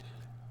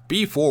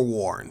Be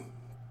forewarned.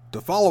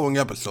 The following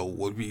episode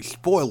will be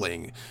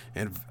spoiling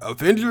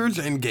Avengers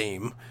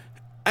Endgame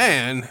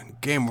and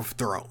Game of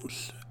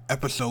Thrones,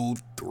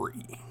 Episode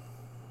 3.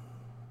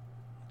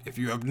 If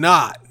you have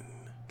not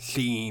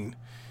seen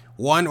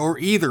one or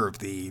either of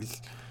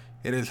these,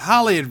 it is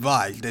highly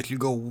advised that you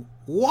go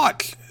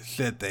watch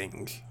said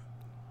things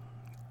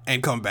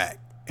and come back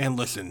and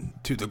listen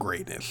to the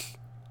greatness.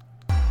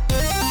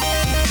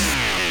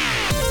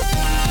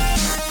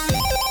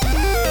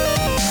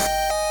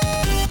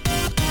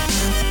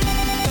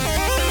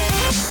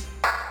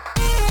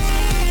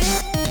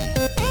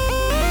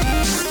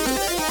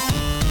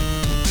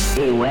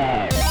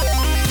 Beware.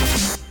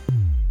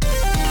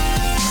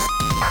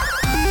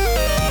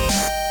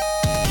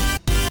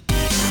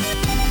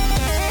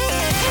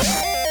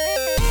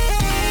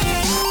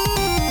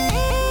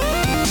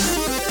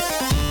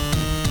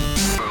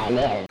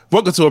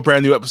 Welcome to a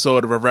brand new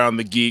episode of Around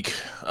the Geek,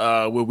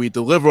 where we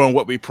deliver on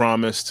what we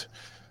promised.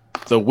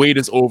 The wait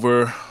is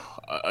over.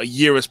 A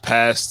year has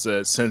passed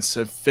since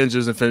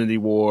Avengers Infinity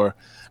War.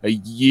 A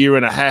year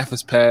and a half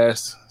has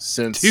passed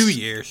since... 2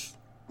 years.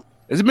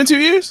 Has it been 2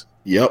 years?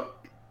 Yep.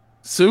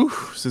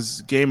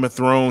 Since Game of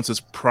Thrones has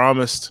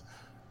promised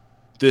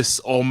this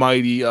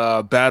almighty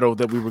battle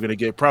that we were going to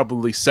get,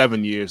 probably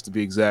 7 years to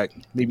be exact,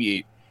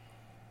 maybe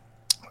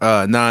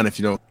 8, 9 if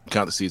you don't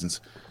count the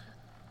seasons.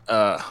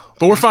 But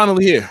we're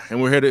finally here,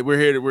 and we're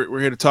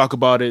here to talk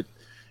about it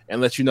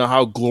and let you know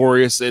how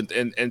glorious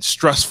and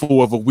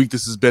stressful of a week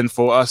this has been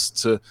for us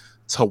to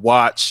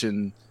watch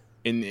and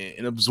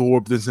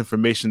absorb this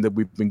information that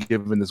we've been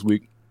given this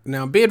week.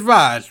 Now, be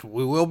advised,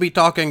 we will be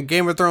talking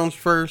Game of Thrones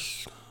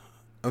first,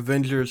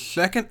 Avengers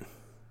second.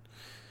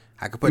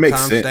 I could put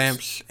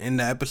timestamps in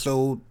the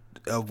episode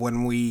of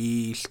when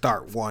we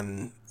start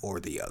one or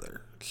the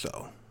other.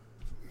 So,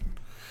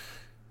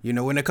 you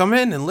know when to come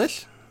in and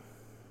listen.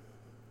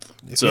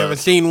 If you haven't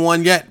seen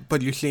one yet,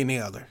 but you've seen the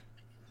other.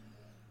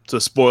 It's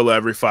a spoiler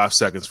every 5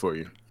 seconds for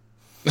you.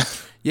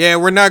 Yeah,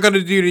 we're not going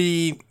to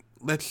do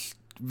let's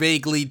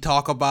vaguely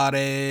talk about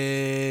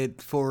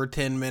it for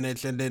 10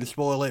 minutes and then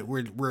spoil it.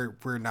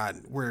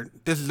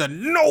 This is a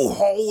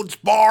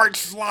no-holds-barred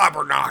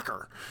slobber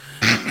knocker.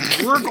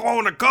 We're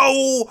going to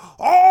go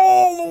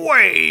all the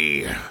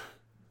way.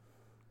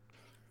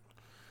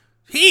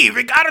 He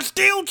even got a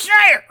steel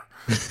chair.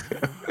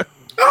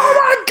 Oh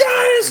my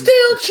God, a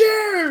steel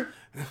chair!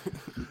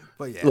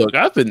 But yeah. Look,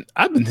 I've been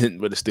hit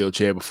with a steel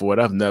chair before,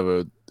 and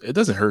it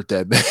doesn't hurt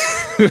that bad.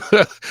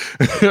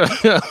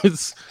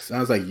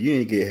 Sounds like you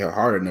didn't get hit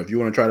hard enough. You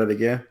want to try that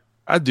again?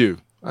 I do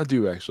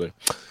actually.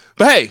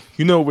 But hey,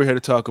 you know what we're here to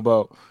talk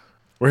about?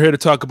 We're here to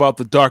talk about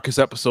the darkest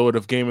episode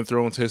of Game of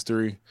Thrones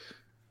history,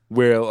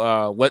 where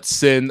let's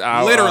send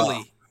our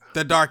literally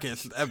the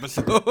darkest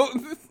episode.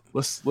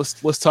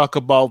 let's talk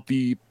about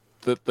the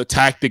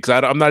tactics.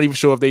 I'm not even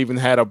sure if they even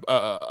had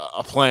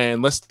a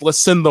plan. Let's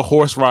send the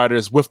horse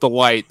riders with the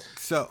light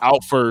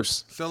out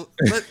first. So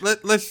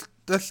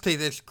let's take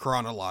this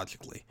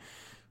chronologically.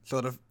 So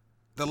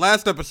the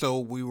last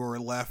episode we were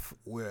left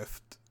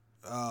with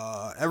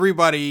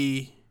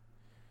everybody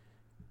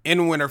in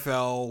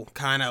Winterfell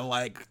kind of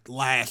like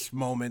last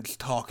moments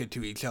talking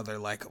to each other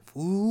like,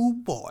 ooh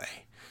boy.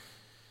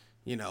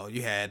 You know,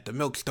 you had the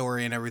milk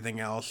story and everything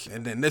else.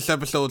 And then this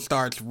episode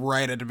starts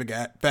right at the big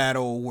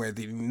battle where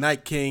the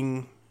Night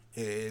King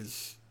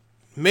is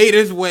made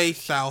his way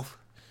south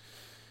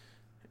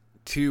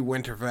to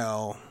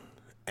Winterfell.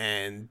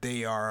 And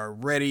they are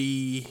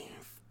ready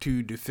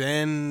to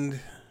defend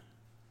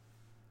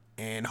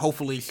and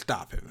hopefully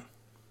stop him.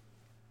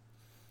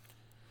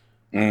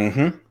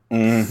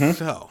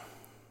 So,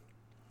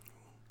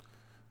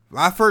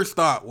 my first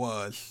thought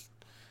was,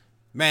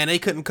 man, they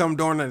couldn't come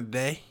during the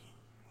day.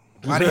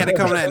 Why they had to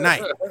come that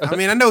night? I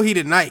mean, I know he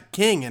the Night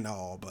King and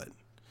all, but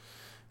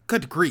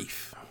good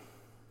grief.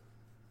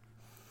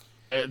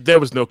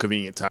 There was no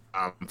convenient time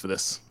for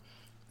this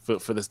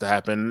to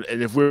happen.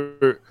 And if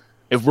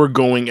we're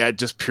going at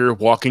just pure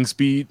walking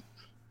speed,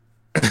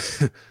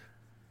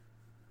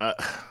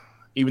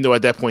 even though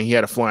at that point he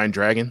had a flying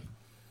dragon.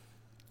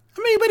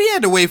 I mean, but he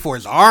had to wait for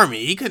his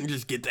army. He couldn't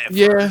just get that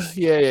first.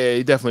 Yeah.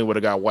 He definitely would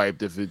have got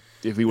wiped if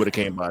he would have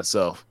came by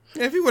himself.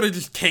 Yeah, if he would have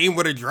just came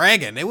with a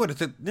dragon, they would have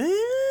said, then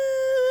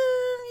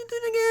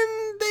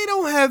again, they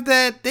don't have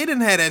that. They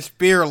didn't have that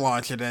spear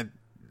launcher that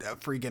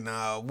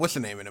freaking, what's the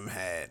name of them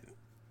had.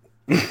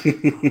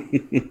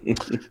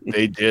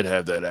 They did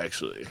have that,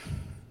 actually.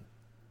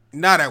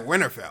 Not at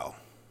Winterfell.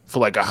 For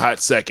like a hot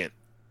second.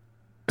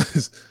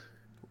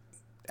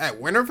 At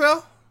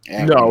Winterfell?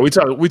 No, we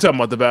talking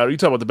about the battle. You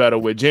talking about the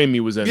battle where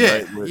Jamie was in,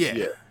 right?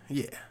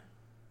 Yeah.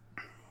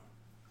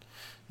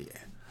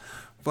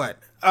 But,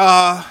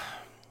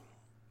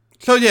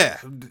 so yeah,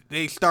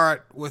 they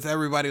start with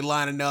everybody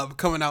lining up,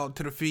 coming out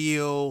to the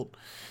field,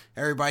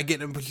 everybody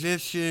getting in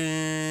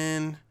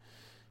position.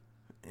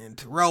 And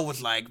Terrell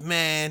was like,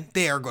 man,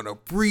 they are going to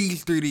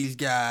breeze through these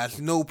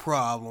guys, no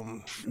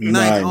problem.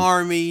 Night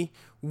Army,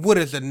 what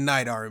is a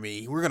Night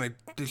Army? We're going to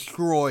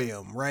destroy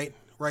them, right?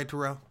 Right,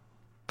 Terrell?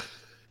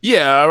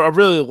 Yeah, I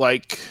really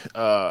like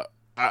I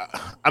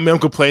I mean, I'm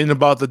complaining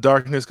about the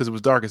darkness because it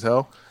was dark as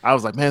hell. I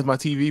was like, man, it's my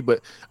TV,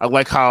 but I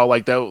like how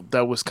like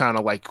that was kind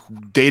of like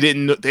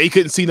they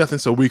couldn't see nothing,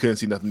 so we couldn't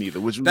see nothing either.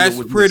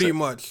 That's pretty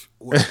much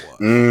what it was.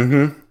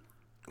 Mm-hmm.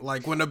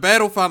 Like when the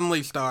battle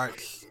finally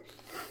starts,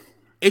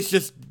 it's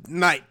just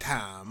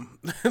nighttime.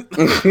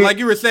 Like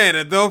you were saying,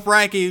 the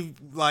Dothraki,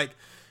 like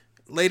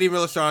Lady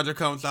Melisandre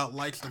comes out,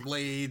 lights the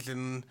blades,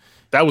 and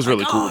that was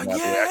really like, cool. oh,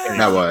 yeah,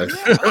 That was.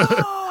 yeah,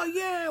 oh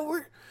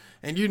yeah,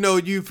 and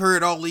you've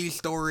heard all these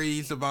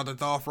stories about the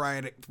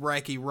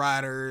Dothraki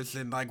riders,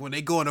 and like when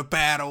they go into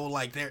battle,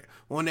 like they're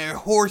on their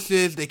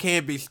horses, they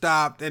can't be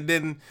stopped, and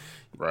then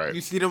Right.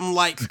 you see them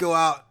lights go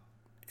out,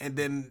 and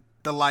then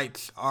the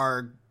lights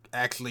are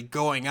actually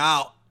going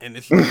out, and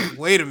it's like,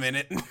 wait a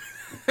minute.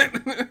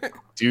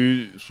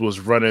 Dude was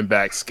running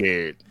back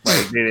scared.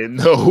 Like they didn't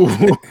know.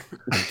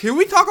 Can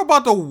we talk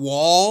about the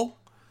wall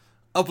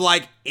of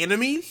like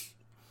enemies?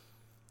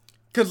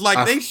 Cause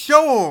like they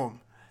show them,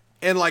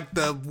 and like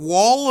the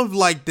wall of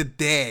like the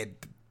dead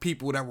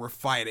people that were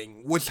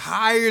fighting was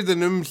higher than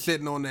them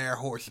sitting on their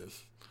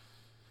horses.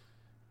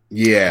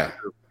 Yeah.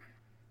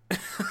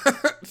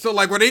 So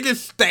like were they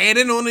just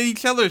standing on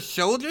each other's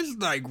shoulders,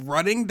 like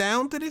running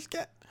down to this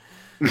guy?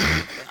 I'm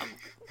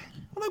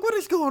like, what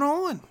is going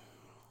on?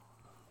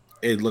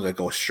 It looked like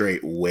a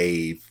straight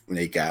wave when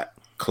they got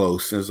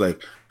close. It was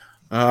like,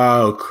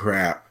 oh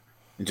crap.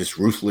 And just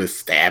ruthless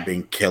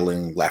stabbing,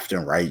 killing left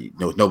and right.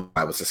 No,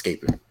 nobody was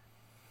escaping.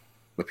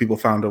 But people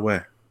found a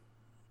way.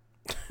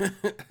 I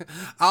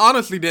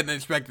honestly didn't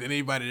expect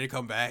anybody to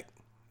come back.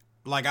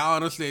 Like, I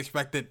honestly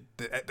expected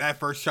that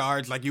first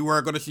charge, like, you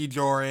weren't going to see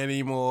Jorah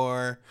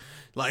anymore.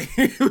 Like,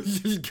 it was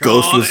just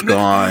gone. Ghost was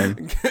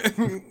gone.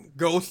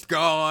 Ghost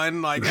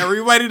gone. Like,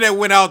 everybody that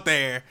went out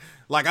there,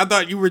 like, I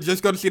thought you were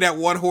just going to see that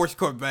one horse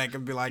come back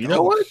and be like, You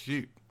know what?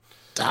 shoot.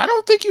 I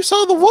don't think you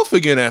saw the wolf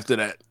again after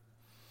that.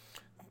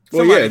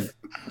 Well,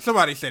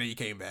 Somebody said he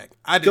came back.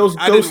 I didn't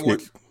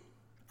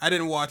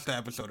watch the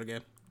episode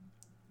again.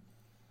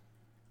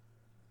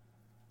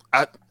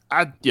 I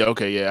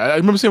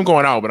remember seeing him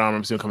going out, but I don't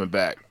remember seeing him coming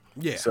back.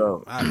 Yeah.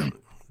 So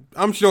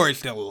I'm sure he's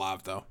still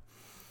alive though.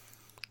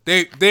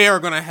 They are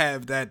gonna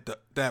have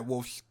that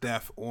wolf's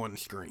death on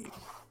screen.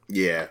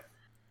 Yeah.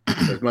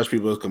 As much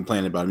people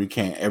complain about him, you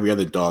can't. Every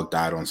other dog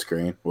died on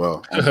screen.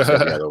 Well, almost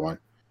every other one.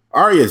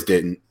 Arya's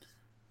didn't.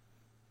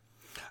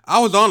 I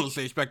was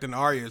honestly expecting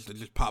Arya's to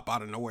just pop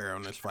out of nowhere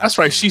on this fight. that's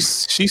right. She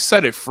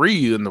set it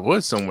free in the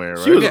woods somewhere,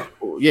 right? She was,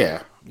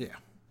 Yeah.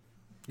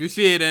 You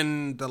see it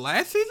in the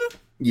last season?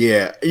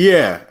 Yeah.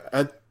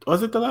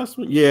 Was it the last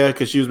one? Yeah,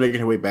 because she was making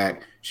her way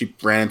back. She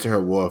ran into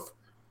her wolf,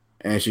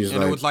 and she's And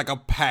like, it was like a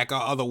pack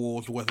of other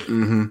wolves with it.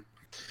 mm-hmm.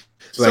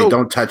 So- Like,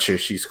 don't touch her.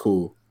 She's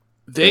cool.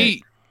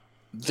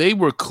 They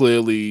were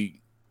clearly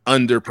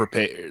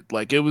underprepared.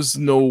 Like it was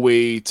no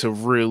way to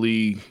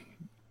really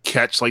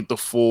catch like the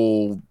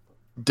full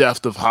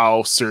depth of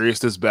how serious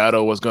this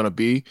battle was going to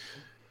be.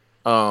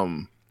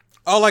 All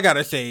I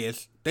gotta say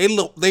is they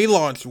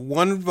launched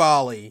one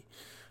volley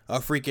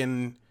of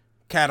freaking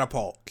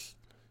catapults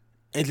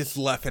and just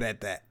left it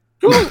at that.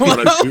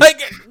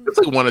 It's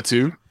like one or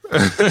two.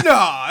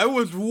 No, it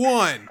was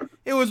one.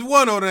 It was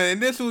one on an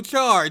initial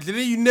charge, and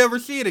then you never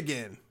see it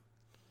again.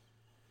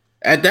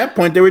 At that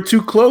point, they were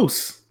too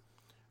close.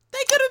 They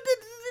could have did.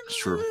 It's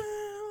true.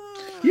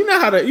 You know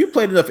how to. You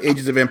played enough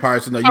Ages of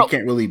Empires to know you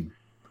can't really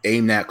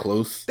aim that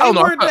close. They I don't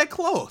know. weren't that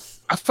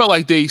close. I felt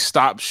like they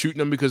stopped shooting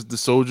them because the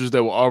soldiers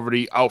that were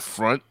already out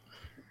front.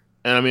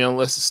 And I mean,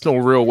 unless it's no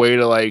real way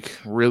to like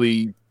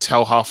really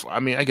tell how. I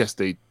mean, I guess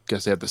they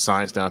have the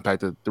science down pat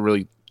to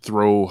really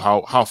throw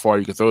how far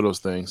you can throw those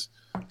things.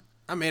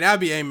 I mean, I'd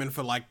be aiming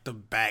for like the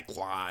back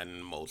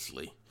line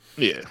mostly.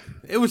 Yeah,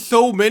 It was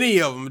so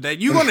many of them that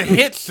you're gonna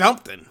hit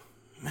something.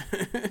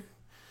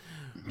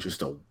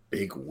 Just a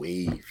big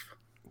wave.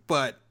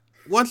 But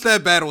once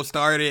that battle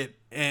started,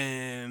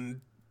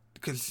 and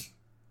because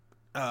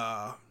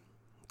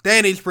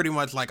Danny's pretty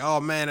much like, oh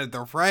man, the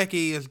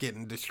Dothraki is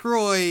getting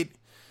destroyed.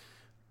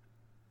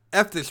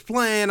 F this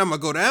plan, I'm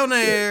gonna go down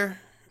there.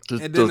 the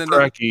And then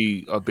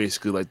Dothraki are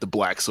basically like the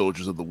black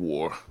soldiers of the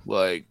war.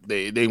 Like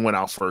they went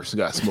out first and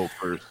got smoked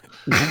first.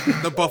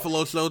 The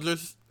Buffalo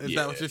Soldiers, is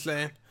that what you're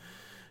saying?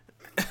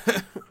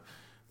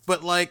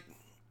 But like,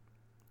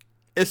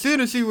 as soon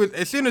as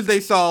they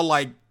saw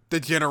like the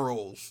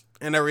generals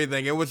and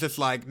everything, it was just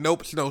like,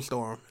 nope,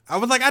 snowstorm. I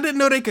was like, I didn't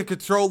know they could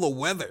control the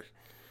weather.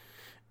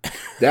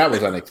 That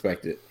was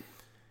unexpected.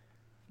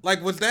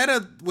 Like, was that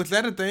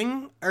a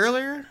thing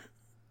earlier?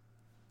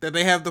 That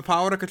they have the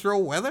power to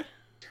control weather?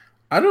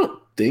 I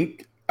don't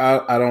think.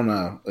 I don't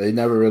know. They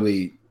never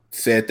really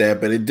said that,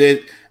 but it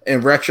did.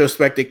 In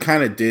retrospect, it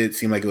kind of did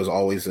seem like it was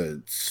always a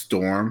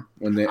storm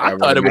when they. I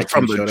thought it was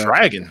from the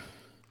dragon.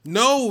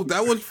 No,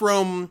 that was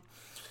from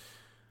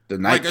the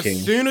Night like King.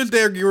 as soon as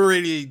they're getting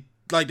ready,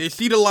 like they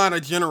see the line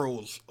of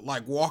generals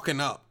like walking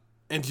up,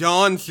 and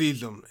Jon sees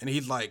them, and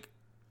he's like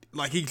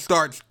he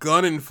starts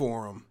gunning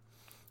for him,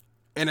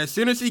 and as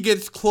soon as he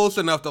gets close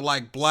enough to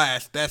like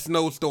blast, that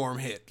snowstorm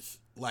hits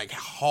like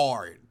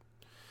hard,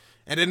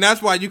 And then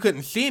that's why you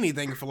couldn't see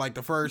anything for like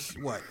the first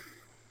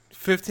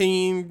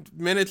 15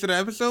 minutes of the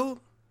episode.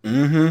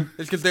 Mm-hmm.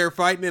 It's because they were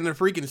fighting in a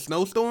freaking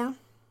snowstorm.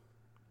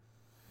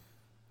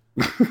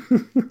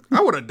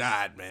 I would have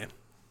died, man.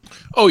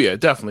 Oh yeah,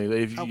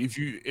 definitely.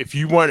 If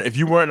you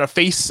weren't a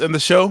face in the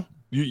show,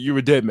 you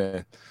were dead,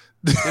 man.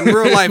 In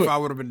real life, I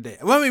would have been dead.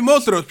 Well, I mean,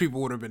 most of those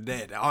people would have been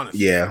dead,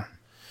 honestly. Yeah.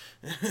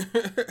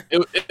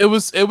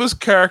 It was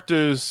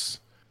characters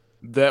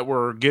that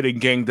were getting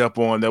ganged up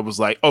on that was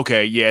like,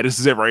 okay, yeah, this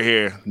is it right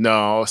here.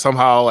 No,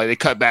 somehow like they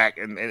cut back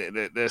and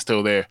they're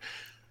still there.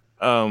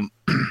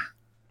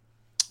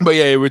 But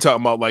yeah, we're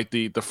talking about like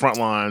the front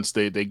lines.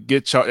 They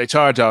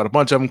charge out. A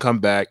bunch of them come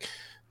back.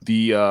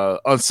 The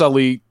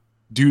Unsullied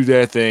do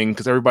their thing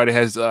because everybody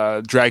has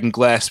dragon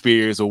glass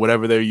spears or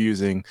whatever they're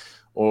using,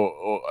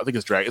 or I think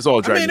it's dragon. It's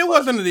all dragon. I mean, it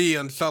wasn't the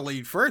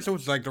Unsullied first. It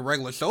was like the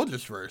regular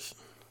soldiers first.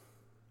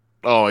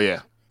 Oh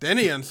yeah. Then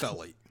the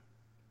Unsullied.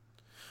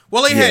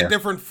 Well, they had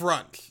different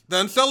fronts. The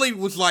Unsullied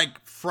was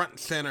like front and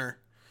center.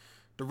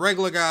 The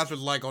regular guys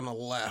was like on the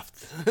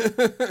left.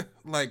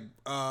 Like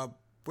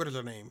what is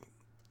her name?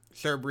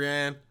 Sarah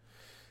Brienne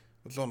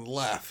was on the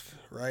left,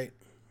 right?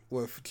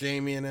 With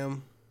Jamie and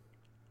them.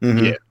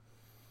 Mm-hmm. Yeah.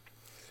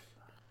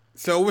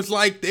 So it was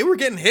like they were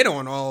getting hit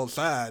on all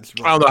sides.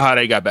 I don't know how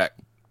they got back.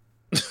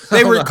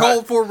 They were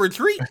called for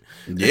retreat.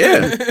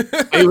 Yeah.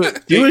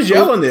 He was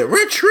yelling it.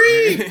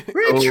 Retreat!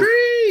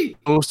 Retreat!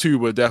 Those two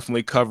were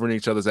definitely covering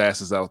each other's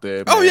asses out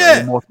there. Oh, man,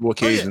 yeah. on multiple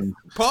occasions. Oh,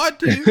 yeah. Pod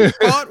too.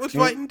 Pod was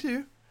fighting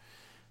too.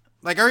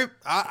 Like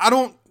I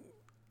don't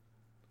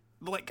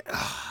like.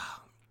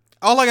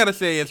 All I gotta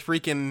say is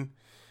freaking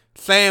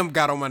Sam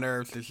got on my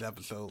nerves this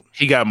episode.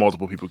 He got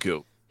multiple people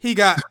killed. He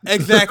got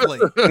exactly.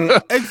 I'm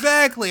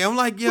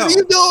like, yo, What are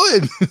you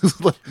doing?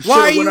 why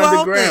are you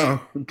out there?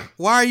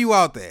 Why are you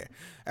out there?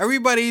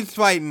 Everybody's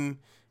fighting,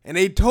 and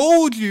they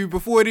told you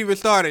before it even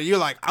started. You're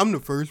like, I'm the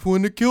first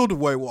one to kill the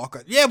White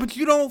Walker. Yeah, but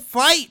you don't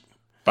fight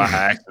By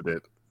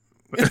accident.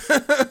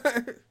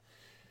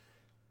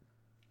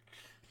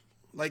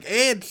 Like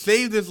Ed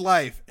saved his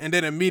life and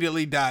then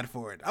immediately died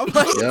for it. I was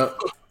like, Yep.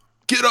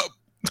 Get up.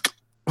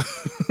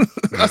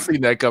 I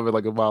seen that coming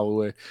like a mile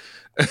away.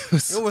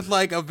 it was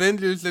like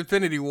Avengers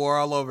Infinity War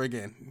all over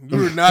again. You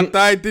were not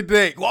died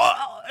today.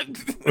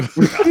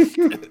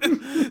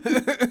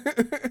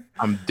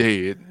 I'm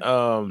dead.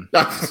 Yeah,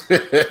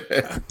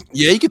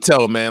 you could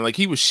tell, man. Like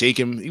he was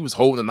shaking. He was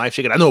holding the knife,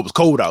 shaking. I know it was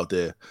cold out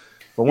there.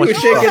 But He was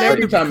shaking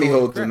every time he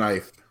holds the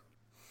knife.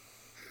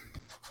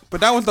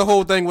 But that was the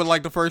whole thing with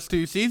like the first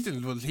 2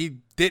 seasons was he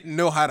didn't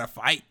know how to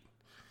fight.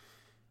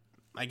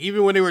 Like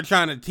even when they were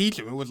trying to teach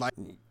him, it was like,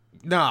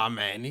 nah,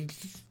 man,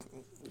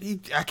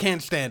 I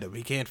can't stand him.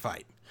 He can't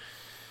fight.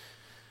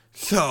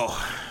 So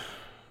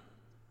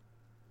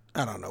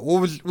I don't know.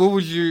 What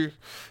was your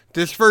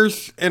this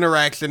first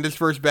interaction, this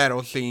first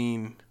battle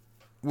scene?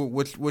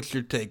 What's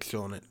your takes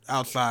on it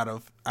outside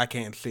of I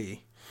can't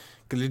see?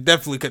 Because you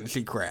definitely couldn't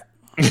see crap.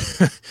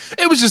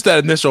 It was just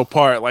that initial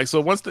part. Like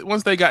so, once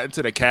they got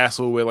into the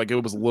castle, where like it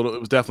was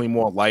definitely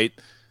more light.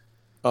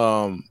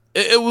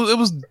 It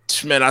was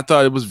man. I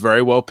thought it was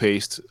very well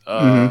paced.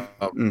 It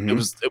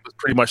was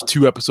pretty much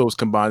 2 episodes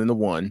combined into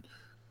one.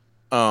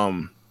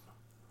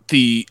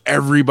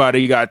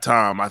 Everybody got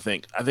time. I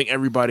think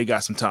everybody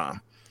got some time.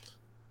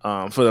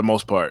 For the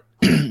most part,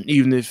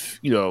 even if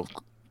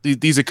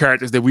these are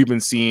characters that we've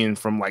been seeing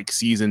from like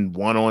season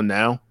 1 on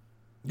now.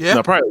 Yeah,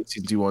 no, probably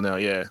season 2 on now.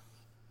 Yeah.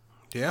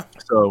 Yeah.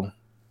 So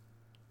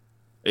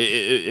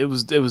it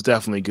was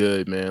definitely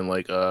good, man.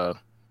 Like I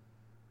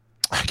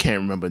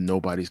can't remember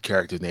nobody's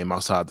character's name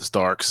outside the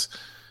Starks.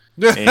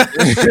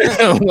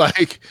 And,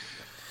 like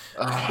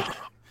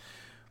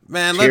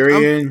man,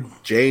 Tyrion,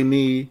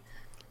 Jamie.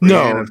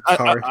 No,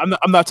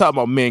 I'm not talking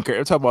about main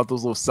characters. I'm talking about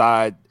those little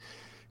side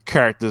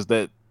characters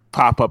that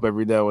pop up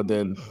every now and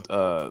then.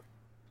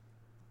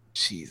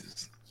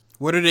 Jesus.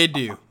 What do they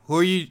do? Who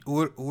are you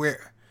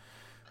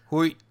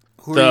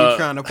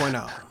trying to point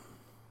out?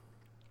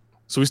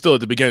 So we're still at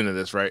the beginning of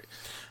this, right?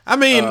 I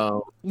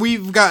mean,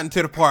 we've gotten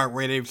to the part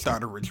where they've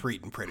started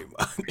retreating pretty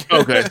much.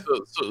 Okay,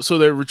 so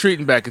they're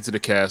retreating back into the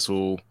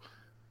castle.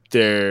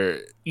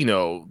 They're,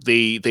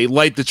 they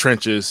light the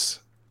trenches.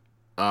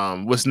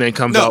 What's his name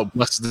comes out,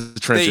 blesses the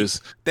trenches.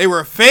 They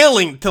were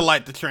failing to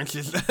light the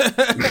trenches.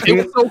 It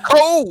was so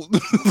cold.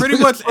 Pretty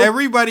much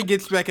everybody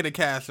gets back in the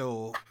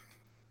castle,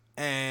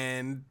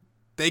 and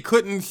they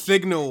couldn't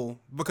signal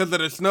because of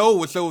the snow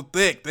was so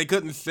thick. They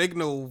couldn't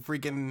signal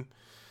freaking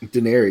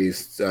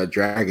Daenerys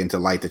dragon to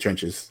light the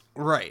trenches.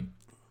 Right.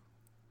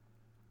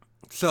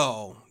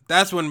 So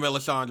that's when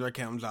Melisandre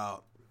comes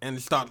out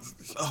and starts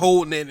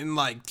holding it and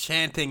like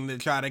chanting to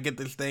try to get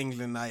this thing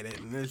ignited,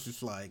 and it's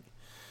just like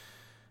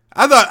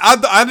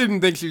I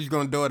didn't think she was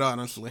gonna do it,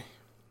 honestly.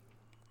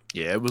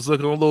 Yeah, it was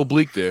looking a little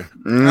bleak there.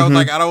 Mm-hmm. I was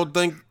like, I don't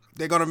think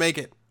they're gonna make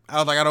it.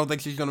 I don't think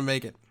she's gonna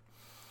make it.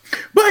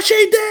 But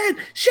she did,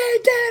 and she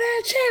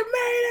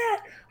made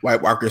it.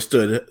 White Walker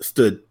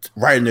stood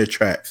right in their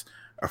tracks,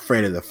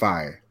 afraid of the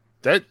fire.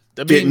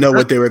 Didn't know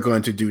what they were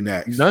going to do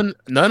next. None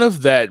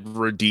of that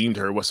redeemed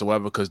her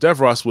whatsoever because Dev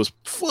Ross was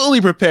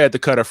fully prepared to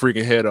cut her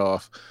freaking head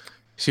off.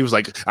 She was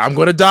like, "I'm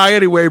gonna die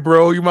anyway,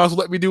 bro. You might as well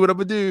let me do what I'm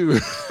gonna do."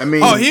 I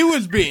mean, he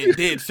was being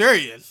dead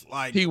serious.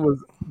 Like he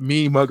was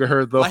me mugging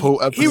her the whole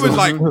episode. He was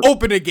like,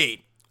 "Open the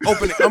gate,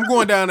 open it. I'm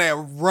going down there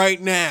right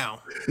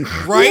now,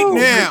 right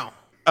now."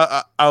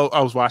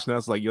 I was watching. I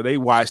was like, "Yo, they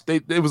watched.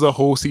 There was a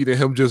whole scene of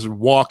him just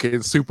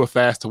walking super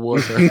fast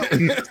towards her."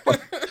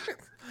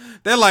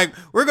 They're like,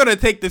 "We're gonna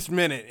take this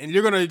minute, and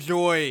you're gonna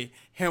enjoy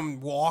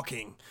him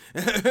walking."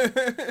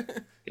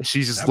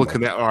 She's just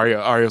looking at Arya.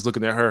 Arya's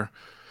looking at her.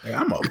 Hey,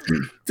 I'm gonna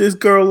this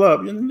girl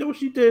up. You know what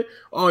she did?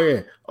 Oh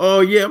yeah.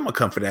 I'm gonna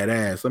come for that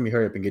ass. Let me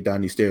hurry up and get down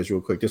these stairs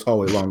real quick. This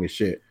hallway long as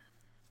shit.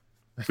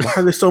 Why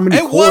are there so many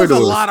corridors? It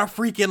was a lot of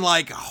freaking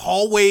like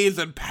hallways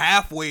and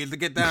pathways to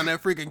get down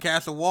that freaking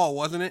castle wall,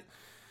 wasn't it?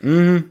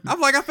 Mm-hmm.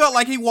 I felt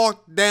like he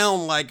walked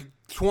down like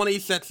 20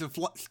 sets of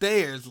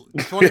stairs,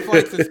 20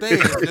 flights of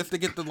stairs just to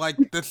get to like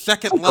the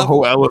second level. The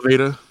whole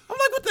elevator. I'm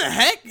like, what the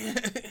heck?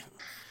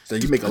 So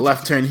you make a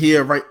left turn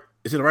here, right?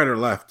 Is it right or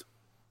left?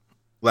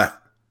 Left.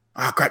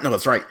 Oh crap! No,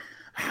 it's right.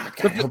 Oh,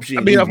 God, I hope she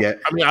didn't leave yet.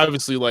 I mean,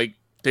 obviously, like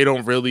they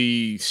don't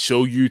really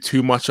show you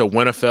too much of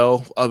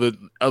Winterfell,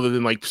 other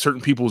than like certain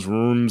people's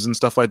rooms and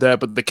stuff like that.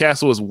 But the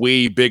castle is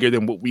way bigger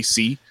than what we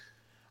see.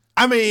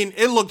 I mean,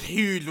 it looked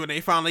huge when they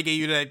finally gave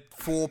you that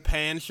full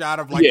pan shot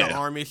of like the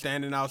army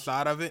standing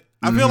outside of it.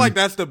 I feel like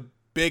that's the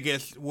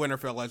biggest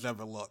Winterfell has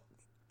ever looked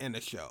in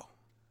the show.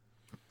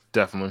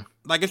 Definitely.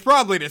 Like it's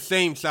probably the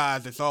same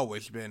size it's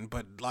always been,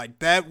 but like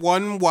that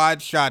one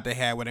wide shot they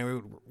had when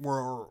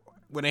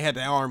they had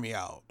the army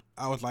out,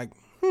 I was like,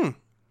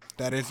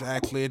 that is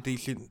actually a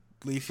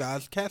decently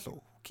sized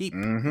castle. Keep,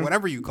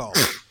 whatever you call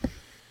it.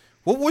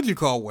 What would you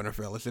call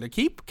Winterfell? Is it a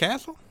keep?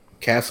 Castle?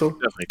 Castle?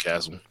 Definitely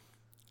castle.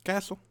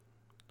 Castle?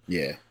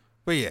 Yeah.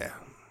 But yeah.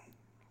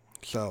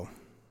 So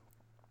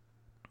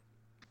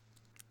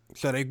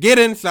they get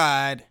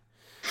inside,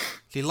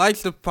 she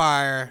lights the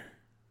fire,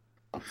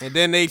 and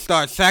then they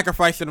start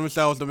sacrificing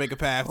themselves to make a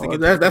path.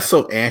 That's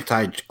so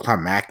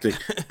anticlimactic.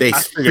 They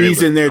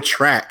freeze in their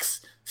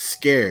tracks,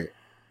 scared.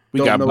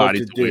 We got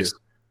bodies to waste.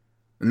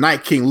 The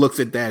Night King looks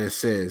at that and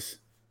says,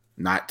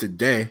 "Not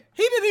today."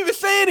 He didn't even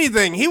say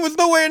anything. He was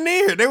nowhere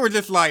near. They were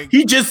just like...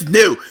 He just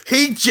knew.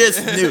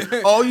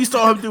 All you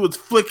saw him do was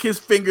flick his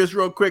fingers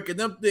real quick. And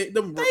they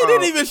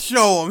didn't even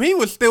show him. He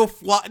was still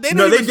flying. They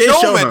didn't even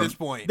show him at this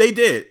point. They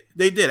did.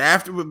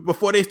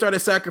 Before they started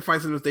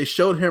sacrificing us, they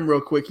showed him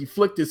real quick. He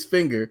flicked his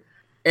finger.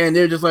 And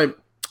they're just like,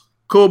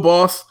 cool,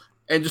 boss.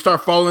 And just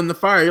start falling in the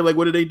fire. You're like,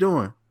 what are they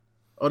doing?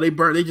 Oh, they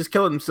just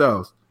killing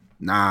themselves.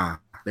 Nah,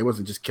 they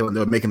wasn't just killing.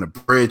 They were making a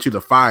bridge through the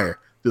fire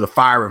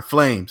and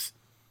flames.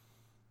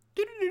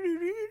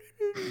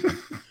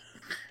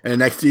 And the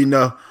next thing you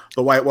know,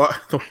 the White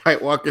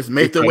Walkers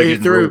made their way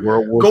through,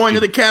 going to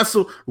the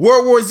castle,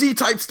 World War Z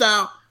type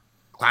style,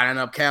 climbing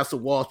up castle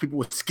walls. People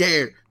were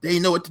scared. They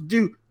didn't know what to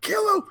do.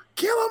 Kill them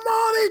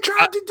all. They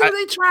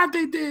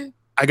did.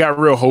 I got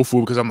real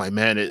hopeful because I'm like,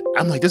 man, this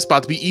is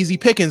about to be easy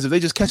pickings. If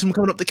they just catch them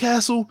coming up the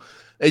castle,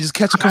 they just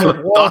catch them coming up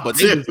the wall, but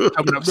they just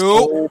coming up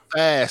so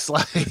fast.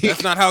 Like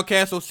that's not how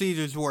castle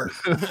sieges work.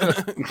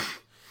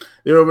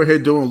 They're over here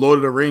doing Lord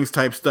of the Rings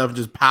type stuff,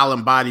 just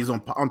piling bodies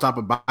on top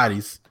of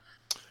bodies.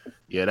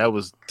 Yeah, that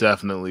was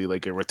definitely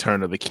like a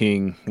Return of the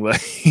King,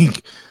 like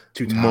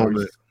Two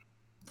Towers.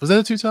 Was that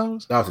the Two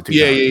Towers? That was the Two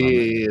Towers.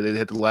 Yeah. They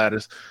hit the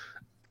ladders.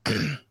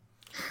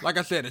 Like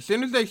I said, as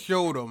soon as they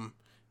showed them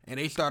and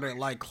they started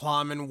like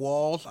climbing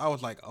walls, I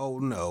was like, oh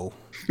no.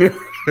 At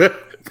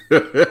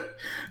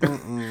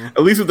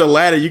least with the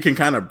ladder, you can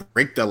kind of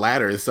break the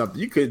ladder or something.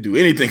 You couldn't do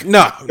anything.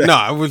 No,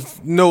 it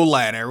was no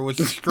ladder. It was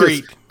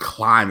straight just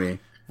climbing.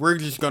 We're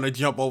just gonna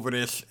jump over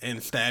this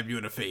and stab you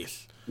in the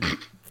face.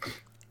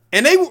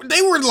 And they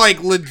were like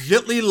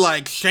legitly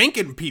like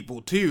shanking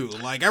people too.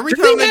 Like every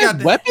time they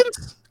got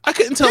weapons. I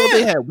couldn't tell if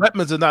they had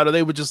weapons or not, or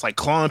they were just like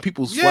clawing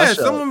people's flesh.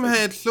 Yeah, some of them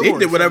had swords. They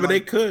did whatever they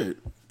could.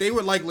 They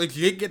would like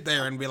legit get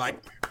there and be like,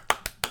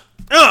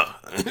 ugh.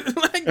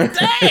 Like,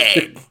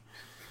 dang.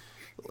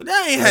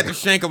 They ain't had to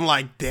shank them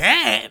like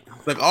that.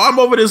 Like, oh, I'm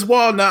over this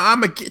wall now.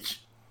 I'm going to get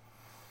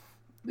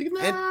you.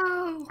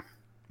 No.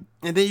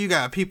 And then you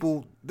got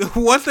people,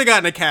 once they got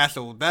in the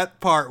castle, that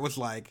part was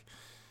like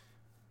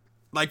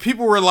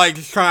people were like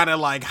just trying to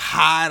like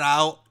hide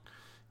out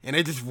and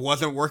it just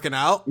wasn't working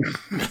out.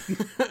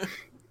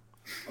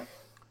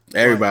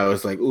 Everybody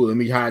was like, ooh, let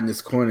me hide in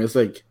this corner. It's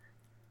like,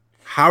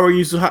 how are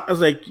you? I was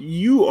like,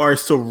 you are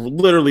so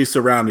literally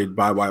surrounded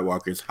by White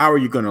Walkers. How are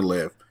you going to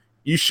live?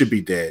 You should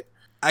be dead.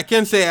 I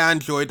can say I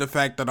enjoyed the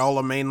fact that all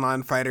the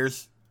mainline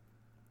fighters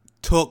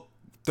took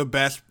the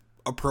best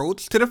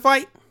approach to the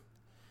fight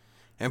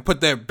and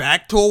put their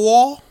back to a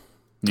wall.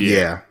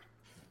 Yeah.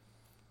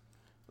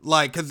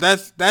 Like, cause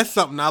that's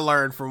something I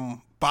learned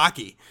from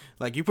Baki.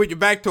 Like, you put your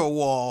back to a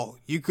wall,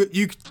 you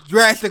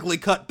drastically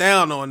cut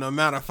down on the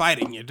amount of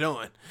fighting you're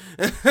doing.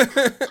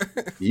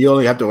 You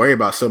only have to worry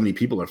about so many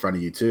people in front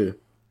of you too.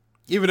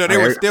 even though they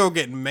were still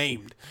getting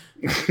maimed.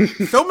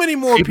 So many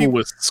more people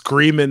was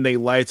screaming. They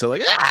lights are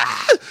like,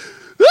 ah!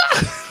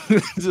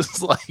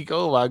 Just like,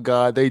 oh my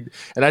god, and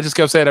I just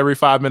kept saying every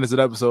 5 minutes of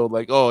the episode,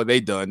 like, oh, they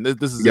done.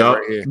 This is it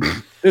right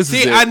here.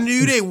 See, I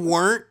knew they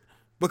weren't,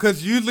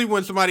 because usually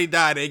when somebody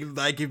died, they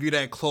like give you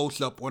that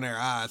close up on their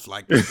eyes,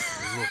 like,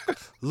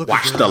 look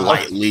watch the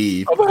light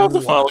leave. I'm gonna have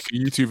to find like a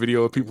YouTube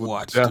video of people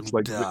watch them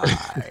like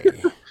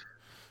die.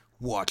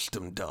 Watch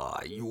them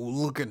die. You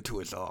look into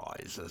his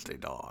eyes as they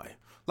die.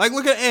 Like,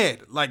 look at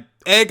Ed. Like,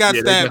 Ed got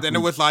stabbed, and it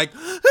was like.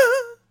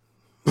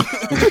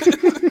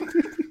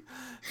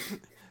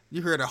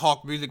 You heard the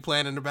Hawk music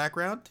playing in the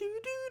background.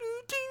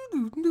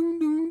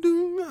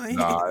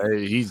 Nah,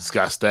 he just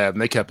got stabbed,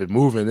 and they kept it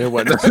moving. It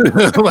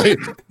wasn't like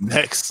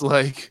next,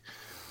 like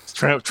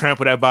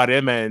trample that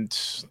body, man.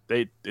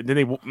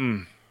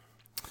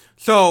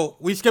 So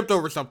we skipped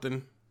over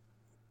something.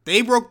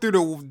 They broke through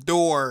the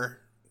door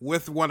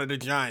with one of the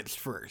giants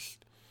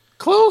first.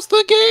 Close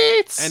the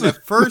gates. And the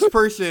first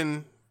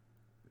person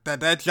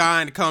that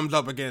giant comes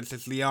up against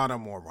is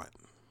Lyanna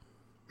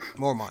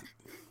Mormont.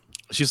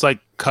 She's like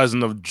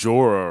cousin of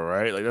Jorah,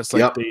 right? Like that's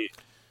like they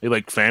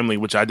like family,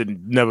 which I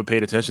never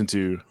paid attention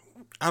to.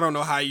 I don't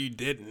know how you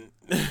didn't.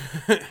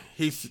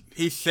 he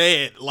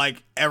said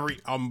like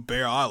I'm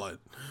Bear Island.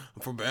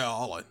 I'm from Bear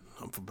Island.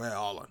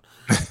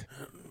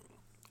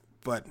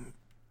 But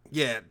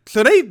yeah,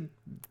 so they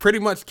pretty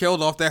much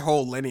killed off their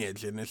whole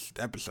lineage in this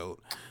episode.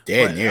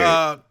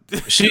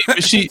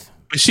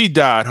 She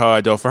died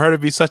hard though. For her to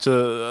be such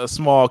a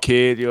small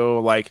kid,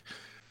 like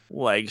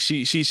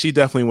she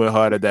definitely went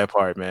hard at that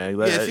part, man.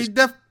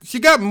 Yeah, she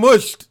got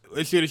mushed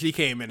as soon as she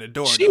came in the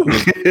door. She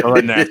was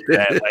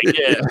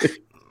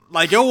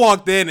like yo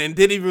walked in and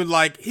didn't even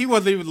like. He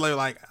wasn't even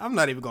like, I'm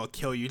not even gonna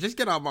kill you. Just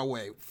get out of my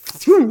way.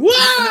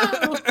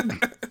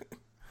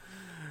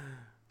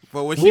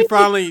 But when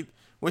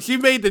she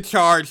made the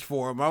charge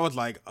for him, I was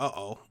like,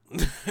 uh-oh.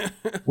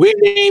 We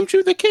named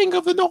you the King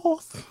of the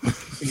North.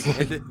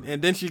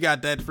 and then she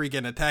got that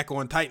freaking Attack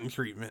on Titan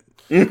treatment.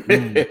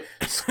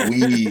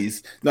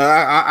 Squeeze. No,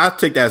 I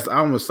take that as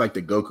almost like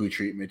the Goku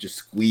treatment. Just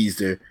squeezed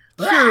her.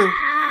 True.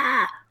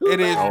 It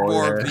is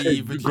more of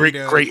the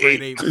Vegeta great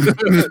ape.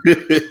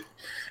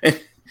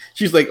 And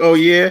she's like, oh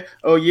yeah,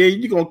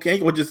 you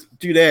gonna just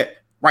do that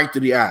right to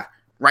the eye.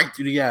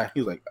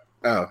 He's like,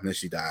 oh, and then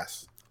she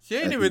dies. She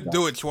didn't even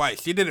do it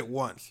twice. She did it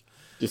once.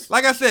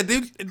 Like I said,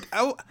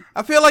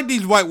 I feel like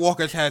these White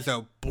Walkers has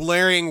a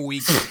blaring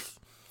weakness.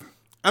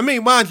 I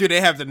mean, mind you,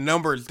 they have the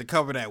numbers to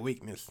cover that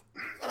weakness.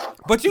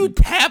 But you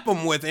tap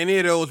them with any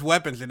of those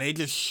weapons and they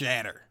just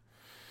shatter.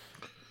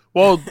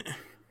 Well,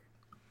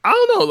 I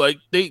don't know. Like,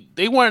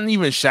 they weren't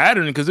even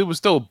shattering because it was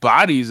still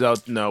bodies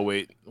out. No,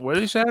 wait. Were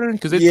they shattering?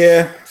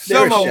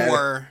 Some of them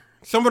were.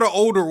 Some of the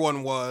older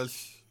one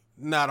was.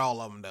 Not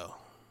all of them, though.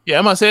 Yeah,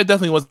 I must say it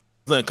definitely wasn't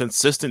a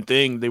consistent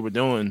thing they were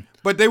doing.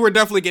 But they were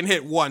definitely getting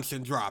hit once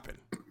and dropping.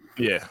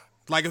 Yeah.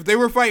 Like, if they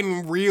were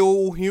fighting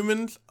real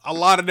humans, a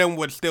lot of them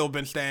would still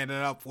been standing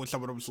up with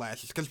some of them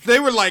slashes. Because they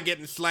were, like,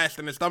 getting slashed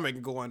in the stomach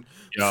and going...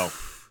 Yo,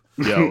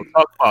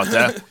 talk about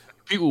that.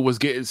 People was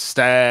getting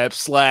stabbed,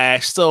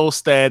 slashed, still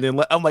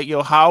standing. I'm like,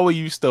 yo, how are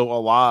you still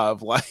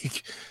alive?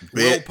 Like...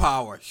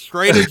 Willpower.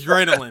 Straight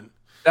adrenaline.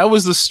 That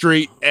was a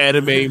straight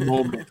anime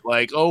moment.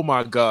 Like, oh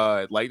my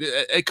god! Like,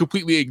 it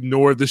completely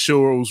ignored the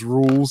show's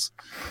rules,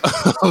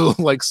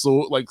 like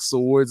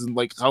swords and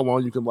like how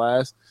long you can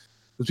last.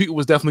 The people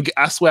was definitely.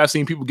 I swear, I've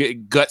seen people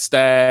get gut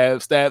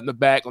stabbed in the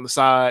back, on the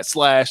side,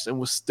 slashed, and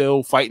was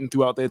still fighting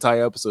throughout the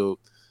entire episode.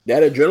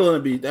 That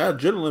adrenaline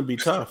be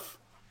tough.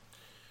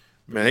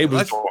 Man, they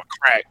was going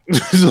crack.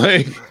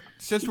 Like,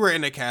 since we're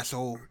in the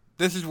castle.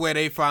 This is where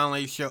they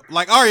finally show.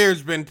 Like,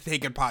 Arya's been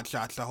taking pot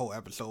shots the whole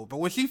episode, but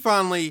when she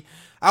finally,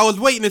 I was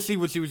waiting to see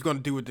what she was going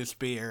to do with this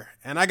spear,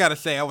 and I gotta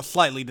say, I was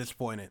slightly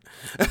disappointed.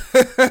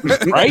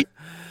 Right?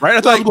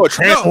 I thought you were going to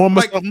transform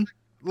or something.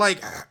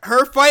 Like,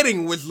 her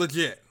fighting was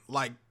legit.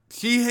 Like,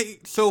 she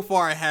so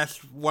far has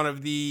one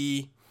of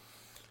the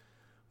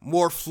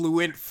more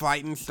fluent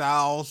fighting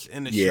styles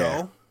in the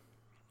show.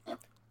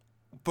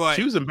 But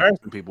she was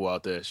embarrassing people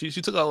out there. She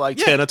took out like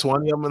 10 or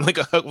 20 of them in like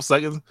a couple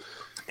seconds.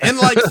 In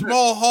like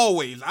small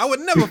hallways. I would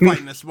never fight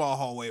in a small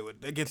hallway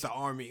against the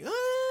army.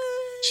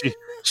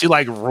 She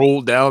like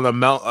rolled down a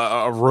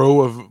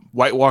row of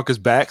White Walkers'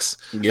 backs.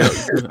 Yeah.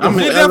 She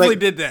definitely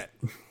did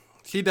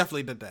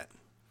that.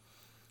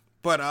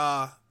 But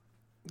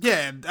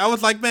yeah, I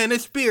was like, man,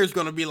 this spear is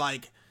gonna be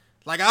like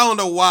I don't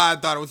know why I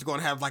thought it was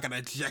gonna have like an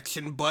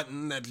ejection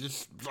button that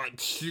just like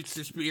shoots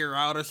the spear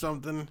out or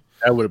something.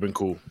 That would have been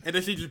cool. And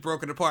then she just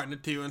broke it apart into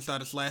two and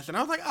started slashing.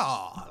 I was like,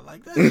 oh,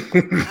 like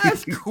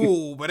that's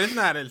cool, but it's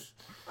not as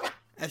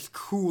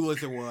cool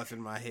as it was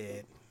in my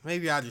head.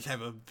 Maybe I just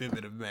have a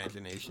vivid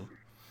imagination.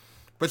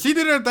 But she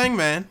did her thing,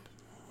 man.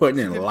 Putting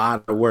in a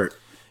lot of work.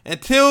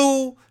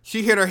 Until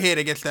she hit her head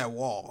against that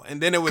wall.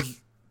 And then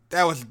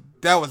that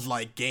was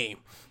like game.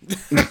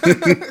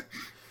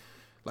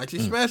 Like she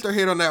smashed her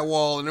head on that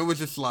wall and it was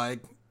just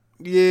like,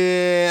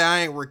 yeah,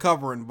 I ain't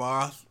recovering,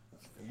 boss.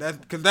 That's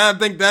because I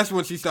think that's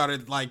when she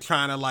started like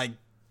trying to like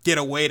get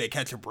away to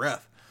catch her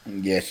breath.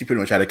 Yeah, she pretty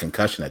much had a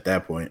concussion at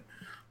that point.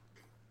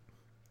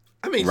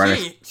 I mean,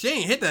 she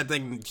ain't hit that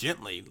thing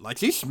gently. Like,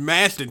 she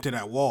smashed into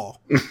that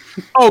wall.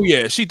 Oh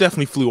yeah, she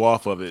definitely flew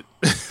off of it.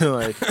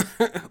 Like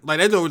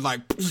that door was like,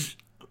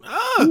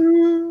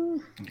 ah.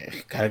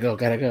 Gotta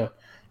go.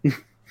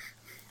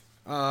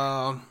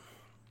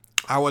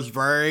 I was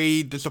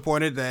very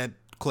disappointed that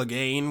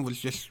Clegane was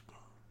just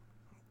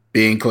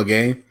being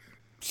Clegane,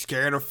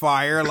 scared of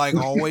fire like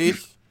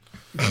always.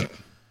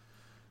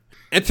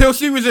 Until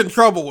she was in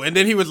trouble, and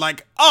then he was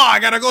like, "Oh, I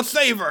gotta go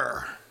save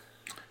her."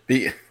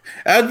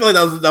 I feel like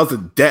that was a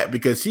debt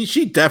because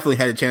she definitely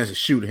had a chance to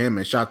shoot him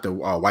and shot the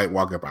White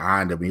Walker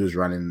behind him when he was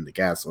running in the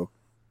castle.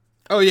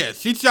 Oh yeah,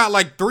 she shot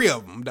like 3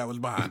 of them that was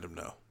behind him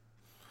though.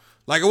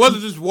 Like it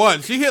wasn't just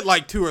one; she hit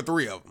like 2 or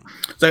 3 of them.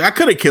 It's like I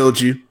could have killed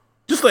you,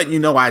 just letting you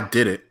know I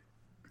did it.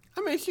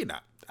 I mean, she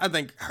not. I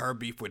think her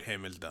beef with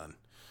him is done.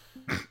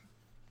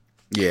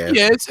 Yeah,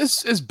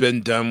 it's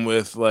been done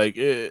with. Like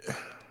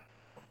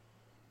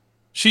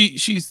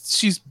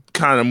she's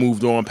kind of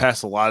moved on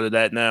past a lot of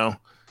that now.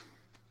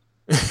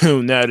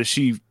 Now that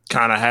she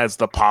kind of has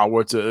the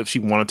power to, if she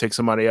want to take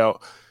somebody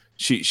out,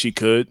 she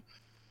could.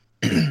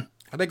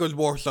 I think it was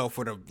more so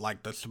for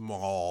the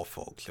small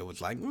folks. It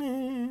was like,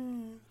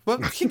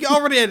 but she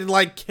already had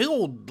like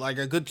killed like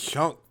a good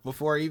chunk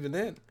before even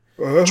then.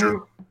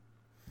 True.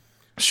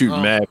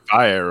 Shooting mad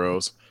fire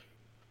arrows.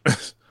 I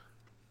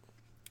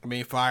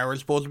mean, fire is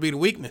supposed to be the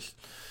weakness.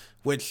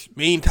 Which,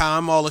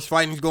 meantime, all this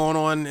fighting's going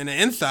on in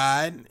the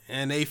inside,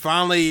 and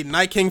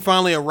Night King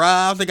finally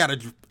arrives. They got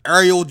a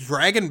aerial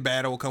dragon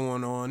battle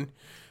going on,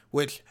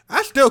 which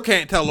I still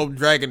can't tell those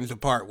dragons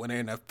apart when they're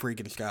in that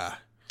freaking sky.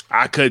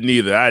 I couldn't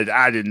either.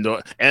 I didn't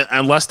know,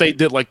 unless they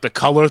did like the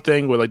color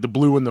thing with like the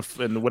blue and the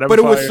whatever. But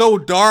it was so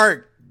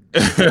dark,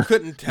 you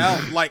couldn't tell.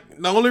 Like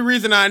the only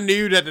reason I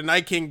knew that the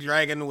Night King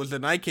dragon was the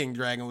Night King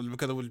dragon was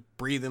because it was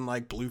breathing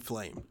like blue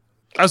flame.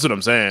 That's what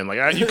I'm saying.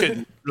 Like you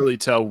couldn't really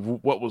tell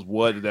what was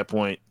what at that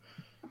point.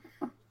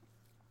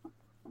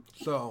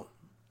 So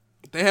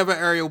they have an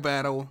aerial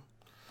battle.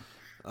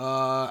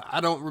 I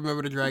don't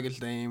remember the dragon's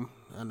name.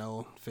 I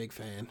know, fake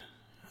fan.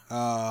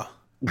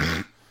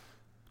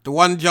 The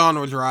one John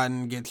was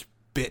riding gets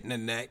bit in the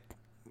neck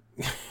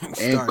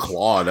and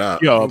clawed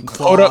up. Yo,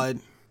 hold up.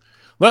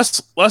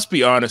 Let's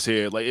be honest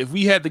here. Like, if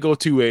we had to go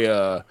to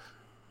a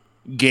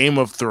Game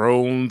of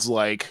Thrones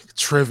like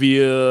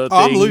trivia, thing,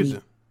 I'm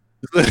losing.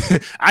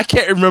 I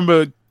can't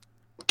remember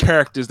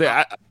characters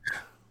there.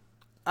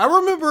 I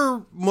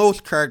remember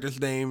most characters'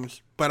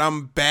 names, but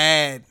I'm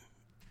bad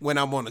when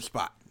I'm on the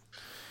spot.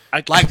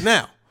 Like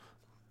now.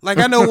 Like,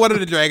 I know one of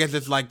the dragons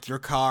is like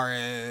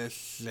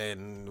Dracarys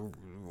and...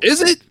 Is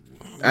it?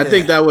 I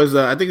think that was...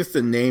 I think it's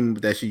the name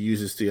that she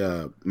uses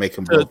to make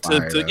him blow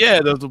fire.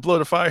 To blow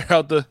the fire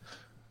out the...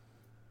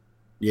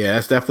 Yeah,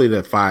 that's definitely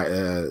the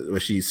fire,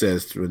 what she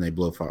says when they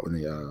blow fire,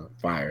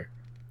 fire.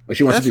 But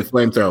she wants to do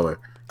flamethrower.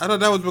 I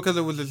thought that was because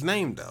it was his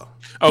name, though.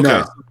 Okay,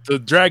 no. So the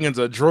dragons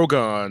are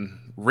Drogon,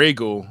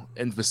 Rhaegal,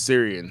 and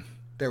Viserion.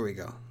 There we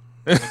go.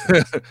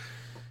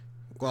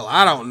 Well,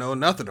 I don't know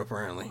nothing,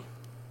 apparently.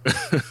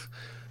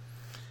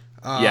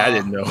 Yeah, I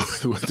didn't know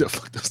what the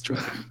fuck those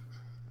dragons.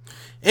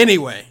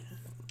 Anyway,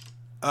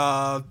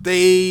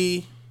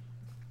 they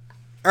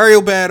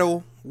aerial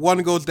battle.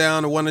 One goes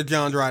down, and one of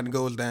John Dryden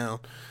goes down.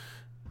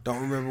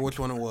 Don't remember which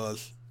one it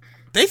was.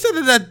 They said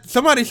that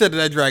somebody said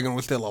that dragon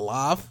was still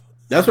alive.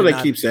 That's what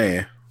they keep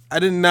saying. I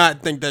did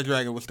not think that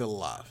dragon was still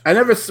alive.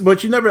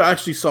 But you never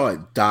actually saw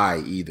it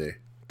die either.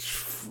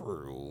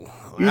 True.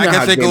 I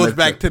guess it goes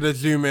back to the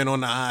zoom in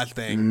on the eyes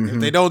thing. Mm-hmm.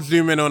 If they don't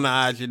zoom in on the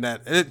eyes, you're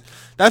not.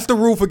 That's the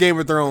rule for Game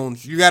of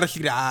Thrones. You got to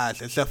see the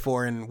eyes, except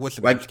for in what's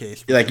the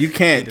case. Like you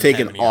can't take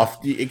an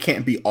off. It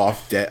can't be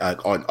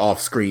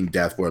off screen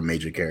death for a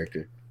major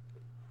character,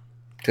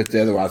 because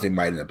otherwise they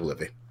might end up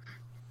living.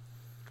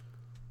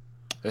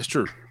 That's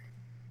true.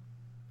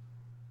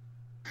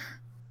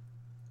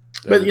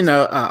 But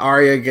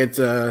Arya gets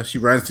she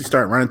starts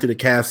running through the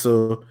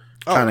castle,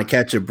 trying to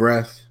catch her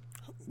breath.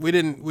 We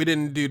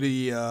didn't do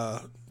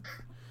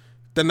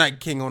the Night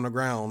King on the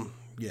ground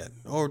yet,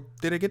 or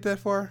did it get that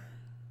far?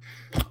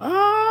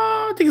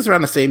 I think it's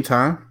around the same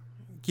time.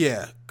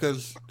 Yeah,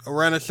 because it's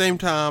around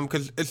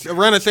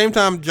the same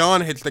time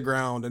Jon hits the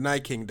ground, the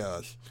Night King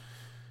does.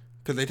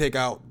 Because they take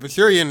out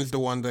Viserion is the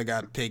one that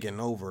got taken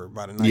over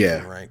by the Night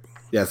King, right?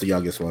 Yeah, it's the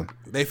youngest one.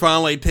 They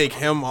finally take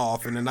him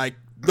off, and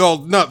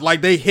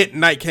they hit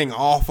Night King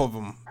off of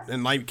him,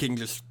 and Night King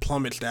just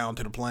plummets down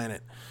to the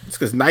planet. It's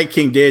because Night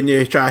King did near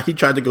he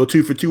tried to go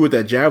 2 for 2 with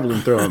that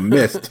javelin throw and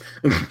missed.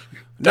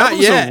 Not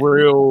yet.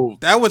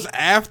 That was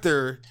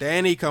after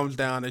Dany comes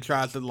down and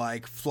tries to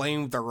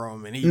flamethrow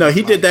him, and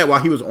he did that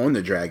while he was on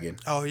the dragon.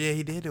 Oh yeah,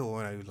 he did do it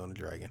when he was on the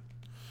dragon.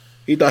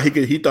 He thought he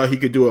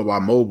could do it while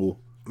mobile.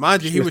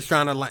 Mind you, he was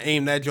trying to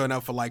aim that joint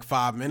up for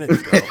 5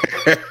 minutes.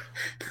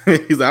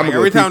 He's like,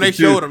 every time they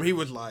showed him, he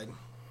was like.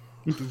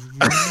 He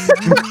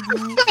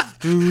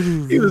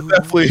was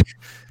definitely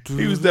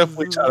He was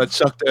definitely trying to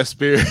chuck that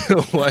spear.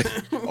 Like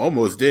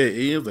Almost did.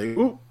 He was like,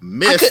 ooh,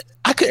 missed.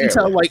 I couldn't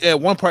tell like at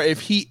one part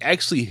if he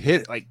actually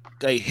hit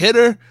hit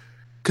her,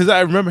 because I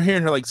remember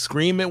hearing her like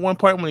scream at one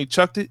part when he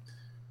chucked it.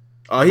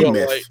 Oh, he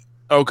missed. Like,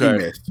 okay, he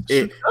missed.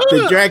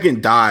 The dragon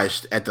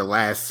dodged at the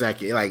last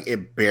second. Like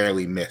it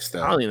barely missed.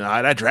 Though. I don't even know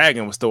how that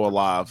dragon was still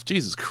alive.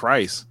 Jesus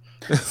Christ!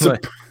 So,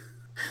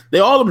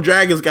 all them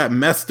dragons got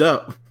messed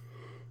up.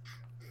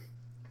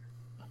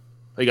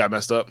 They got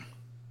messed up.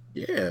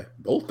 Yeah,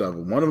 both of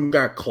them. One of them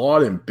got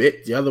clawed and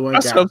bit. The other one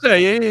That's what I'm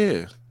saying.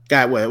 Yeah.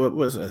 Got what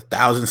was it,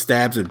 1,000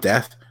 stabs of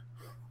death,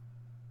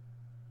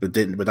 but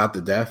didn't without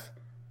the death.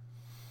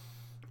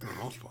 For the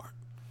most part.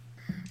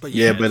 But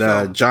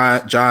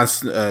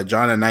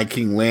John and Night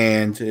King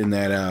land in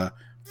that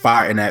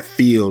fire in that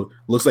field.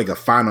 Looks like a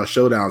final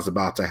showdown is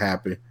about to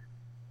happen.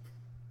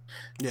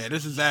 Yeah,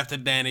 this is after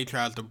Danny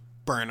tries to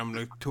burn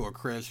him to a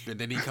crisp, and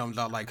then he comes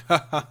out like,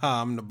 ha ha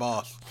ha, I'm the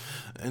boss.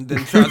 And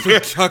then tries to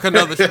chuck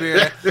another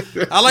spear.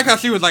 I like how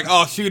she was like,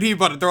 oh shoot, he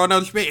about to throw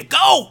another spear.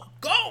 Go,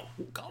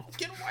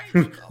 get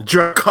away.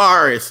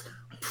 Dracarys.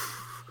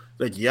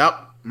 Like, yep.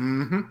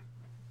 Mm-hmm.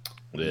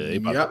 Yeah, they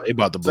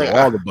about to blow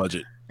all the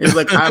budget. It's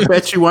like, I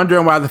bet you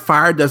wondering why the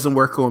fire doesn't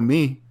work on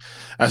me.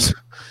 That's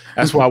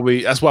why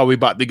we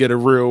about to get a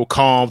real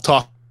calm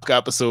talk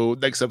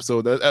episode. Next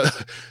episode.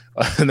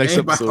 Next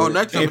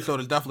episode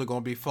is definitely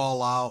going to be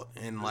Fallout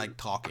and like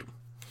talking.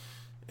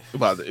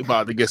 About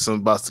to get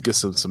some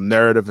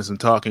narrative and some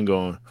talking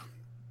going.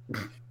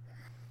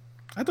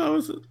 I thought it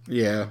was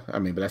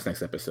but that's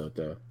next episode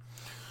though.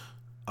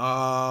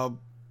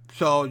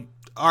 So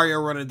Arya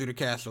running through the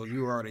castle.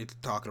 You were already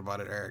talking about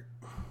it, Eric.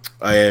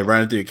 Oh yeah,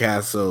 running through the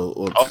castle,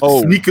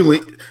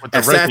 sneakily,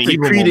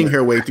 assassin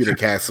her way through the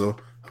castle.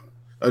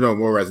 Oh no,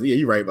 more Resident. Yeah,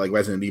 you're right. Like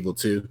Resident Evil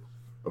 2.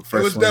 It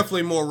was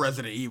definitely more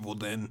Resident Evil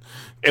than.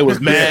 It was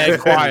mad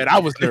quiet. I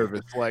was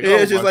nervous. Like,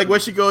 it's just like,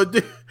 what's she gonna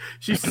do?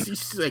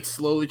 She's like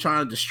slowly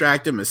trying to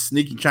distract him and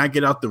sneaking, trying to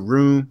get out the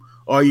room.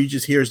 All you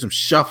just hear is them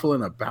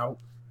shuffling about.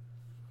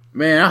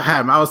 Man,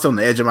 I was on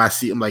the edge of my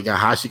seat. I'm like,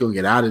 how's she gonna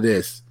get out of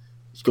this?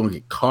 She's gonna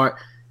get caught.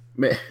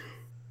 Man,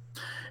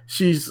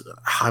 she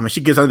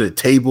gets under the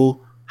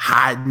table,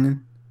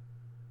 hiding.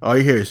 All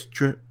you hear is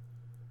drip.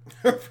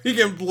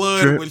 Freaking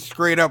blood was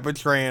straight up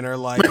betraying her.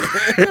 Like,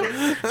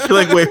 she's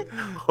like, wait,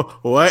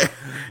 what?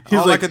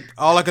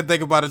 All I could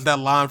think about is that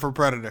line from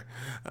Predator.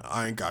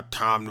 I ain't got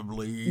time to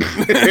bleed.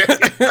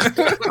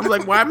 I'm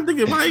like, I'm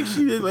thinking, why is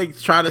she like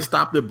trying to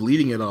stop the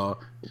bleeding at all?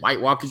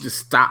 White Walker just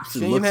stops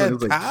and looks at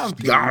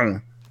like,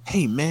 gone.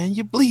 Hey man,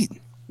 you're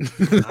bleeding.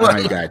 I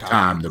ain't got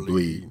time to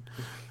bleed.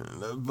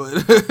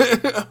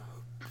 But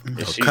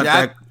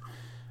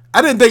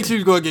I didn't think she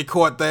was going to get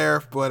caught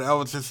there, but I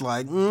was just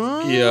like,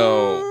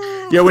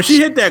 Yeah, when she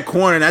hit that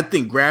corner and that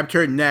thing grabbed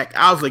her neck,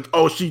 I was like,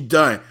 oh, she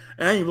done.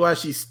 And I didn't realize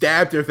she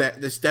stabbed her. I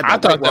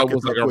thought that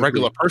was like a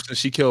regular person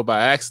she killed by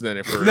accident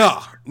at first.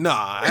 No,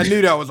 I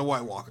knew that was a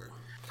White Walker.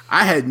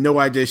 I had no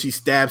idea she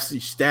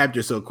stabbed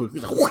her so quickly.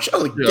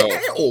 Like,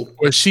 damn.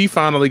 When she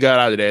finally got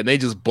out of there and they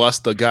just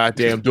bust the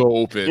goddamn door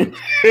open.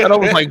 And I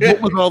was like,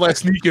 what was all that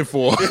sneaking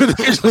for?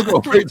 They just go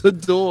break the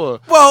door.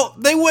 Well,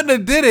 they wouldn't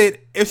have did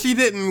it if she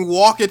didn't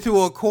walk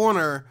into a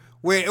corner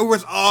where it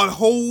was a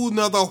whole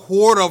nother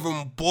horde of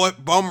them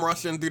bum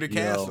rushing through the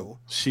castle.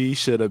 She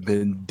should have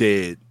been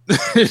dead.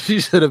 She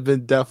should have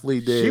been definitely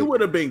dead. She would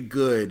have been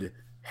good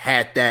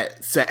had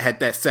that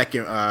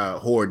second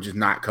horde just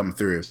not come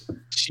through.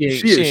 She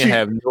ain't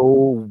have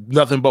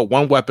nothing but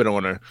one weapon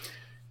on her.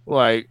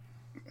 Like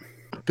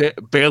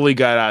barely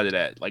got out of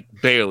that. Like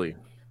barely.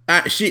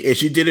 She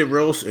did it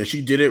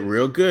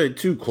real good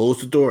too.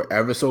 Closed the door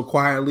ever so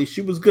quietly.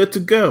 She was good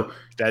to go.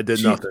 That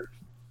did nothing.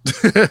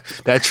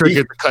 That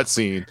triggered the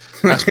cutscene.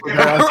 That's what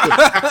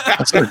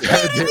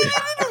that did.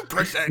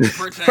 Press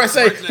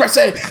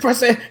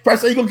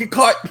A. You gonna get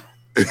caught.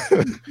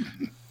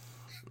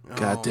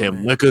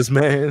 Goddamn liquors,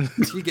 man.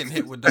 She getting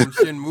hit with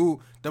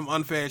them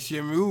unfair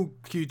Shenmue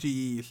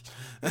QTEs.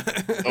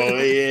 Oh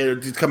yeah,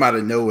 just come out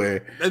of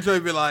nowhere. That's why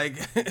be like,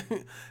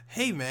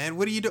 hey man,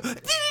 what are you doing?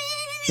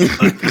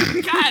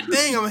 God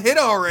dang, I'm hit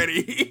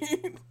already.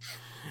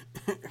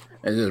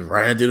 And just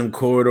ran through them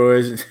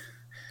corridors.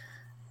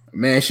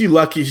 Man, she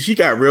lucky. She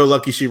got real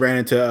lucky. She ran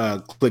into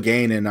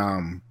Clegane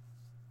and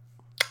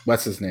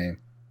what's his name?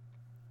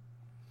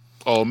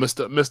 Oh,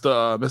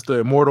 Mr.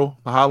 Immortal,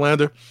 the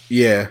Highlander.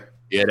 Yeah.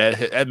 Yeah,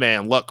 that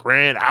man luck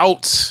ran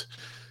out.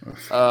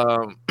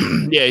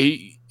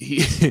 They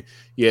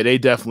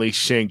definitely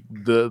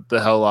shanked the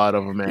hell out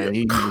of him, man.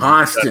 He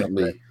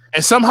constantly,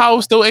 and somehow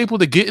was still able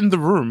to get in the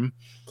room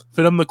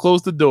for them to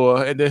close the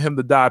door and then him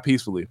to die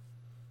peacefully.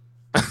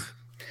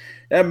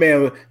 That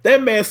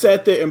man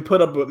sat there and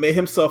made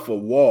himself a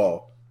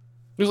wall.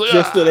 Like,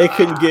 just so they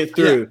couldn't get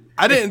through. Yeah,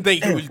 I didn't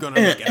think he was going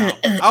to make it out.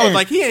 I was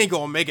like, he ain't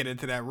going to make it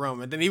into that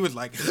room. And then he was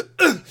like,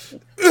 I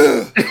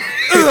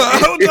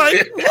was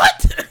like,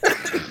 what?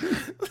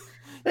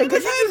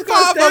 Because he's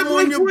 5 of them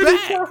on your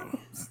back.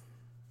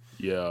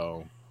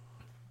 Yo.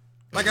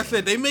 Like I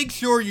said, they make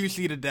sure you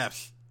see the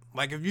deaths.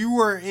 Like if you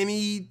were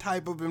any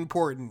type of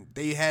important,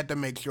 they had to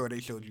make sure they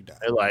showed you die.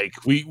 They're like,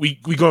 we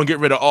gonna get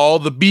rid of all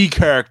the B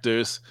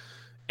characters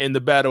in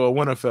the Battle of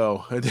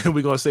Winterfell, and then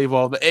we're gonna save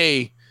all the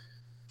A.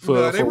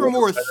 They were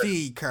more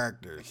C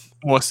characters.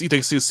 More C,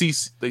 think C,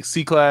 like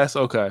C class.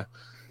 Okay.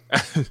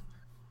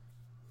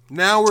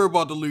 Now we're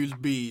about to lose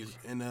B's,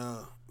 and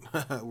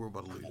we're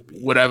about to lose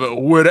B's. Whatever.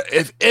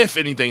 If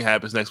anything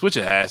happens next, which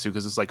it has to,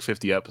 because it's like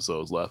 50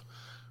 episodes left.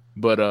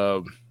 But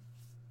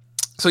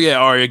so yeah,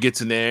 Arya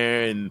gets in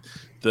there, and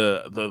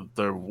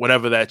the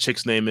whatever that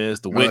chick's name is,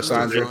 the witch,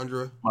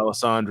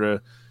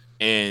 Melisandre,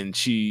 and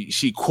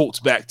she quotes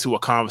back to a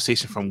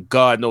conversation from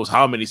God knows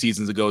how many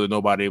seasons ago that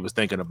nobody was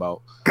thinking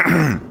about.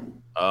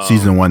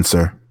 Season 1,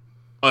 sir.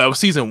 Oh, that was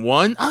season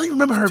 1? I don't even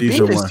remember her being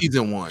in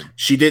season 1.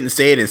 She didn't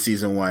say it in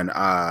season 1.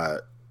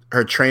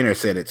 Her trainer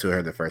said it to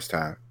her the first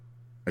time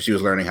when she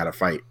was learning how to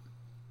fight.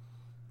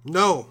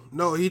 No,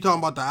 he talking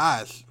about the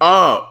eyes.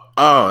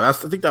 I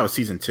think that was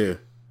season 2.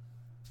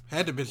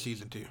 Had to be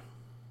season 2.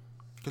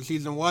 Because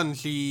season 1,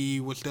 she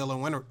was still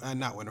in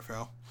not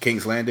Winterfell.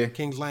 King's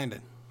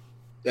Landing.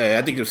 Yeah,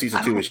 I think it was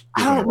season 2.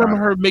 I don't remember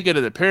her making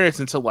an appearance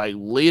until like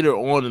later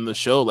on in the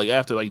show, like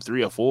after like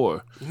 3 or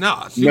 4.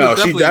 No, she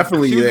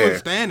definitely there. She was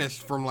with Stannis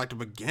from like the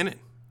beginning.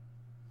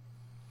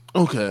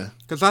 Okay,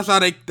 because that's how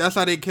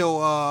they kill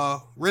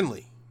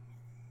Renly.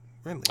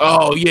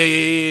 Oh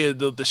yeah,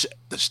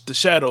 the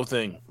shadow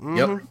thing. Mm-hmm.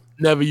 Yep,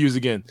 never use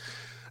again.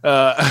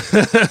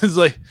 It's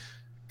like,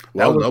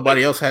 well,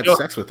 nobody else had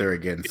sex with her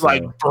again. So.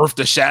 Like birthed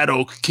a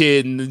shadow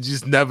kid and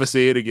just never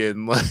say it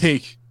again.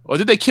 Like, or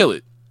did they kill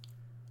it?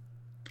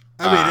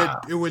 I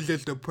mean, it was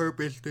just a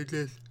purpose to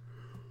just.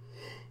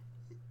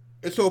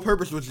 Its whole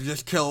purpose was to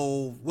just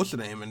kill what's the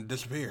name and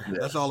disappear. Yeah.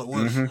 That's all it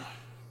was.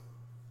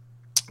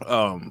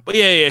 Mm-hmm. But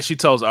yeah, she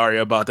tells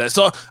Arya about that.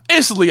 So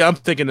instantly, I'm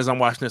thinking as I'm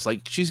watching this,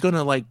 like she's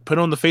gonna like put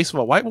on the face of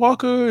a White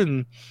Walker,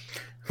 and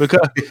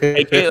because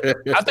I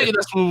think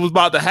that's what was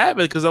about to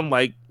happen. Because I'm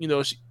like,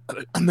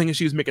 I'm thinking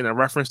she was making a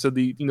reference to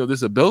the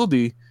this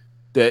ability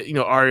that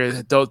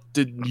Arya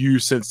didn't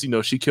use since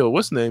she killed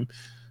what's name.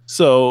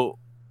 So.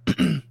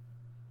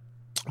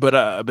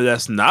 But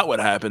that's not what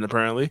happened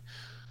apparently.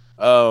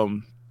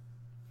 And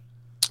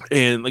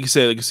like you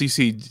said, like you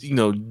see,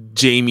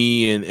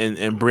 Jamie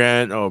and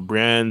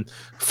Bran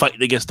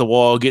fighting against the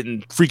wall,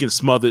 getting freaking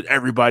smothered.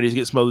 Everybody's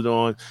getting smothered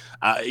on.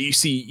 You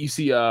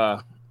see,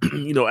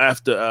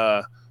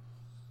 after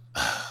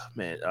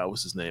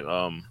what's his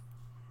name?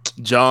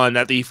 Jon,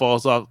 after he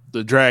falls off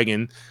the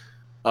dragon,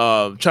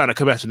 trying to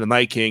come after the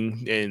Night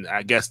King, and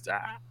I guess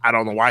I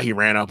don't know why he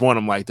ran up on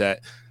him like that.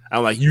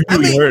 I'm like,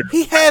 heard.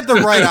 He had the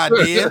right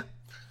idea.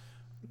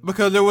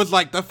 Because it was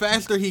like the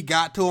faster he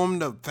got to him,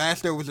 the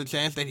faster was the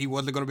chance that he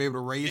wasn't going to be able to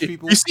raise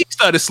people. You see, he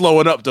started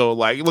slowing up though,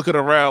 like looking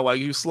around, like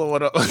he was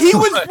slowing up. He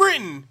was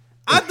sprinting.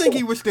 I think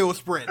he was still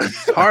sprinting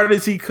as hard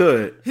as he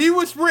could. He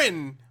was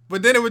sprinting,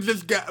 but then it was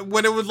just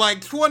when it was like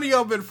 20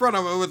 up in front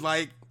of him, it was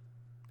like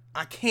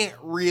I can't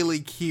really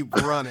keep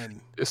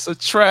running. It's a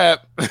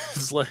trap.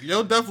 It's like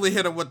you'll definitely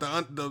hit him with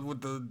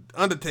the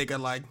Undertaker,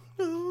 like.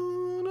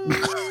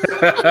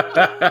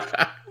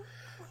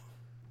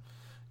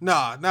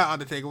 Nah, not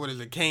Undertaker. What is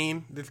it?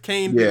 Kane. Does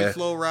Kane do the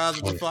slow rise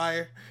of the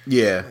fire?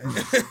 Yeah.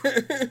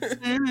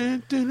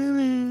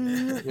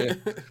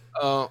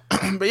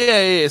 But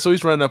yeah. So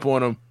he's running up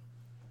on him.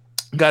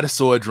 Got his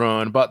sword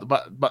drawn, about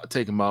to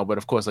take him out. But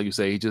of course, like you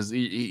say,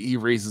 he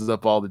raises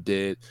up all the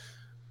dead.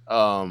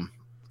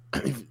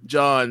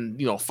 Jon,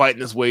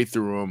 fighting his way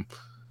through him.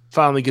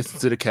 Finally gets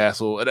into the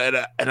castle,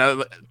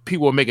 and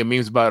people are making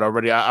memes about it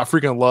already. I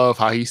freaking love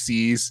how he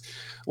sees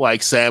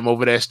like Sam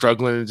over there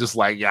struggling, and just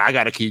like, yeah, I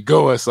gotta keep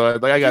going. So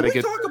like, I gotta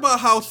get. Talk about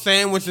how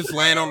Sam was just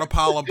laying on a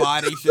pile of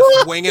bodies,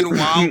 just swinging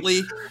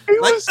wildly. I'm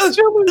like,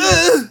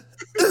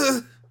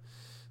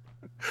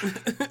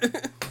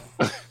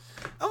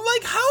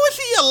 how is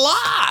he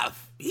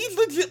alive? He's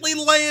legitimately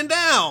laying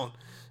down.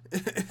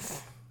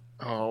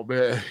 Oh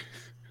man!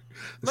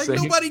 Like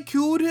nobody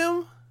killed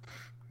him.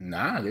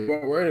 Nah, they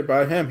weren't worried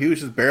about him. He was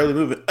just barely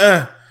moving.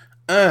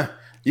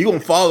 You gonna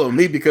follow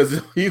me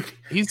because you.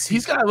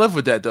 He's gotta live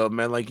with that though,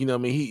 man. Like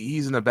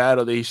he's in a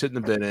battle that he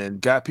shouldn't have been in.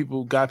 Got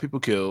people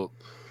killed.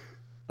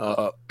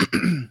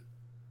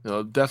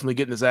 Definitely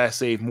getting his ass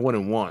saved more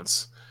than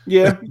once.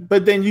 Yeah,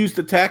 but then used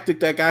the tactic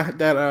that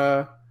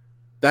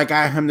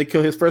got him to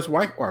kill his first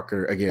White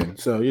Walker again.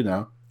 So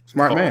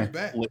smart man.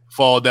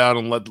 Fall down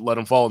and let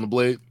him fall in the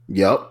blade.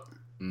 Yep.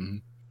 Mm-hmm.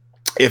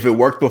 If it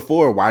worked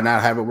before, why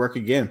not have it work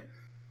again?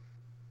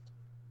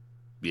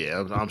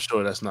 Yeah, I'm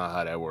sure that's not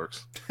how that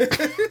works. Did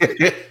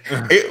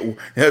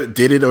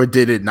it or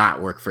did it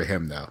not work for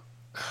him though?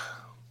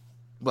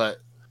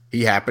 But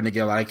he happened to get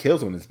a lot of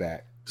kills on his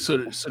back. So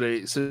they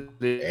you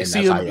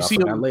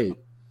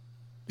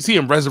see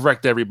him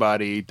resurrect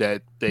everybody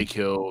that they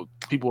killed.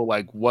 People are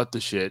like, "What the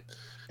shit?"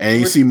 And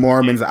you see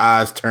Mormon's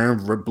eyes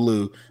turn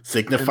blue,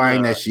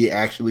 signifying that she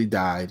actually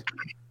died.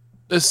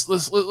 Let's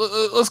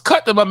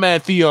cut to my man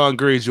Theon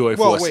Greyjoy.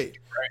 Well, wait.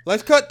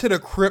 Let's cut to the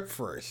crypt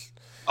first.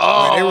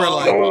 Oh, they were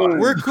like,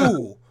 "We're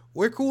cool.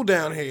 we're cool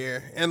down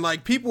here. And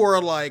like people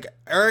were like,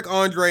 Eric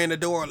Andre in the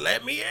door,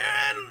 let me in.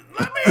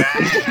 Let me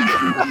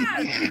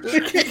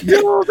in.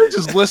 Yo, they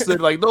just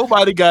listened. Like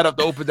nobody got up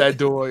to open that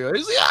door. Yo.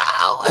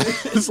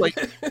 It's like,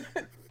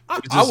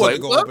 I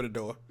wasn't going to open the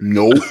door.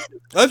 Nope.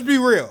 Let's be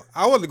real.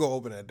 I wasn't going to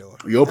open that door.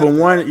 You open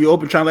one, you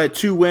open trying to let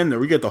two in,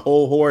 we get the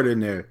whole horde in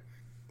there.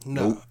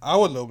 No, Nope. I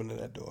wasn't opening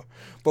that door.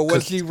 But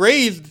when she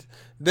raised,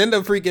 then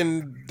the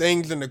freaking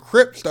things in the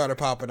crypt started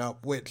popping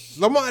up, which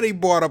somebody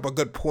brought up a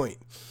good point.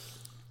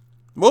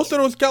 Most of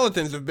those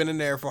skeletons have been in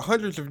there for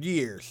hundreds of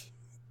years.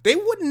 They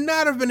would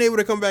not have been able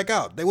to come back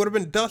out. They would have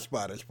been dust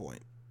by this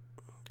point.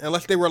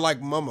 Unless they were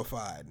like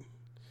mummified.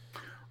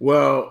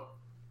 Well,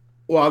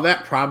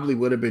 that probably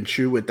would have been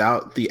true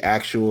without the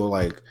actual,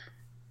 like,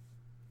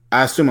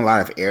 I assume a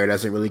lot of air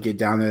doesn't really get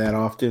down there that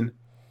often.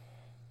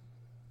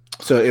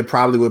 So it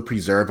probably would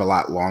preserve a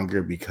lot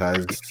longer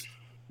because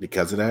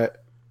of that.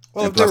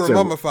 Well, And if they plus were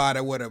mummified,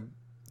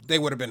 they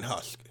would have been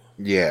husked.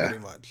 Yeah.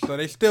 Pretty much. So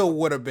they still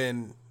would have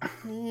been.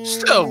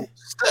 Still.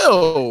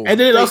 And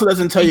then it also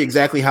doesn't tell you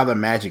exactly how the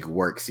magic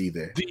works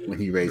either when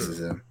he raises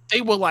them.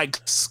 They were like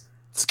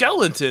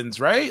skeletons,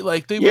 right?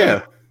 Like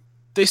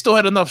they still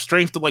had enough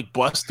strength to like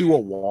bust through a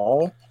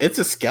wall. It's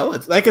a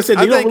skeleton. Like I said,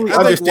 they don't really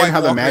understand how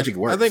the magic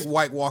works. I think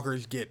White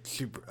Walkers get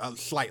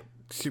slight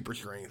super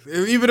strength.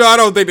 Even though I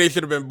don't think they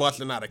should have been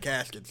busting out of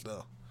caskets,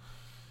 though.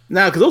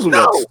 Nah, because those were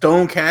what,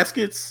 stone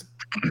caskets?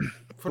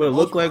 What it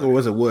looked like, or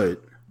was it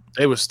wood?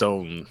 They were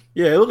stone.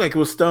 Yeah, it looked like it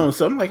was stone.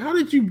 So I'm like, how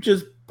did you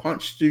just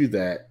punch through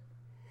that?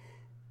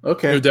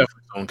 Okay. They're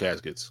definitely stone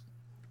caskets.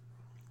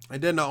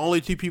 And then the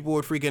only two people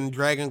with freaking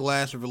Dragon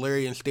Glass or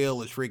Valyrian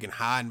Steel is freaking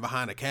hiding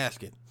behind a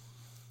casket.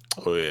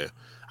 Oh, yeah.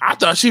 I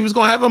thought she was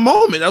going to have a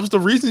moment. That was the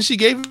reason she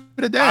gave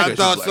it a dagger. I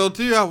thought so,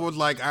 too. I was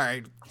like, all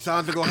right,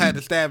 Sansa gonna have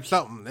to stab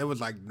something. It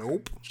was like,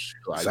 nope.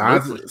 Like,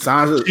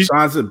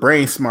 Sansa's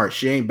brain smart.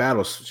 She ain't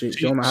battle. She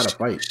don't know how to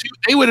fight.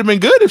 They would have been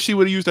good if she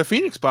would have used her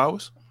Phoenix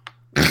powers.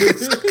 She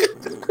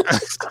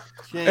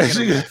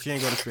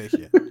ain't go to space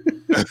yet.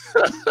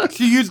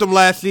 She used them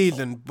last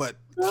season, but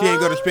she ain't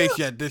go to space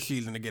yet this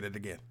season to get it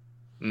again.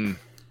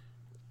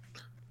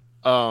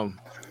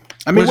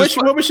 I mean,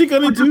 what was she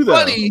gonna do though?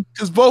 Funny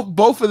because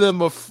both of them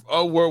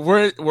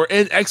were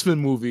in X-Men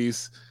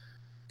movies,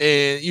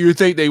 and you would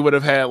think they would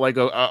have had like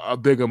a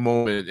bigger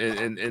moment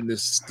in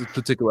this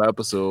particular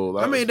episode.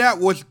 I mean, that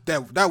was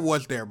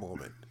their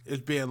moment.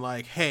 It's being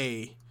like,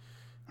 hey,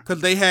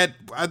 because they had.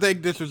 I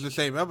think this was the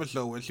same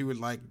episode where she was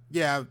like,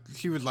 yeah,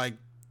 she was like,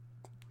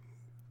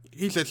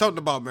 he said something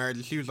about marriage,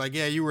 and she was like,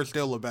 yeah, you were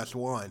still the best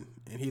one.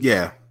 And he's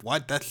like,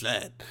 what? That's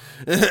sad.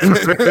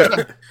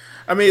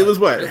 I mean, it was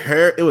what?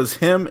 It was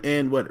him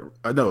and what?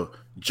 No,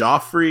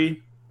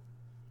 Joffrey,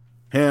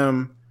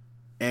 him,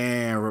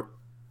 and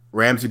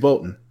Ramsay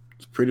Bolton.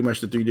 It's pretty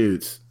much the three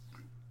dudes.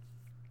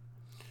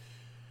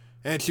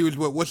 And she was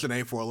with what's the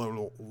name for a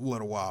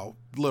little while,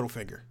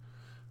 Littlefinger.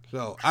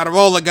 So out of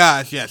all the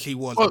guys, yes, he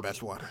was the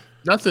best one.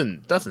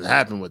 Nothing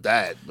happened with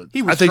that, but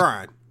he was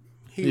trying.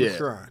 He was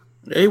trying.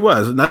 Yeah, he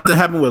was. Nothing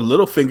happened with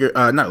Littlefinger.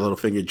 Not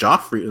Littlefinger.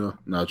 Joffrey.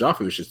 No,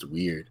 Joffrey was just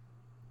weird.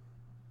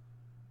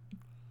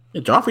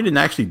 Yeah, Joffrey didn't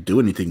actually do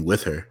anything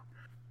with her.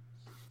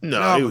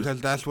 No, because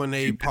that's when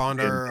they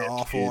pawned her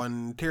off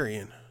on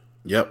Tyrion.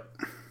 Yep.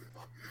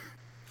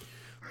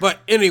 But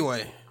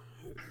anyway,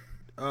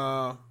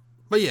 but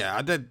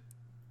yeah,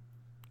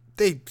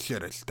 they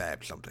should have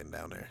stabbed something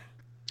down there.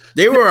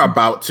 They were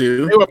about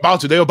to. They were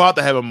about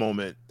to have a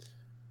moment.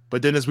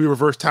 But then as we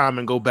reverse time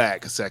and go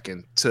back a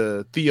second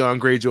to Theon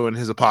Greyjoy and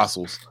his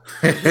apostles.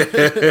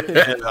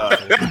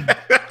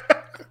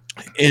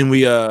 and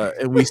we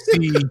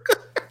see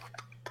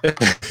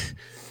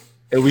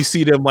and we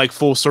see them like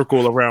full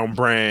circle around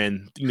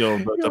Bran, you know,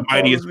 the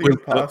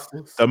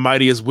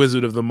mightiest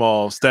wizard of them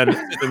all, standing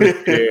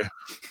there.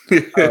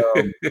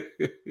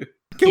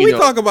 Can we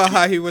talk about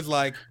how he was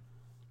like,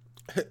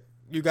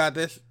 you got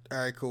this? All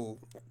right, cool.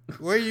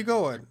 Where are you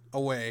going?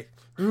 Away.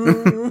 My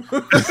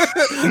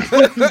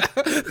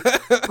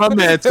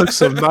man took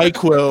some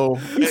NyQuil.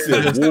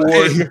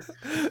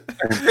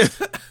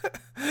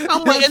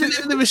 I'm like, and it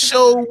didn't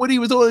show what he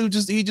was doing.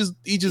 He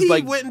just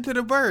like went into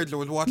the birds and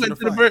was watching the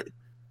fight.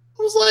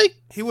 I was like,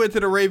 he went to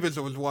the Ravens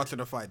and was watching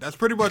the fight. That's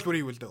pretty much what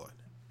he was doing.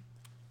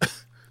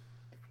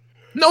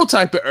 No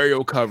type of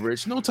aerial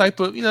coverage. No type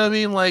of, you know what I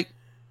mean? Like,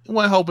 he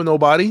wasn't helping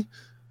nobody.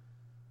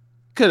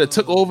 Could have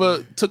took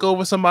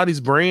over somebody's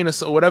brain or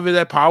whatever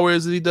that power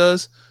is that he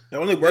does. They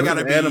only work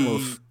on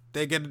animals.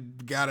 They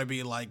gotta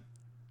be like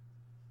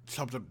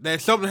something.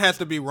 Something has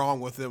to be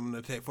wrong with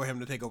them for him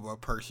to take over a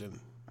person.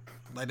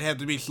 Like they have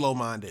to be slow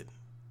minded.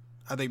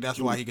 I think that's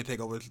why he could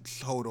take over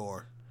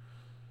Hodor.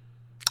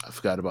 I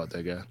forgot about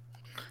that guy.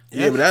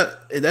 Yeah,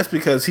 but that's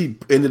because he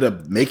ended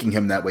up making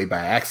him that way by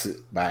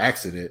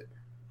accident.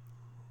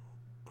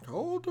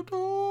 Hold the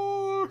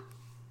door.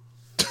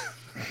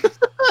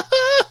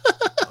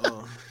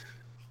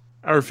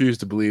 I refuse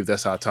to believe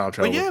that's how time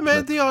travel. But yeah,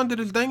 man, Theon did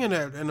his thing in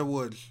the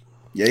woods.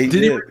 Yeah, he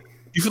did.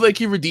 You feel like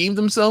he redeemed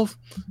himself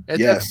at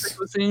that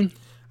particular scene?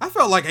 I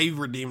felt like he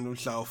redeemed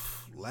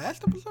himself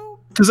last episode.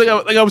 Because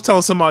like I was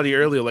telling somebody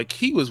earlier, like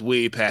he was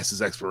way past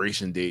his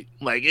expiration date.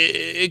 Like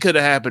it could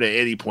have happened at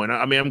any point.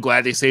 I mean, I'm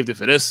glad they saved it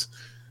for this,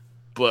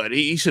 but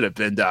he should have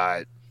been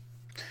died.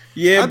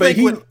 Yeah,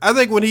 I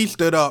think when he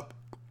stood up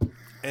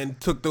and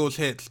took those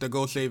hits to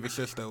go save his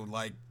sister,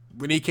 like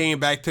when he came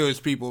back to his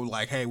people,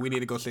 like, "Hey, we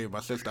need to go save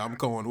my sister. I'm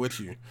going with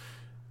you."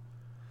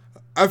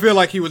 I feel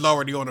like he was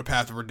already on the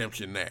path of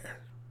redemption there.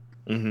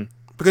 Mm-hmm.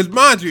 Because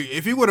mind you,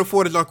 if he would have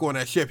fought his uncle on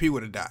that ship, he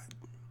would have died.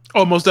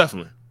 Oh, most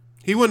definitely.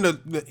 He wouldn't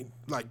have,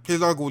 like,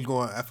 his uncle was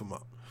going to F him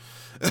up.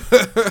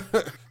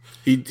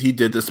 he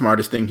did the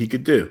smartest thing he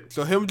could do.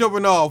 So him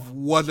jumping off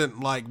wasn't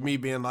like me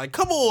being like,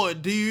 "Come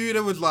on, dude."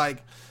 It was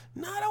like,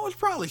 nah, that was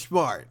probably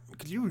smart.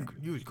 Because you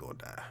was going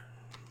to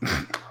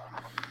die.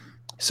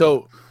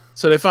 So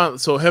they found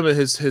him and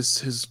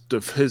his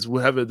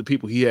whatever the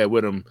people he had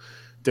with him,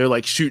 they're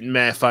like shooting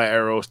mad fire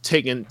arrows,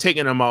 taking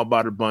him out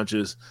by the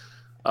bunches.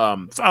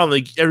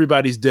 Finally,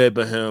 everybody's dead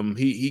but him.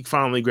 He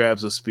finally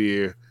grabs a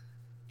spear.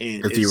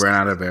 Because he ran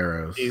out of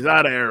arrows. He's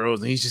out of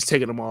arrows, and he's just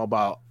taking them all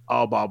by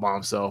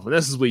himself. And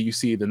this is where you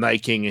see the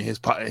Night King and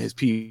his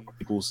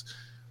peoples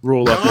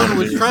roll up. Gon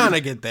was trying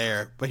to get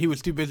there, but he was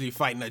too busy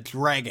fighting a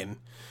dragon,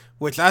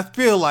 which I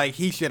feel like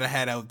he should have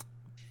had a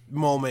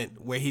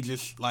moment where he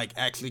just like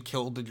actually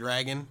killed the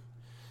dragon.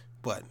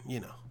 But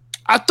you know,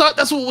 I thought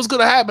that's what was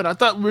gonna happen. I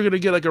thought we were gonna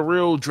get like a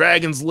real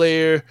dragon's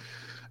lair,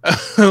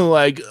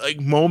 like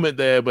moment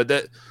there. But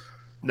that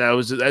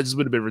just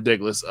would have been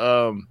ridiculous.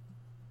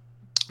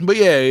 But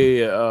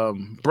yeah.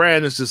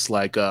 Bran is just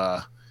like,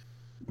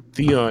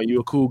 Theon,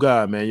 you're a cool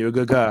guy, man. You're a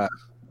good guy.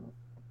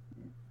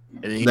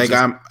 And like,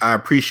 I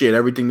appreciate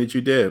everything that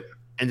you did.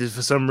 And just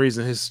for some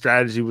reason, his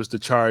strategy was to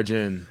charge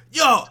in.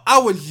 Yo, I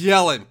was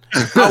yelling.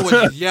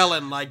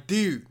 Like,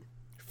 dude,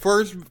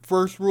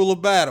 first rule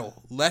of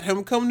battle, let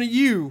him come to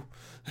you.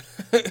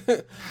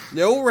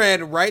 Yo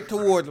ran right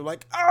towards him,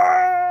 like,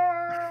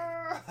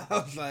 ah! I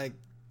was like,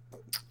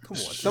 come on,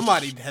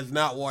 somebody has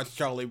not watched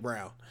Charlie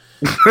Brown.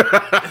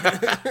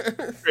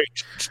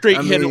 straight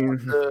hit him.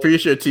 Pretty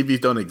sure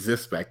TVs don't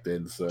exist back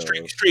then. So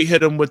straight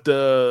hit him with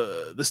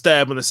the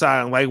stab on the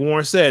side. And like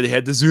Warren said, they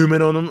had to zoom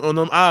in on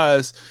them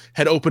eyes.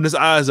 Had to open his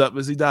eyes up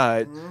as he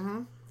died.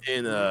 Mm-hmm.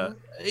 And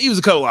he was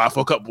for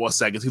a couple more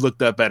seconds. He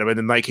looked up at him, and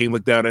the Night King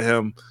looked down at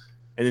him,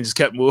 and then just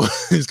kept moving.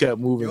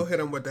 You'll hit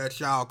him with that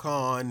Shao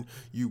Kahn,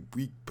 you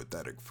weak,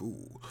 pathetic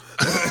fool.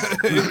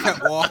 He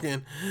kept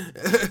walking.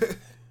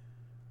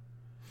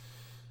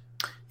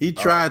 He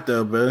tried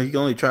though, but he can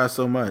only try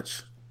so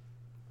much.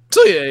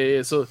 So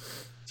yeah. So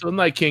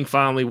Night King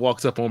finally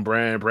walks up on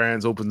Bran.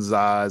 Bran opens his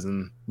eyes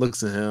and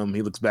looks at him.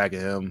 He looks back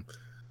at him.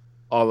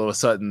 All of a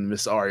sudden,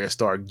 Miss Arya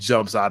Stark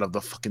jumps out of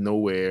the fucking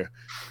nowhere.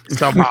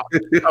 Somehow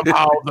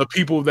the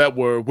people that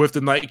were with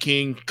the Night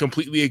King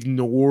completely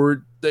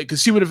ignored that,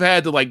 because she would have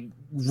had to like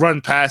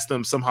run past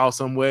them somehow,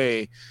 some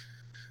way.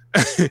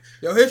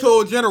 Yo, his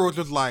whole general was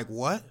just like,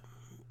 what?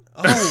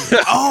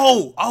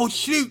 Oh,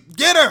 shoot,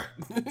 get her.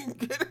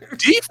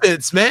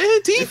 Defense,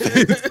 man,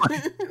 defense.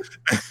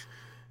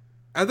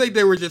 I think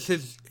they were just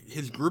his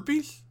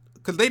groupies,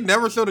 because they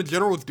never saw the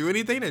generals do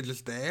anything. They're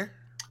just there.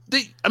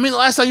 The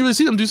last time you really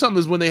see them do something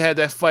is when they had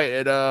that fight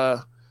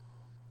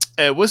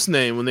at what's the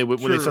name, when they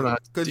found out,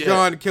 because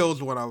Jon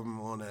kills one of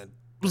them on that. It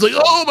was like,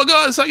 oh my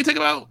god, that's how you take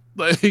him out.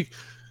 Like,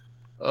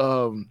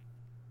 but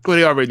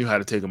they already knew how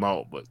to take him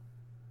out.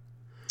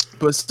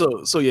 But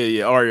still, so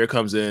yeah, Arya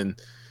comes in,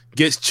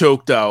 gets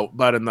choked out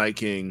by the Night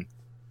King,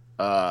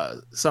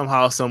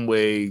 somehow, some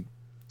way,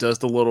 does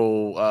the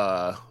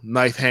little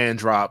knife hand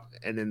drop,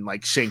 and then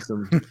like shanks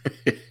him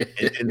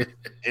and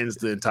ends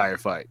the entire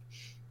fight.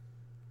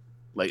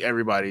 Like,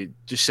 everybody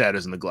just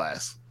shatters in the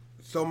glass.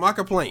 So my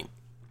complaint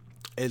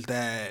is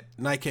that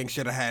Night King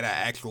should have had an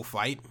actual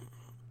fight,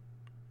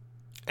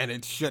 and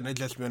it shouldn't have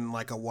just been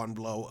like a one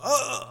blow.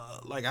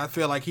 Like, I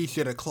feel like he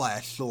should have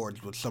clashed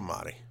swords with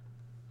somebody.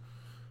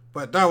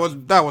 But that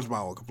was my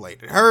own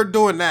complaint. Her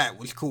doing that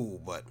was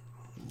cool, but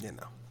you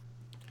know,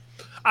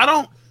 I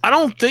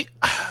don't think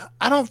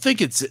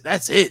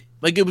that's it.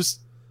 Like, it was.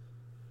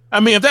 I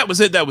mean, if that was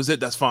it,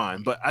 that's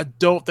fine. But I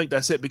don't think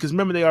that's it, because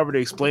remember, they already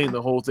explained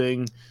the whole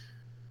thing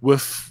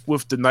with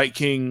the Night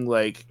King,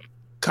 like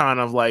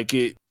kind of like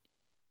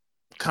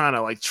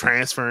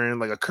transferring,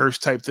 like a curse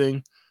type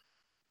thing.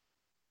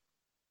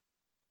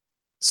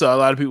 So a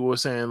lot of people were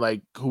saying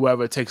like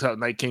whoever takes out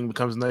Night King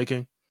becomes Night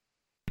King.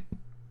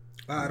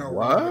 I don't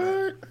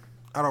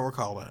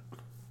recall that.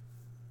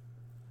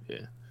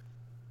 Yeah.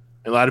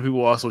 And a lot of people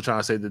also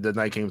trying to say that the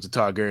Night King was a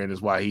Targaryen,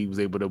 is why he was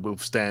able to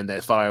withstand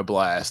that fire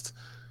blast.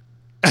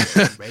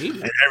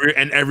 Maybe.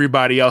 and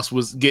everybody else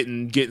was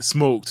getting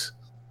smoked.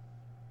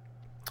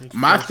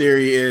 My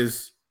theory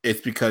is it's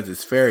because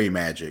it's fairy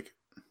magic.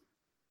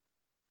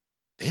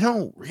 They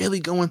don't really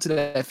go into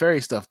that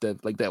fairy stuff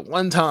that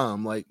one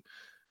time. Like,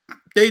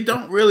 they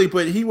don't really,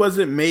 but he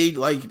wasn't made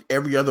like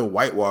every other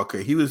White Walker.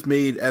 He was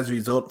made as a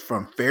result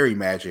from fairy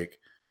magic.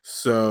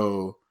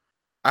 So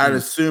I'd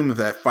assume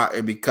that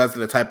because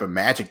of the type of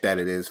magic that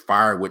it is,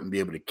 fire wouldn't be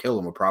able to kill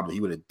him, or probably he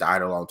would have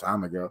died a long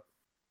time ago.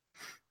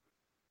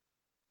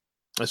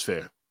 That's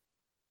fair.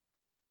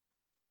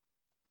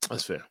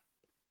 That's fair.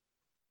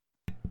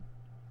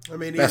 I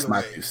mean, That's my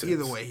either 2 cents.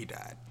 either way, he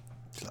died.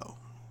 So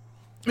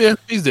Yeah,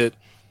 he's dead.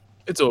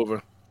 It's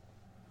over.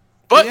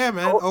 but yeah,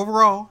 man.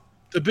 Overall,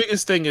 The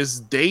biggest thing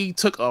is they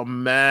took a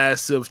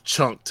massive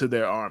chunk to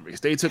their armies.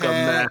 They took a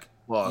massive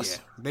loss.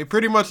 yeah, they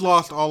pretty much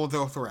lost all of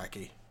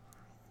Dothraki.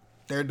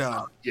 They're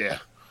done. Yeah.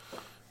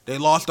 They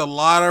lost a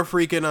lot of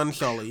freaking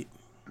Unsullied.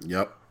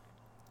 Yep.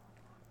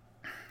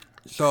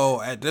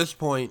 So at this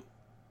point,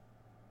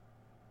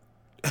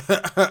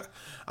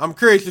 I'm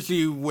curious to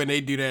see when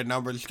they do their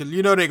numbers because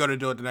you know they're gonna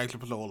do it the next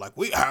episode. Like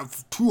we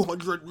have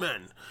 200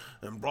 men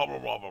and blah blah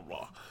blah blah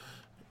blah.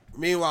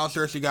 Meanwhile,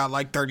 Cersei got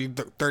like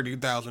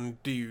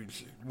 30,000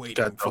 dudes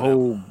waiting. Got the for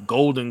whole them.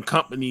 Golden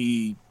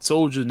Company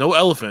soldiers, no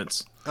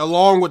elephants.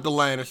 Along with the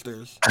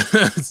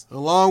Lannisters,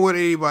 along with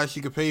anybody she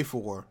could pay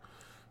for.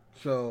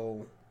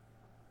 So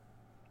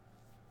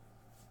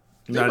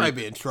they might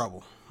be in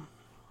trouble.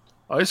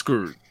 Oh, it's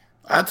screwed.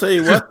 I'll tell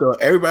you what, though,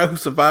 everybody who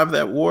survived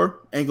that war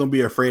ain't gonna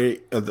be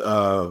afraid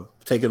of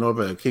taking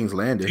over King's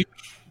Landing.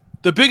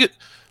 The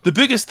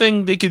biggest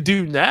thing they could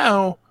do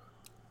now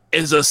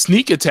is a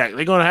sneak attack.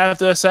 They're gonna have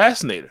to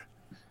assassinate her,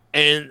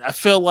 and I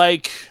feel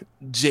like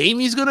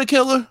Jaime's gonna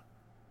kill her.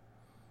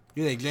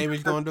 You think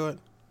Jaime's gonna do it?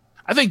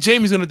 I think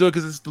Jaime's gonna do it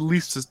because it's the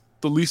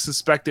least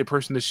suspected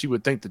person that she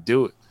would think to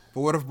do it.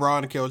 But what if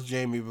Bronn kills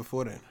Jaime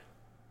before then?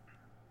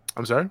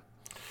 I'm sorry.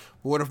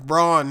 What if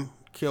Bronn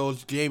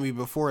kills Jaime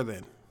before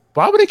then?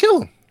 Why would they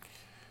kill him?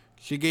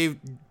 She gave,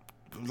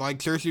 like,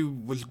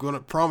 Cersei was going to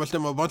promise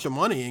him a bunch of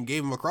money and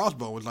gave him a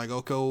crossbow. It was like,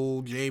 okay,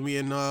 kill Jaime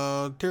and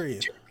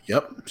Tyrion.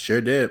 Yep,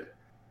 sure did.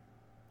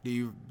 Do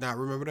you not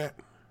remember that?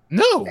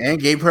 No.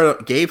 And gave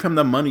him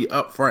the money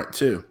up front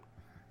too.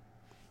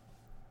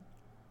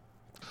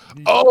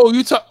 Oh,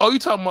 you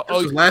talking about? This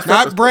Oh, was last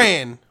Not episode.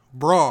 Bran,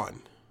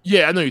 Braun.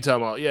 yeah, I know you're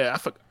talking about. Yeah,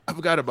 I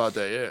forgot about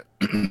that.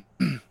 Yeah,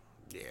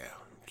 Yeah,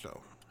 so.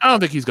 I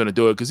don't think he's gonna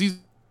do it because he's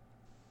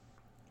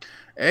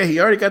Hey, he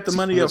already got the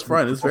money up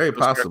front. It's very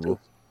possible.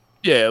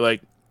 yeah,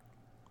 like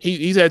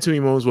he's had too many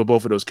moments with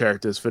both of those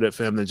characters for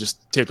him to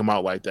just take them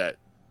out like that.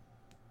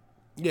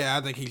 Yeah,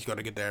 I think he's going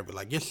to get there and be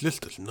like, your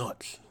sister's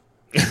nuts.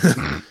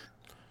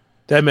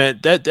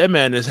 That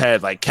man has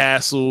had like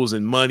castles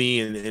and money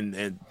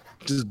and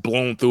just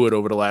blown through it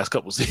over the last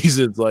couple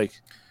seasons. Like,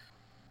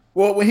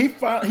 Well, when he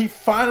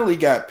finally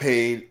got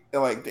paid at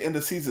like the end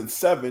of season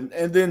 7,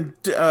 and then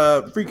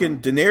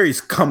freaking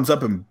Daenerys comes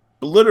up and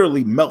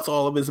literally melts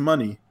all of his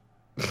money.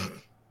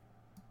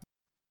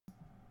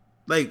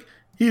 Like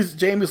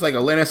Jaime's like a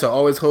Lannister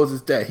always holds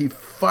his debt. He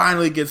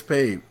finally gets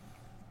paid.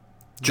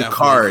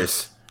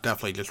 Dracarys.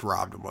 Definitely just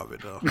robbed him of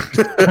it, though.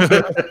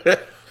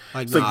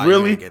 Like, It's like, nah,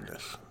 really? you ain't getting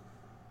this.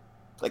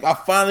 Like, I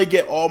finally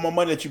get all my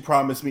money that you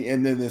promised me,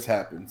 and then this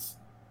happens.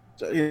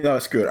 So, you know,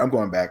 screw it. I'm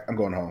going back. I'm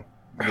going home.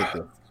 I get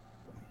this.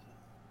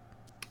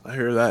 I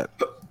hear that.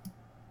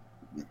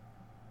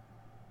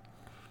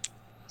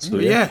 So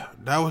But yeah,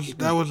 that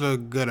was a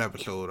good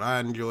episode. I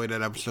enjoyed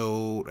that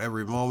episode.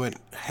 Every moment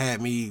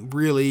had me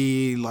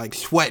really like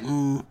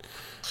sweating,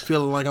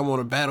 feeling like I'm on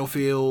a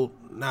battlefield,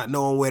 not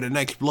knowing where the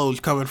next blow's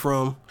coming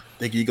from.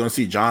 Think you're gonna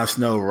see Jon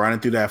Snow running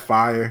through that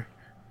fire,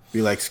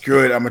 be like,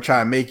 screw it, I'm gonna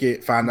try and make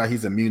it, find out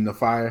he's immune to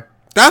fire.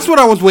 That's what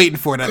I was waiting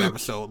for that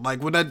episode.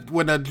 Like when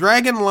the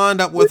dragon lined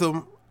up with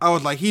him, I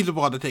was like, he's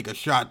about to take a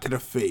shot to the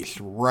face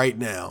right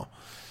now.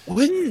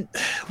 wouldn't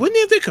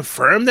they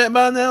confirm that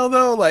by now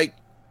though? Like,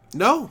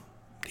 No,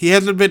 he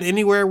hasn't been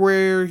anywhere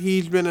where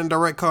he's been in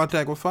direct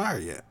contact with fire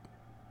yet.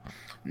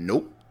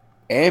 Nope.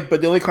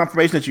 But the only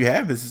confirmation that you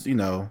have is, you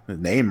know, his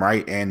name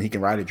right, and he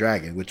can ride a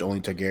dragon, which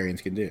only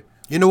Targaryens can do.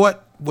 You know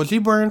what? Was he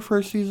burned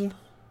first season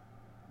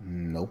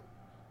Nope.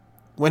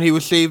 when he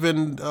was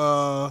saving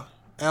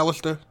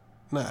Alistair?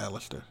 Not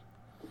Alistair.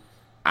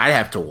 I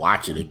have to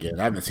watch it again.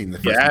 I haven't seen the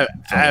first yeah,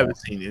 one. I haven't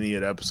seen any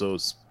of the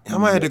episodes. I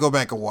might have to go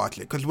back and watch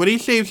it because when he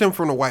saves him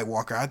from the White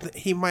Walker,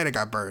 he might have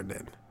got burned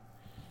then.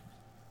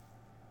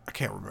 I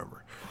can't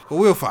remember, but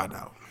we'll find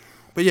out.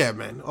 But yeah,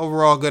 man,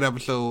 overall good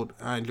episode.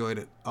 I enjoyed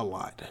it a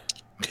lot.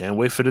 Can't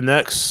wait for the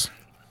next.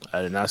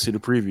 I did not see the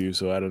preview,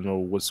 so I don't know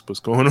what's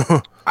going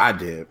on. I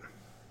did.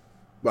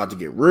 About to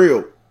get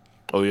real.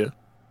 Oh yeah.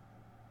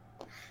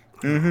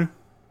 Mm-hmm.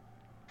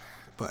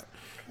 But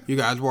you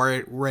guys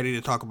were ready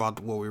to talk about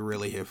what we're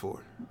really here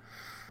for.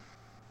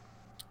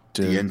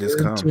 The end is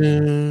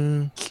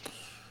coming.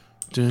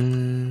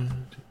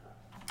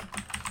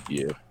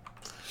 Yeah.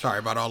 Sorry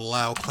about all the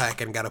loud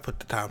clacking. Got to put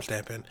the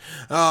timestamp in.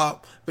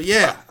 But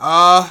yeah,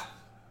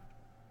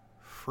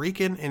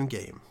 freaking in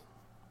game.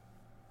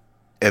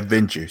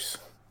 Avengers.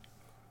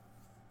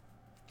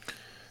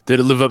 Did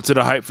it live up to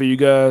the hype for you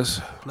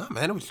guys? Nah,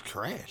 man, it was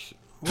trash.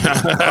 It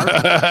was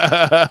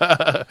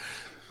garbage.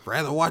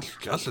 Rather watch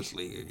Justice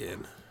League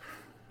again.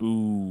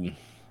 Ooh.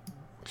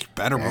 It's a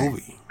better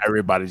movie.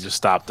 Everybody just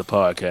stopped the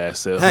podcast.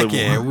 Said, Heck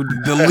yeah.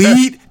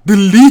 Delete.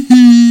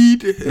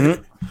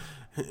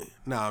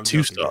 Nah, I'm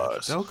 2 joking,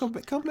 guys. stars. No, come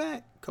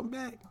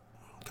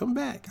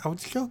back. I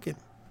was joking.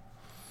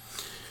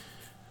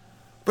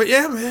 But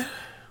yeah, man.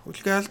 What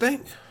you guys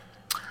think?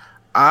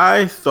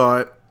 I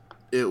thought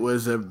it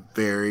was a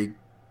very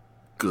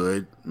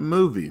good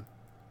movie.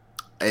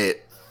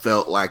 It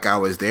felt like I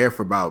was there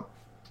for about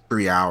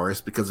 3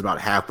 hours because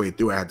about halfway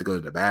through I had to go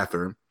to the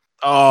bathroom.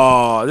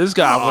 Oh, this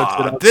guy went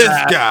to the this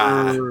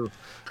bathroom.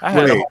 I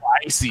had a whole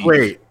icy.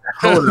 Wait,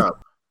 hold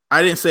up.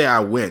 I didn't say I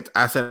went.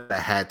 I said I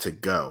had to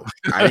go.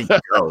 I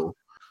didn't go.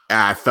 And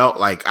I felt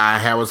like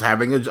I was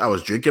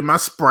drinking my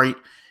Sprite,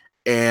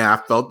 and I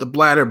felt the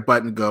bladder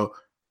button go,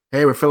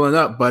 "Hey, we're filling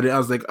up, buddy." I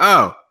was like,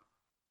 "Oh,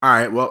 all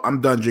right. Well,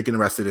 I'm done drinking the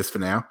rest of this for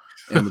now."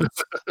 And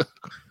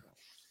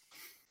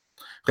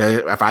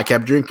if I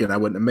kept drinking, I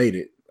wouldn't have made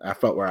it. I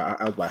felt where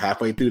I was like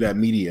halfway through that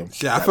medium.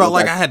 Yeah, I felt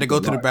like I had to go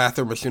to the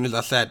bathroom as soon as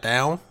I sat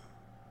down,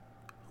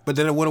 but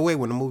then it went away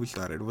when the movie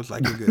started. It was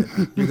like, "You're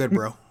good, you're good,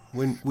 bro.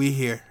 We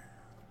here."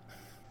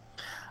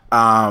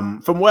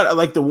 From what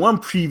like the one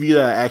preview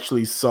that I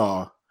actually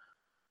saw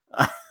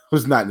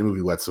was not in the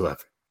movie whatsoever.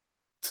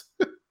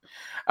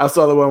 I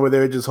saw the one where they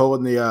were just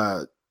holding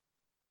the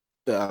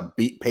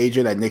beat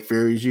pager that Nick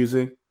Fury's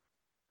using,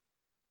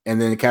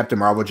 and then Captain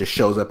Marvel just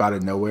shows up out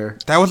of nowhere.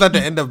 That was at the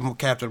end of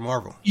Captain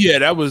Marvel. Yeah,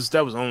 that was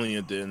only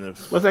at the end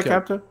of. Was that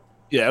Captain?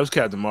 Yeah, it was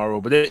Captain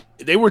Marvel, but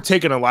they were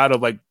taking a lot of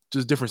like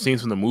just different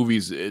scenes from the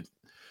movies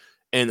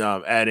and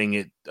adding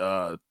it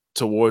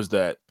towards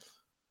that.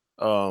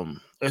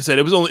 I said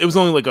it was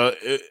only like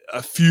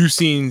a few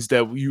scenes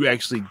that you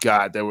actually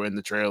got that were in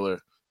the trailer.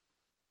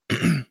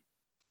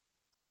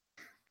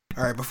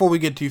 All right, before we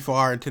get too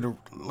far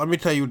let me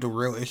tell you what the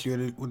real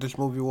issue with this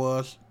movie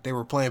was. They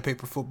were playing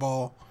paper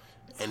football,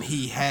 and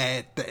he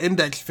had the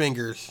index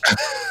fingers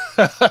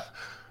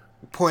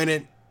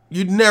pointed.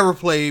 You'd never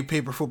play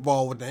paper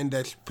football with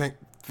the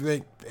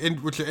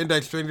with your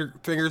index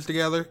fingers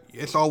together.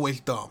 It's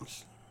always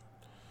thumbs.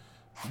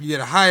 You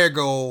get a higher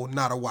goal,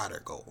 not a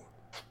wider goal.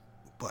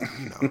 But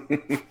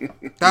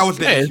that was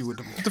the issue with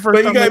the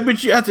movie.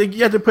 But you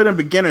have to put in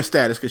beginner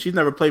status because she's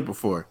never played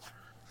before.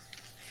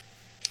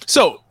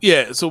 So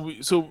yeah, so we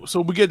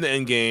get in the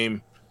end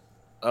game.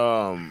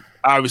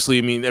 Obviously,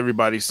 I mean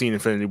everybody's seen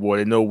Infinity War.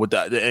 They know what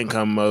the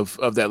outcome of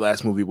that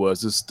last movie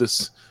was.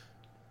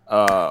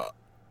 The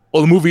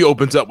movie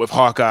opens up with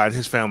Hawkeye and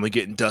his family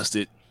getting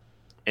dusted,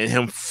 and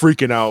him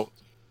freaking out,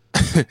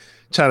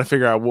 trying to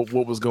figure out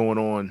what was going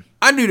on.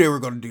 I knew they were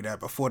going to do that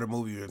before the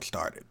movie even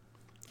started.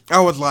 I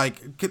was like,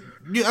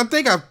 I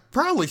think I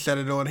probably said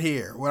it on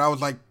here when I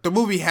was like, the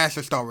movie has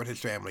to start with his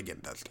family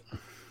getting dusted.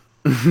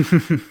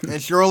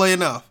 And surely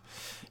enough,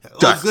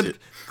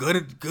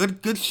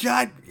 good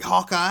shot,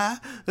 Hawkeye.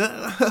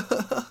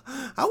 I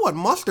want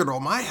mustard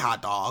on my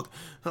hot dog.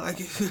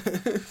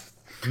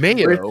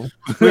 Mayo.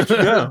 Where'd you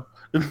go?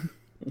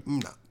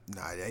 No,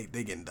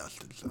 they getting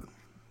dusted, son.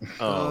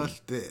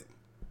 Dusted.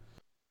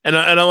 And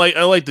I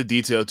like the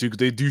detail too because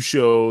they do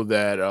show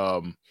that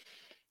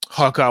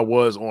Hawkeye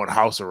was on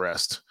house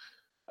arrest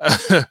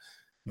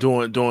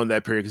during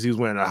that period because he was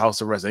wearing a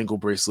house arrest ankle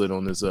bracelet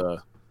on his I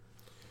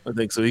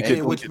think so.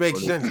 Which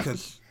makes sense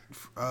because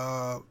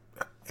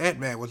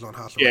Ant-Man was on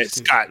house arrest. Yeah,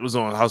 Scott was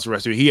on house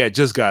arrest too. He had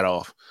just got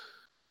off.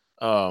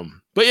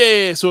 But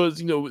yeah. So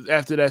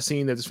after that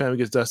scene that this family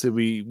gets dusted,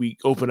 we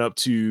open up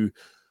to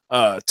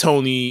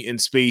Tony in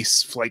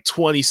space for like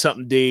 20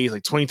 something days,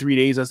 like 23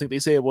 days, I think they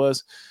say it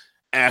was,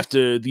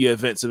 after the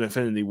events of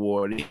Infinity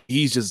War. And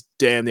he's just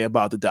damn near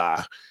about to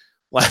die.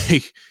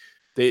 Like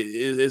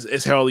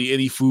it's hardly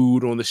any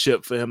food on the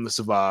ship for him to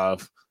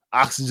survive.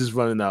 Oxygen's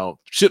running out.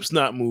 Ship's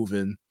not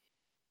moving.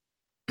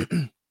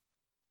 And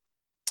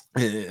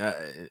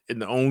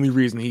the only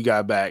reason he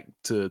got back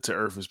to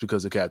Earth is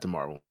because of Captain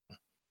Marvel.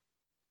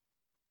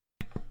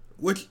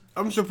 Which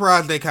I'm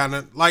surprised they kind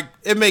of like.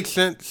 It makes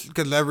sense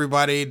because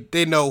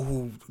they know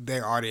who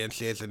their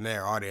audience is, and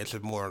their audience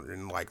is more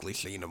than likely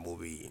seen the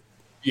movie.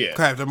 Yeah,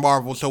 Captain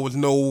Marvel. So was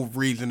no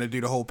reason to do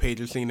the whole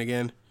pager scene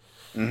again.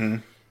 Mm-hmm.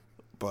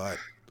 But,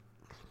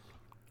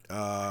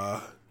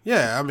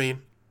 yeah, I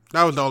mean,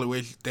 that was the only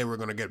way they were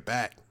gonna get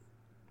back.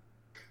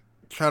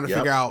 Trying to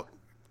figure out,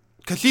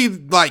 cause he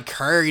like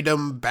carried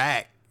them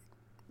back.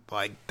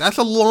 Like that's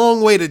a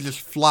long way to just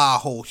fly a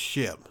whole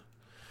ship.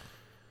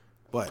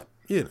 But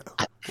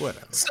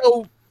whatever.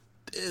 So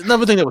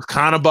another thing that was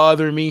kind of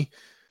bothering me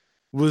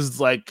was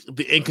like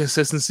the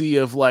inconsistency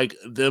of like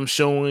them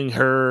showing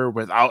her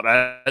without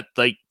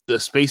like the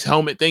space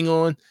helmet thing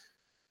on,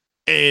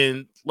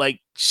 and like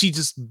she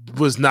just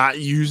was not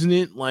using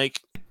it.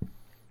 Like,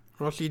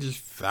 well, she just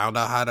found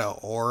out how to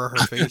aura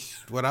her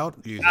face without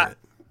using it.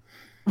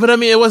 But I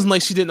mean, it wasn't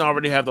like she didn't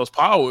already have those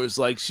powers.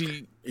 Like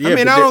she, I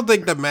mean, I don't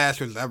think the mask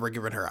was ever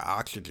giving her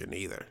oxygen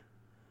either.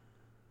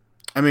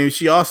 I mean,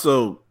 she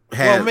also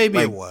had maybe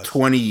like it was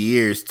 20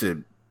 years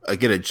to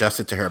get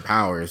adjusted to her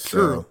powers.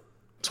 True. So.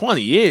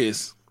 20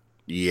 years?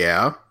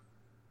 Yeah.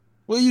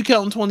 What are you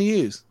counting 20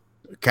 years?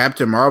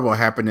 Captain Marvel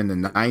happened in the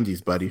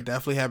 90s, buddy. It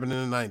definitely happened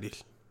in the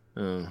 90s.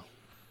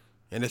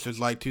 And this was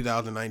like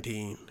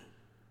 2019.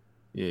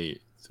 Yeah.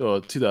 So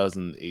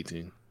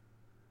 2018.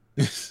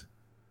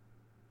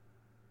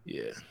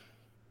 Yeah.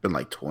 Been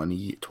like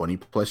 20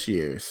 plus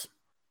years.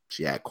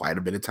 She had quite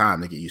a bit of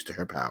time to get used to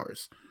her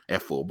powers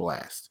at full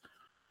blast.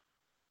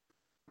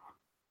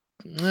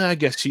 I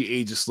guess she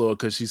ages slower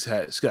because she's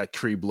got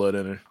Kree blood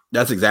in her.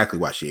 That's exactly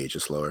why she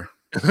ages slower.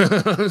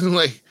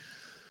 Like,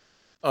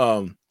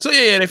 so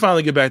yeah, they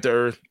finally get back to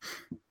Earth,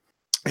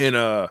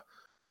 and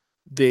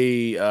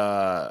they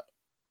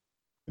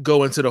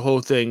go into the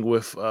whole thing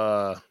with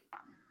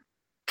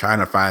trying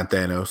to find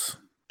Thanos.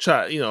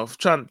 Trying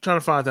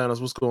to find Thanos,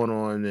 what's going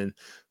on, and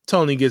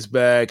Tony gets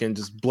back and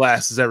just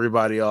blasts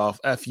everybody off.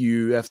 F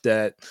you, F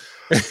that.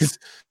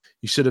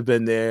 You should have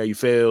been there. You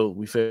failed.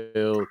 We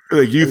failed.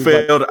 Like, you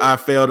failed. I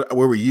failed.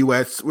 Where were you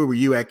at? Where were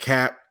you at,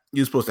 Cap?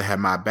 You're supposed to have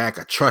my back.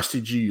 I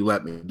trusted you. You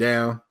let me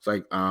down. It's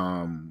like,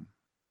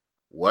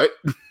 what?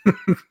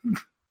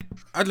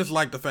 I just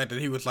like the fact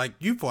that he was like,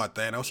 "You fought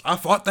Thanos. I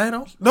fought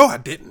Thanos. No, I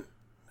didn't.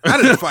 I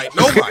didn't fight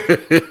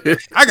nobody.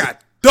 I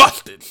got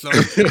dusted." So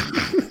he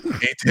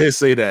did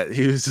say that.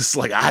 He was just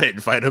like, "I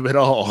didn't fight him at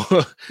all.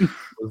 It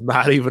was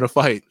not even a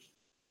fight."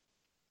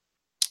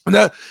 And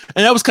that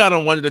was kind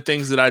of one of the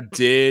things that I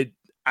did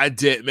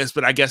miss,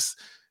 but I guess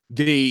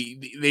they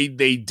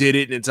did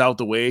it and it's out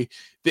the way.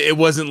 It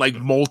wasn't like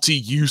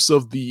multi-use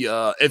of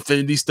the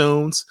Infinity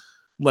Stones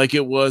like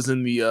it was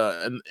in the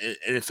in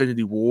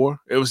Infinity War.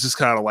 It was just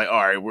kind of like,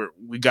 all right,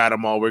 we got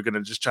them all. We're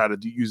gonna just try to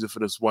use it for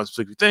this one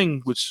specific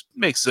thing, which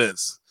makes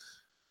sense.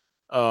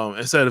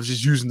 Instead of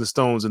just using the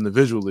stones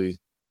individually.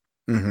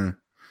 Mm-hmm.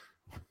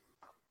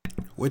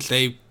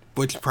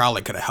 Which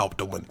probably could have helped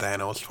them when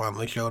Thanos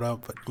finally showed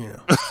up, but you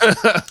know.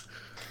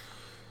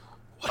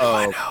 What do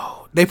I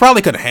know? They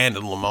probably could have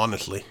handled him,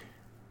 honestly.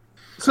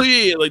 So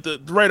yeah, like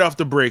right off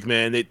the break,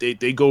 man,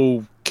 they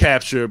go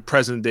capture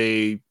present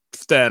day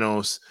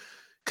Thanos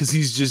because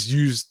he's just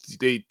used.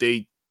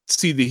 They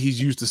see that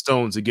he's used the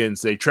stones again.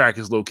 So they track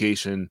his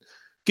location,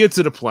 get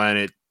to the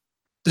planet,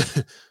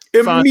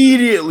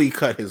 immediately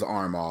cut his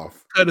arm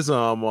off.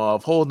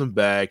 Hold him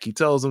back. He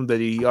tells him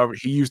that he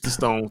used the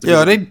stones.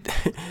 Yo,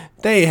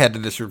 they had to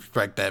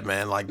disrespect that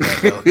man like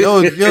that.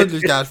 Yo,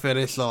 just got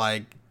finished. So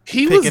like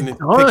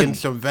picking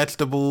some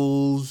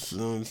vegetables.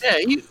 Yeah,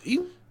 he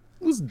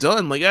was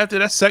done. Like after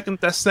that second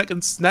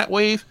snap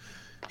wave,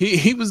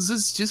 he was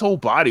just his whole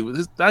body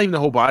was not even the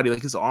whole body.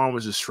 Like his arm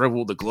was just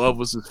shriveled. The glove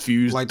was just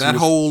fused. Like that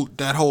whole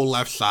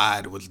left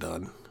side was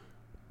done.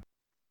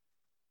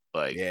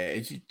 Like yeah,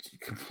 it's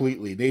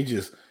completely. They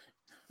just.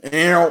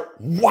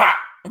 What?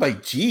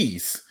 Like,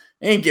 geez,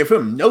 they ain't give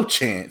him no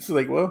chance.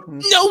 Like, well,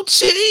 no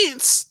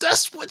chance.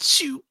 That's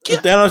what you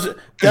get. Thanos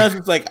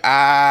was like,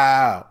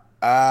 my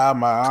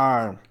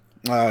arm.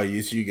 Oh,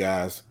 it's you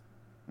guys.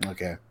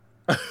 Okay.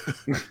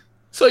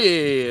 So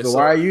yeah. So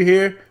why are you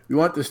here? You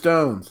want the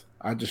stones?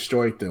 I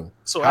destroyed them.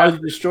 So how did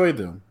you destroy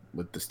them?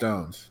 With the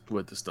stones.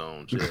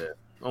 Yeah.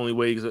 Only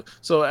way.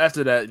 So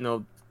after that,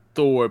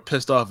 Thor,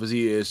 pissed off as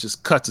he is,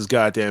 just cuts his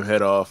goddamn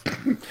head off.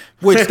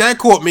 Which that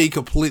caught me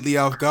completely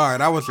off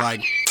guard. I was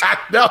like, I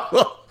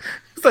know.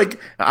 It's like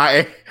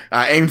I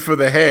aimed for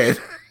the head.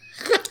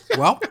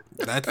 Well,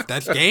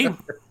 that's game.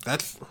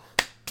 That's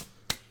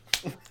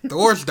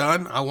Thor's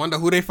done. I wonder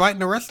who they fight in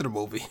the rest of the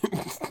movie.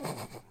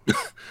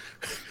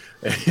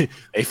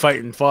 They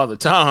fighting Father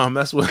Tom.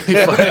 That's what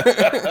they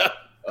fight.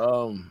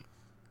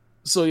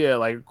 So yeah,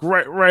 like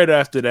right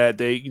after that,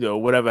 they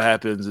whatever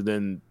happens, and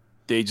then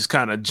they just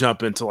kind of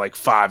jump into like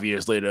 5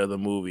 years later of the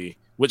movie,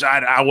 which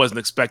I wasn't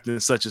expecting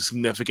such a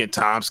significant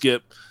time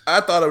skip.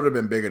 I thought it would have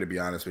been bigger, to be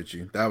honest with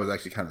you. That was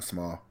actually kind of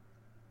small.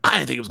 I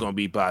didn't think it was going to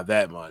be by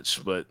that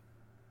much, but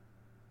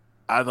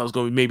I thought it was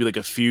going to be maybe like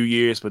a few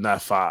years, but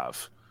not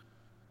 5.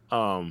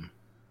 And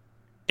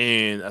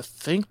I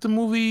think the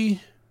movie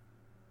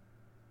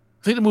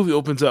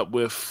opens up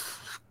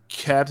with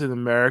Captain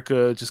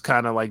America just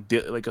kind of like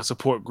a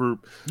support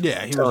group.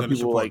 Yeah, he was in a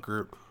support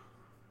group.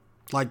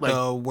 Like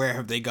the Where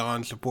Have They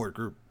Gone support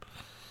group.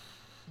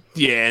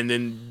 Yeah, and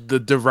then the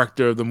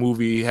director of the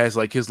movie has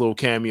like his little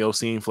cameo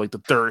scene for like the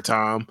third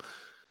time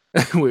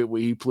where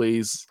he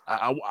plays.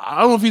 I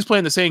don't know if he's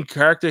playing the same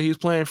character he's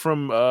playing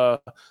from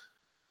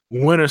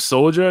Winter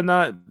Soldier or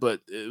not,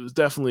 but it was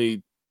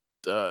definitely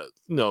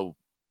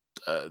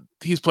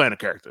he's playing a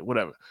character,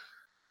 whatever.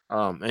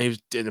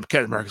 And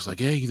Captain America's like,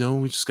 yeah,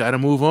 we just got to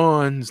move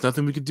on. There's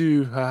nothing we could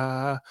do.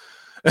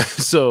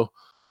 So,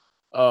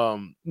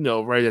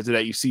 right after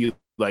that, you see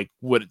like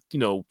what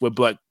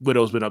Black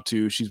Widow's been up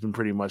to. She's been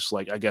pretty much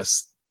like, I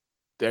guess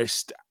I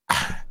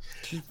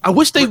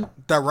wish they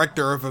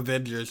director of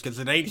Avengers because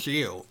it ain't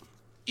Shield.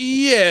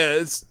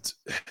 Yeah,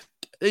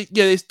 I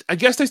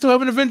guess they still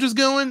have an Avengers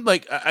going.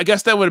 Like, I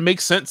guess that would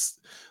make sense.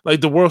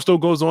 Like the world still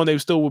goes on, they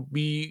still would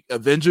be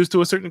Avengers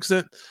to a certain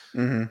extent.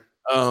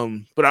 Mm-hmm.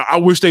 But I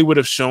wish they would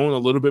have shown a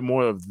little bit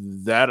more of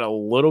that. A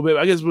little bit,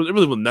 I guess it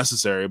really wasn't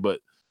necessary, but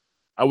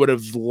I would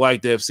have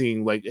liked to have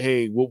seen like,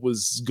 hey, what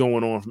was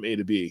going on from A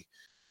to B?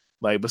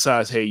 Like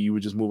besides, hey, you were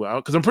just moving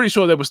out, because I'm pretty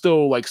sure there was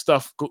still like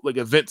stuff like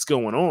events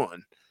going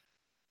on.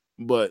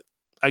 But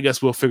I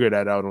guess we'll figure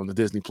that out on the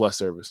Disney Plus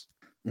service.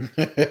 They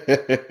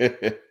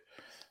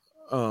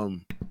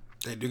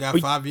do got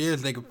 5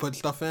 years they could put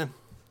stuff in.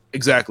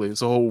 Exactly.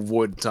 It's a whole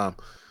void of time.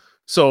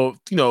 So,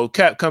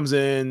 Cap comes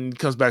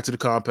back to the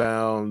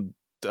compound.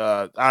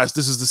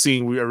 This is the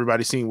scene where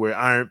everybody's seen where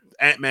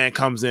Ant-Man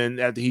comes in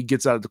after he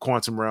gets out of the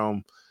quantum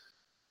realm,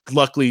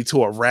 luckily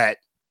to a rat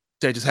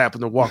that just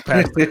happened to walk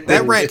past.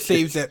 That rat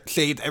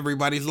saved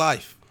everybody's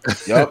life.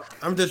 Yep.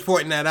 I'm just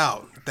pointing that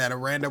out. That a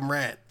random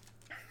rat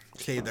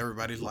saved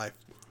everybody's life.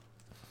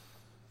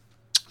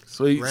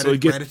 So he gets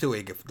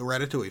Ratatouille, the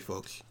Ratatouille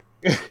folks.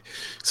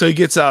 So he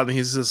gets out and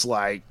he's just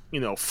like,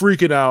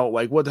 freaking out,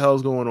 like what the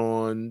hell's going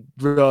on?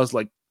 Realize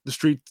like the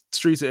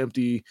streets are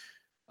empty.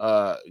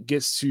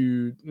 Gets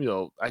to,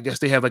 I guess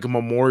they have like a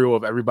memorial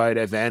of everybody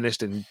that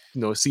vanished, and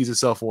sees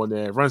himself on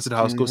there. Runs to the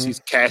house, goes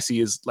sees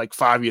Cassie is like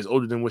 5 years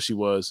older than what she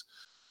was,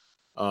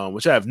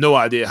 which I have no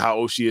idea how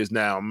old she is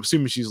now. I'm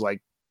assuming she's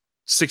like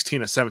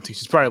 16 or 17.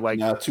 She's probably like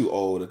not too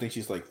old. I think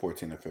she's like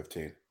 14 or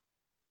 15.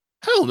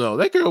 Hell no,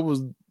 that girl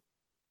was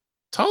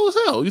tall as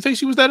hell. You think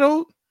she was that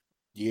old?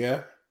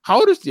 Yeah. How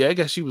old is? Yeah, I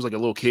guess she was like a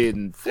little kid.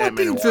 And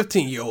 14,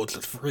 15-year-olds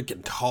are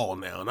freaking tall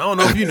now. And I don't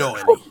know if you know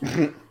any.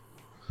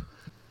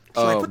 It's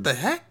like, what the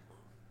heck?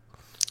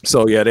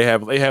 So yeah, they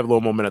have a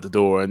little moment at the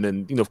door, and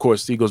then of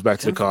course he goes back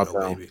to the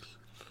compound,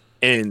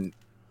 and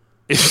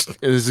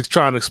is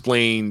trying to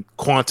explain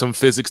quantum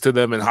physics to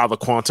them and how the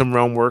quantum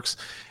realm works,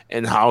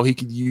 and how he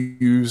could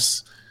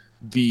use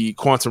the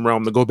quantum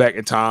realm to go back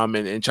in time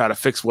and try to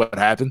fix what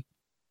happened.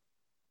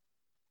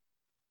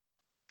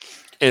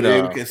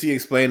 And because he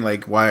explained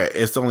like why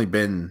it's only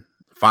been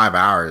 5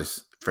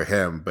 hours for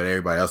him, but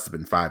everybody else has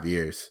been 5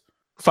 years.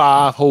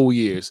 5 whole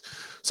years.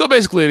 So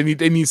basically,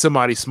 they need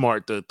somebody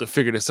smart to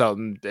figure this out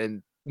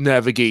and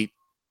navigate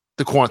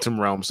the quantum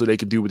realm so they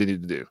can do what they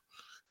need to do.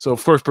 So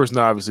first person,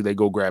 obviously, they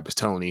go grab is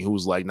Tony,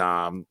 who's like,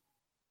 nah,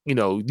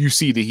 you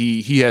see that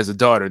he has a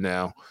daughter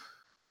now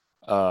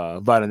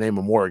by the name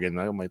of Morgan.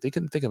 I'm like, they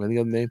couldn't think of any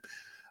other name.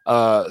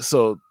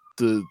 So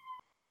the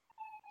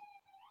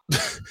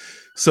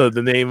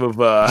name of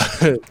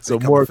so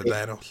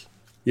Morgan.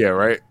 Yeah,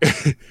 right.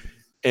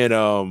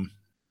 And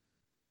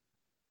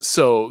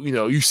so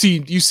you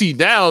see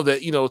now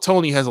that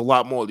Tony has a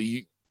lot more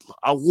to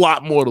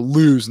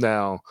lose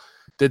now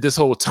that this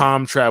whole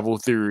time travel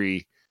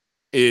theory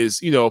is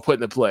put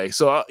into play.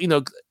 So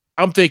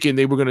I'm thinking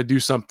they were going to do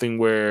something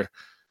where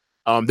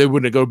they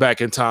wouldn't go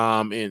back in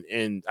time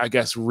and I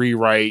guess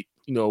rewrite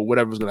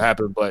whatever was going to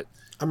happen. But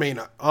I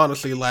mean,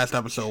 honestly, last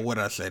episode, what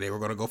did I say? They were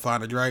going to go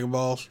find the Dragon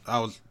Balls.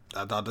 I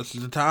thought this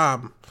was the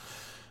time.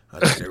 I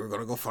thought they were going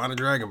to go find the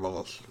Dragon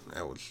Balls.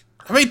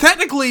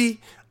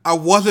 Technically, I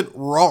wasn't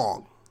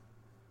wrong.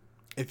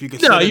 If you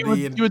consider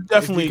you would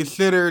definitely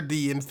consider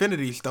the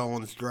Infinity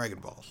Stones Dragon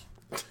Balls.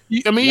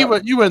 You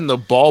were in the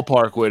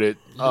ballpark with it.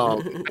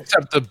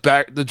 Except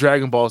the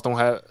Dragon Balls don't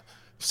have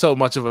so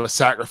much of a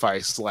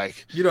sacrifice.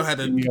 Like you don't have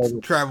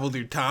to travel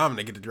through time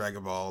to get the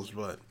Dragon Balls,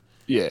 but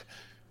yeah.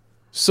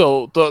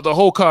 So the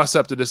whole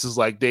concept of this is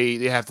like they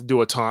have to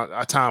do a time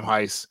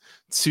heist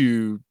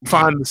to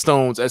find the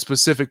stones at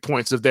specific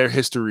points of their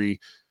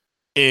history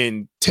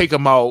and take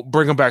them out,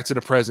 bring them back to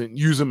the present,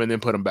 use them, and then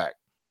put them back.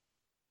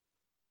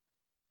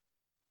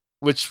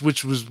 Which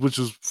was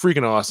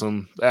freaking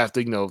awesome.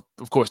 After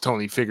of course,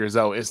 Tony figures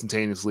out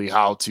instantaneously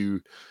how to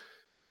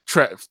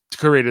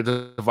create a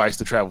device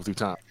to travel through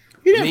time.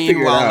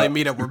 Meanwhile, they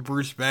meet up with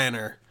Bruce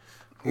Banner,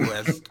 who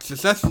has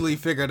successfully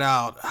figured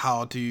out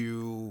how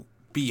to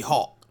be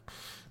Hulk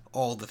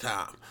all the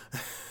time.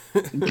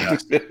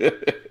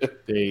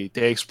 They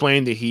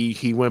explained that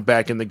he went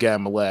back in the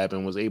Gamma Lab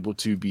and was able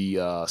to be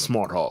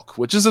Smart Hulk,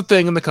 which is a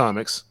thing in the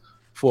comics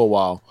for a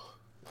while.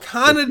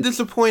 Kind of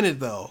disappointed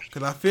though,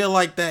 because I feel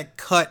like that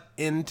cut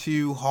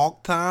into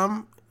Hulk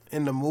time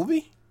in the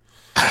movie.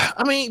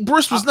 I mean,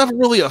 Bruce was never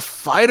really a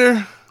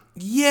fighter.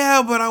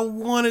 Yeah, but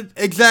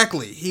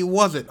he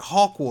wasn't.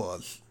 Hulk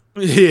was.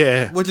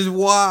 Yeah. Which is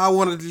why I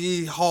wanted to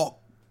see Hulk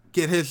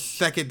get his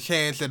second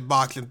chance at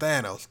boxing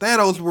Thanos.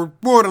 Thanos were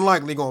more than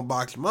likely going to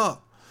box him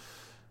up.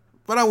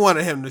 But I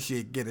wanted him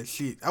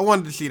to I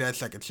wanted to see that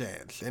second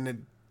chance, and it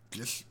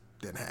just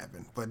didn't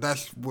happen. But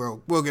that's where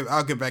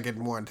I'll get back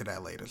more into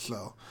that later.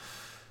 So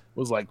it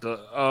was like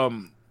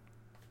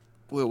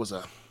where was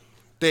I?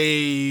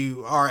 They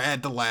are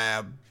at the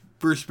lab.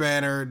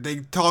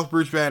 They talk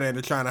Bruce Banner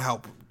into trying to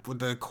help with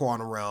the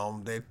quantum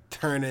realm. They're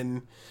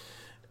turning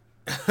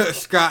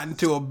Scott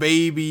into a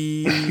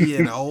baby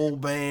and an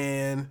old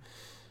man.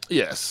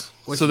 Yes.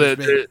 So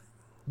that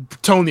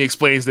Tony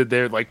explains that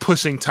they're like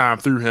pushing time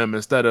through him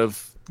instead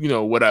of,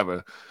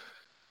 whatever.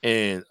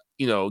 And,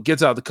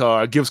 gets out the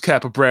car, gives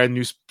Cap a brand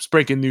new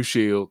spanking new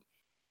shield.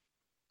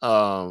 They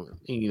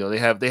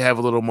have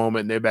a little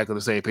moment and they're back on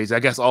the same page.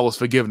 I guess all is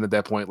forgiven at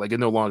that point. Like it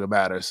no longer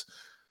matters.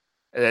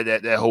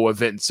 That whole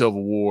event in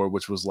Civil War,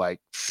 which was like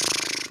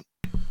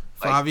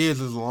 5 years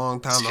is a long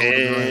time to hold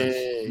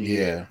the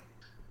yeah.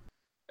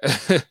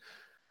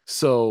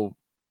 So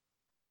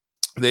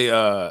they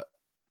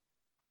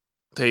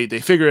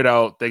figure it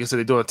out. Like I said,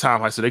 they're doing a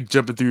time heist, so they're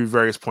jumping through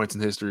various points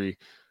in history.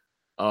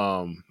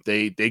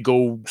 They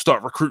go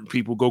start recruiting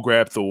people, go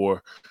grab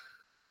Thor.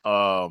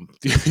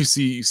 You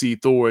see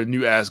Thor in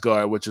New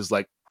Asgard, which is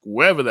like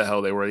wherever the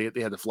hell they were,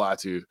 they had to fly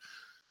to.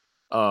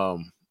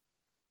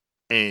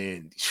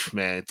 And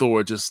man,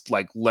 Thor just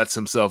like lets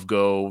himself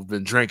go.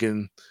 Been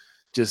drinking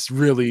just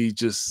really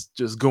just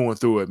going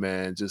through it,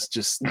 man.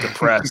 Just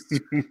depressed.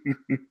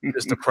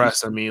 Just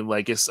depressed. I mean,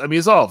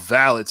 it's all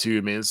valid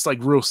too, man. It's like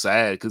real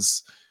sad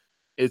because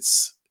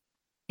it's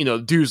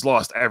dude's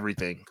lost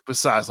everything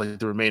besides like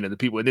the remaining of the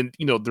people, and then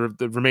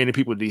the remaining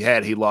people that he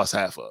had, he lost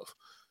half of.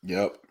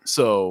 Yep.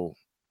 So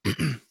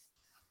it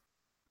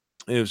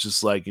was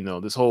just like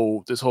this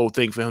whole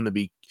thing for him to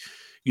be,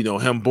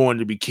 him born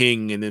to be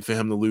king, and then for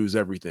him to lose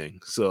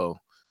everything. So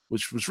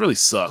which really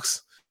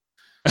sucks.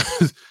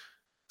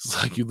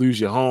 It's like you lose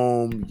your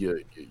home,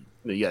 you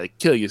gotta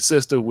kill your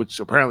sister, which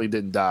apparently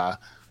didn't die.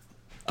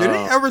 Did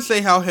they ever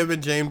say how him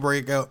and Jane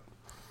break up?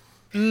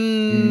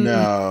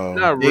 No,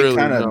 not they really.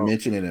 Kind of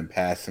mention it in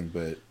passing,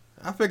 but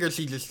I figured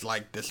she just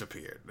like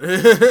disappeared.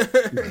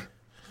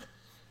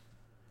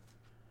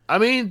 I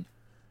mean,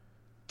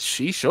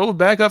 she showed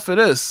back up for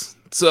this.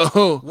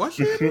 So was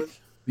she in this?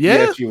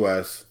 Yeah, she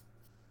was.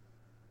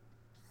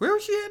 Where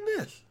was she in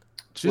this?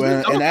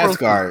 In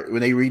Asgard,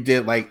 when they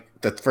redid like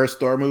the first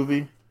Thor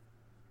movie,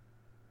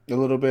 a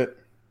little bit.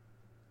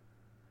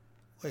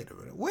 Wait a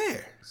minute,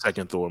 where?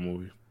 Second Thor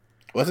movie.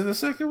 Was it the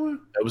second one?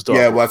 That was Dark.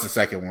 Yeah, it was the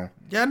second one.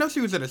 Yeah, I know she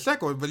was in the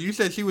second one, but you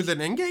said she was in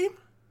Endgame?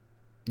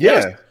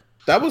 Yeah,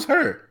 that was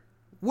her.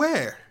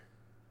 Where?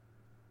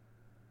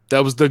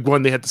 That was the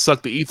one they had to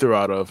suck the ether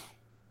out of.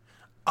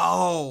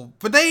 Oh,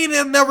 but they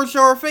ain't never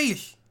show her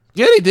face.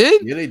 Yeah, they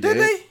did. Yeah, they Did did.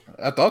 they?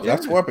 I thought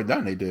that's up and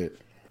down they did.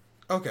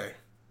 Okay.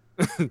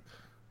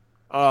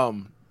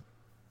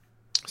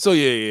 So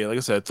yeah, like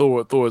I said,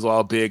 Thor is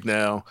all big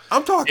now.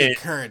 I'm talking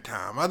current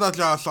time. I thought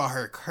y'all saw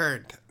her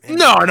current.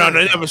 No,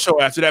 they never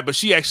show after that. But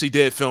she actually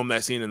did film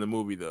that scene in the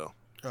movie, though.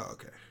 Oh,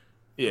 okay.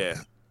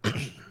 Yeah.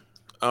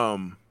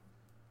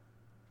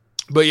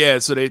 But yeah,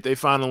 so they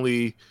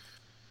finally,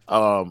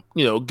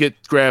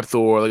 grab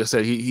Thor. Like I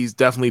said, he's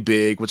definitely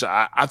big, which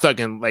I thought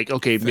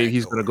okay, Fat maybe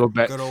he's Thor. gonna go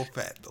back. Good old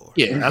fat Thor.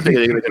 Yeah, I think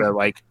they're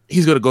gonna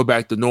he's gonna go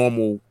back to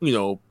normal,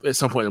 at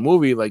some point in the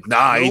movie. Like,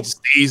 nah, Nope. he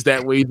stays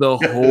that way the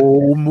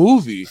whole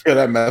movie. Yeah,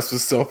 that mess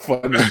was so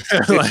funny.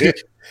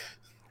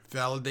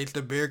 Validates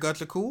the beer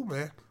guts are cool,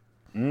 man.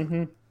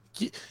 Mm-hmm.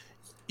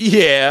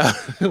 Yeah,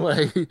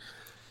 like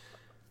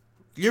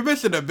You're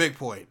missing a big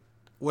point.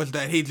 Was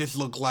that he just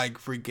looked like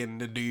freaking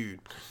the dude?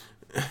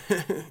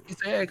 he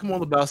said, "Hey, come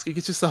on, Lebowski,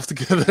 get yourself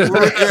together."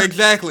 Right, yeah,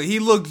 exactly. He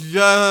looked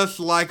just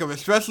like him,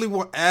 especially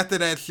after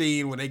that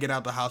scene when they get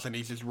out the house and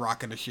he's just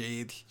rocking the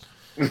shades.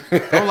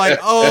 I'm like,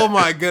 oh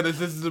my goodness,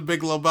 this is the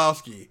Big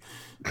Lebowski.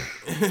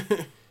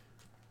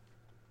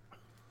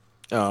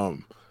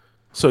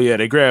 So yeah,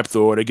 they grab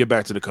Thor. They get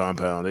back to the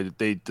compound.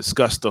 They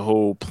discuss the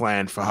whole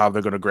plan for how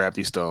they're going to grab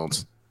these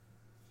stones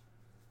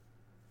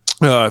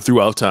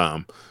throughout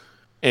time,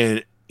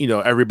 and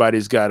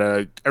everybody's got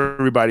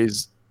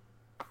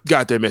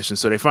their mission.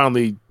 So they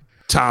finally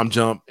time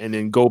jump and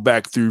then go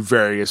back through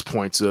various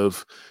points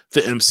of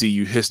the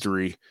MCU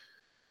history,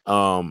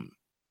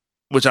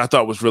 which I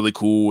thought was really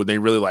cool. They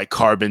really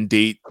carbon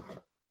date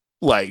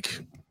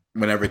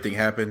when everything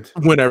happened,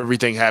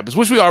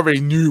 which we already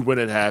knew when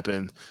it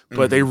happened,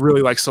 but they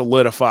really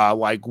solidify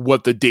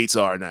what the dates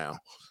are now.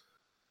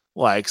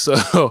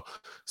 So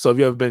if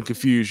you ever been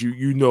confused,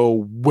 you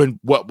know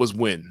what was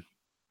when.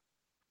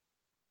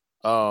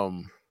 What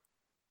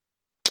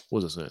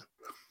was I saying?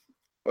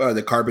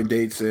 The carbon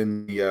dates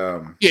and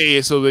the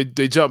yeah. So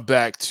they jump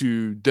back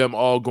to them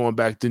all going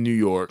back to New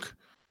York,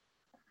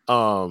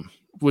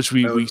 which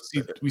we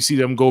see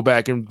them go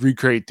back and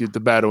recreate the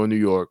battle in New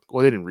York.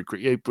 Well, they didn't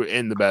recreate, but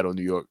in the battle in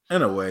New York.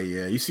 In a way,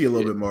 yeah. You see a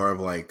little bit more of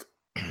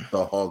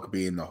the Hulk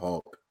being the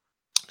Hulk,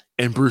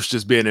 and Bruce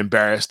just being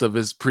embarrassed of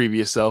his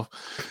previous self.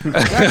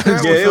 That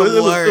was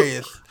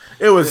hilarious.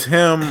 It was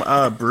him,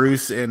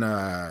 Bruce, and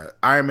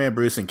Iron Man,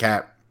 Bruce, and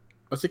Cap.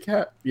 Was it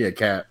Cap? Yeah,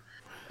 Cap.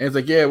 And it's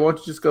like, yeah, why don't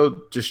you just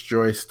go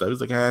destroy stuff?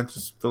 It's like, I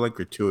just feel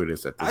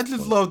gratuitous at this I just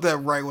point. love that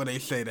right when they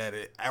say that.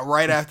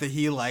 Right after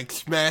he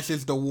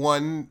smashes the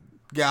one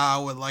guy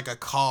with a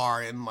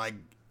car and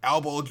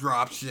elbow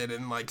drops it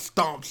and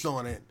stomps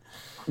on it.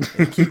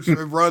 And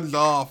it runs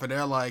off and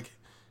they're like,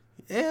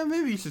 yeah,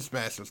 maybe you should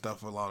smash some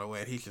stuff along the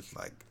way. And he's just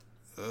like,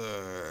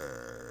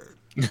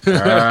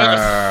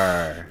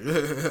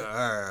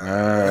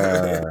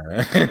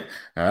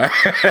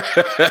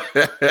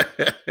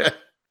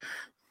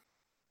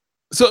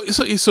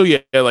 So yeah,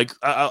 I like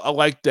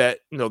that.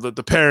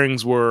 The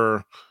pairings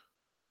were,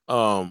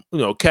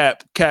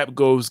 Cap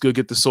goes go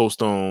get the Soul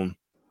Stone,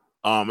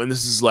 and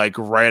this is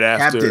right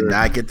after. Cap did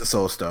not get the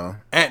Soul Stone.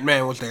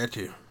 Ant-Man was there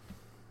too.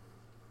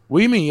 What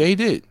do you mean? Yeah, he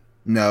did.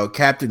 No,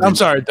 Cap did. I'm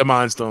sorry, the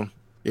Mind Stone.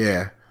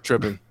 Yeah,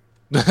 tripping.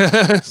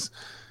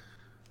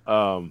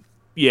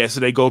 Yeah, so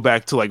they go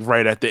back to like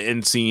right at the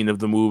end scene of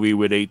the movie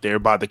where they're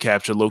about to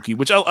capture Loki,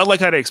 which I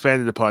like how they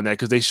expanded upon that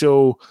because they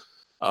show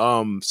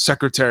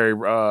Secretary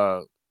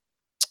the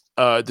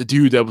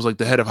dude that was like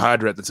the head of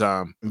Hydra at the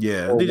time.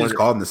 Yeah, they just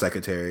called him the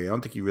Secretary. I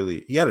don't think he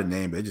had a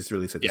name, but it just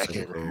really said the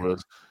Secretary.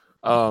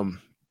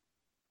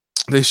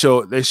 They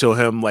show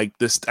him like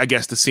this, I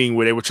guess the scene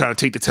where they were trying to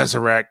take the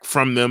Tesseract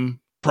from them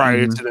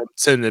prior to them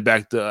sending it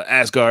back to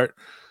Asgard.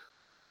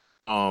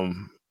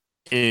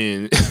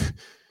 And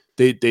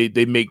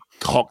they make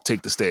Hawk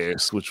take the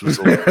stairs, which was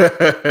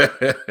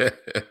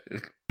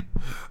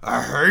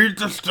I hate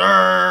the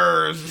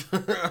stairs.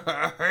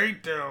 I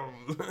hate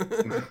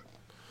them.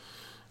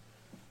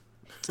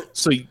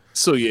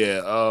 so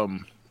yeah.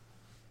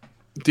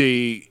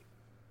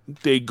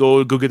 They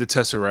go get the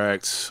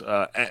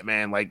Tesseract.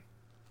 Ant-Man like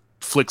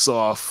flicks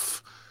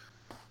off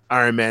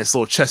Iron Man's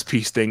little chess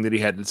piece thing that he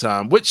had at the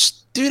time. Which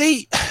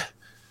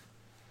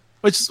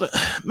is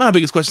my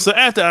biggest question. So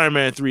after Iron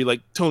Man 3,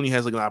 like Tony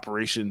has like an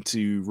operation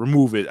to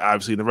remove it,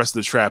 obviously, and the rest of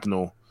the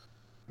shrapnel.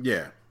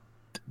 Yeah.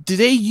 Did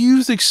they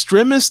use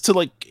Extremis to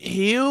like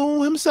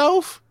heal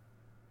himself?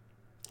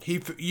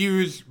 He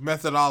used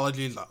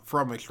methodologies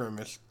from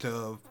Extremis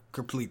to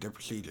complete the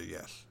procedure,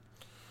 yes.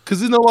 Because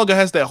he no longer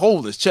has that hole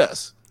in his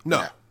chest.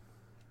 No.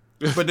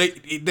 Yeah. But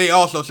they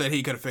also said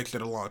he could have fixed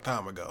it a long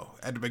time ago,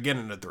 at the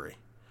beginning of 3.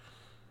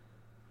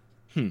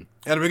 At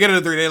the beginning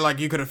of 3, they're like,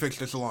 you could have fixed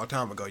this a long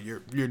time ago. You're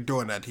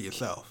doing that to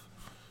yourself.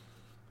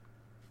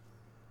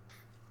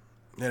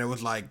 And it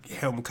was like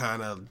him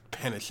kind of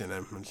punishing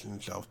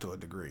himself to a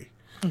degree.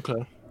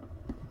 Okay.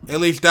 At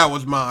least that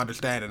was my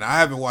understanding. I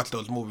haven't watched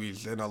those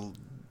movies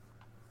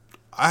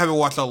I haven't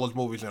watched all those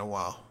movies in a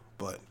while,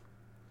 but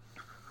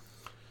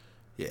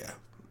yeah.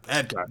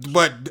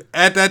 But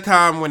at that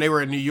time when they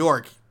were in New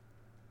York,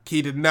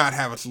 he did not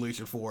have a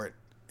solution for it,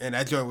 and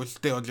that joint was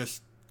still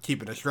just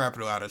keeping the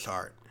shrapnel out his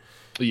heart.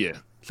 Yeah.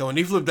 So when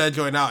he flipped that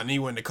joint out and he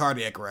went into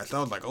cardiac arrest, I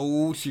was like,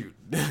 oh shoot.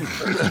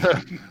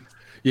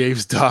 Yeah, he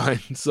was dying.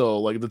 So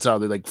like at the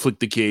time they like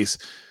flicked the case.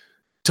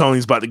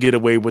 Tony's about to get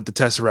away with the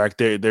Tesseract.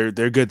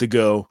 They're good to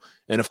go.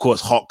 And of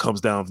course Hulk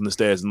comes down from the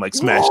stairs and like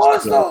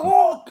smashes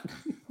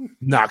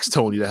knocks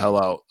Tony the hell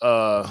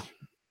out.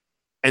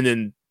 And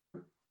then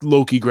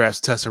Loki grabs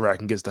Tesseract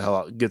and gets the hell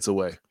out, gets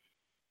away.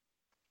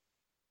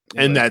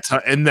 In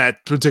that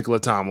particular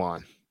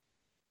timeline.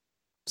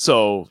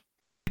 So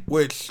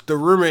which the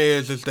rumor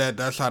is that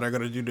that's how they're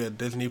gonna do the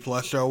Disney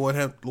Plus show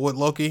with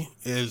Loki,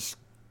 is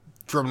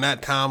from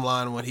that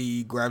timeline when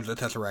he grabs the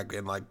Tesseract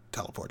and like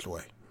teleports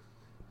away.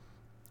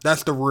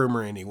 That's the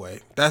rumor anyway.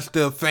 That's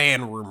the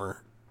fan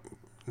rumor,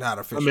 not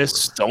official. I mean,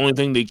 it's the only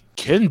thing they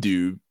can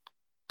do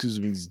because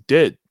he's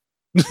dead.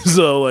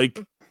 So like,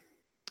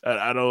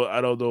 I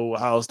don't know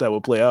how else that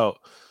would play out.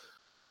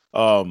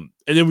 And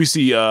then we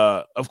see,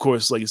 of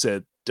course, like you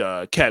said,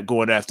 Cap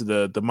going after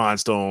the Mind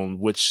Stone,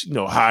 which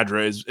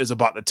Hydra is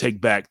about to take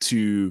back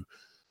to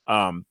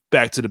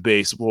the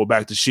base, or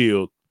back to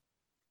Shield.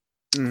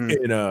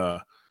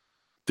 And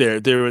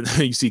there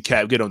you see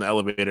Cap get on the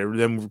elevator.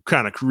 Them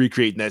kind of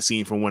recreating that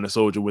scene from Winter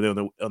Soldier when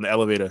they're on the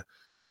elevator,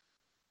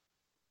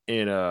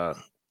 and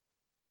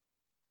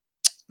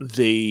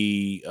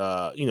they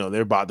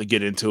they're about to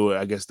get into it.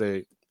 I guess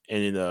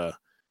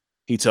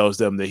he tells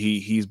them that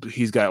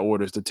he's got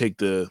orders to take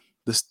the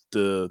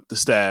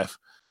staff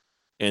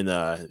and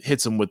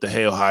hits him with the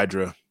Hail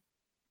Hydra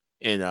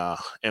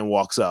and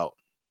walks out,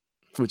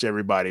 which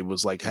everybody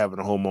was like having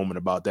a whole moment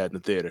about that in the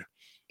theater.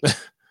 It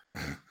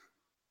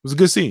was a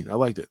good scene. I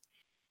liked it.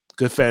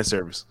 Good fan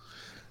service.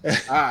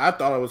 I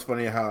thought it was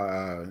funny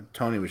how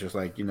Tony was just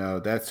like,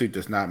 that suit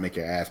does not make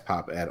your ass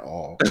pop at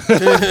all.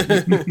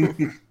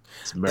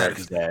 It's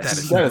America's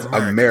ass. That is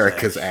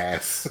America's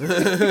ass.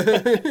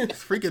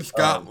 It's freaking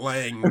Scott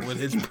Lang with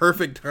his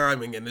perfect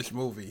timing in this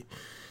movie.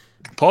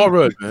 Paul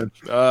Rudd, man.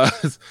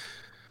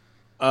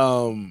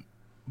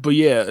 But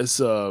yeah, it's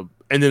and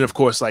then of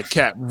course like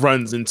Cap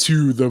runs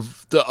into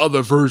the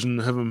other version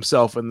of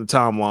himself in the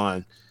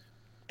timeline,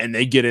 and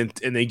they get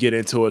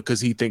into it because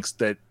he thinks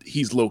that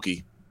he's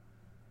Loki,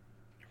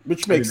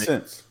 which makes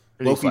sense.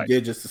 Loki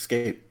did just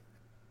escape.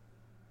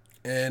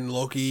 And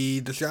Loki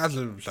disguises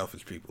himself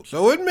as people.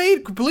 So it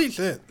made complete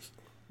sense.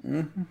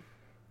 Mm-hmm.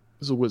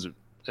 He's a wizard.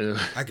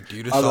 I could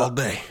do this all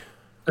day.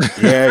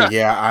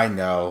 Yeah, I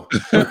know.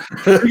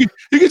 You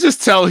could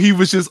just tell he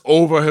was just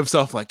over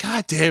himself, like,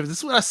 God damn, this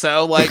is what I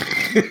sound like.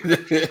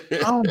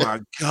 Oh my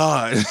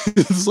God.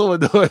 It's so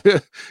annoying.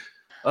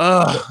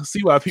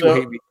 See why people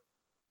hate me.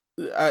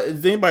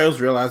 Does anybody else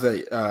realize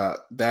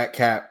that that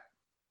Cap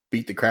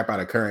beat the crap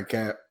out of current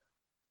Cap?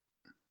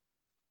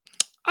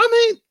 I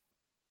mean,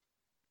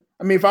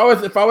 if it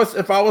was an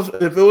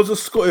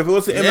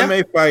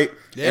MMA fight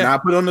and I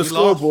put on the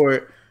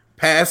scoreboard,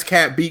 past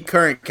Cap beat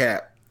current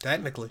Cap.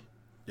 Technically,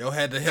 yo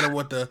had to hit him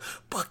with the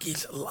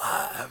Bucky's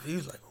alive. He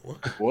was like,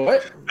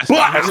 "What?"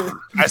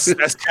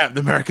 That's Captain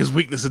America's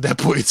weakness at that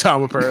point in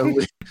time,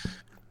 apparently.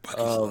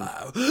 Bucky's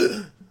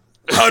alive.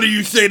 How do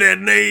you say that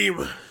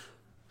name?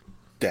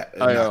 I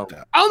don't know.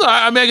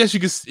 I mean, I guess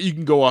you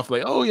can go off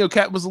like,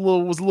 Cap was a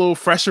little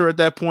fresher at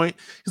that point.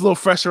 He's a little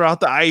fresher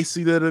out the ice.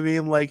 You know what I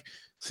mean? Like.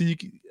 So you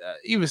can,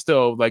 even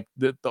still, like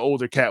the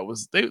older Cat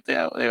was, I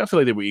feel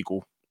like they were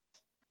equal.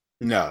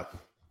 No.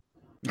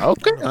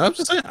 Okay, I'm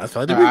just saying. I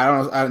feel like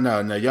I don't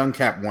know. No, young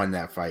Cap won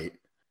that fight.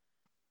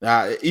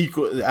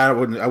 Equal. I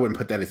wouldn't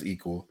put that as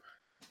equal.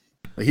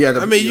 He had.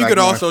 You could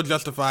also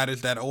justify it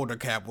as that older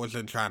Cap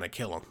wasn't trying to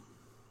kill him.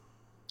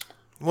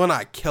 Well,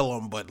 not kill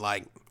him, but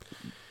like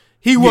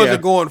he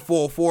wasn't going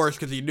full force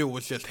because he knew it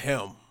was just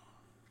him.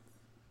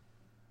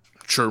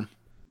 Sure.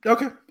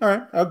 Okay, all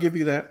right, I'll give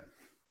you that.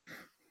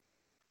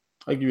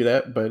 I'll give you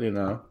that. But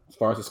as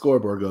far as the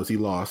scoreboard goes, he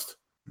lost,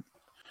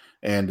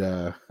 and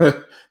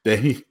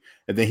then he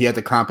had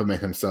to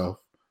compliment himself.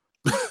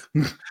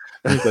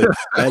 He's like,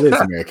 that is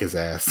America's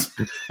ass.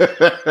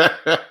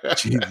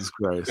 Jesus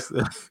Christ.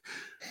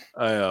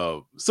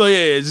 So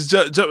yeah, just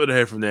jumping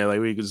ahead from there, like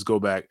we could just go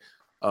back.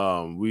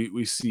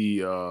 We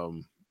see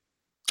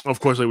of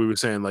course, like we were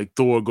saying, like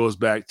Thor goes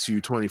back to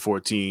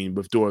 2014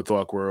 with Thor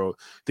Dark World.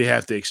 They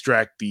have to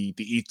extract the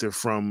ether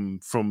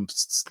from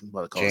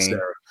what I call it, Jane.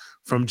 Sarah,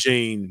 from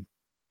Jane,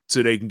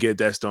 so they can get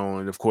that stone.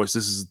 And of course,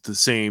 this is the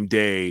same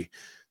day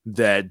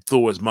that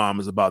Thor's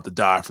mom is about to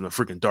die from the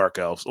freaking Dark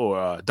Elves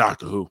or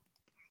Doctor Who.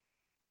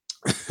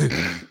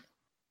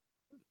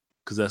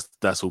 Because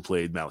that's who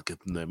played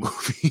Malekith in that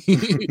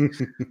movie.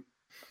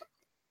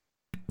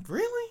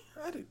 Really?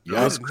 I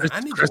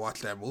need to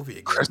watch that movie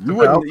again.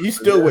 You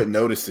still wouldn't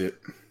notice it.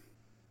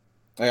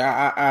 Like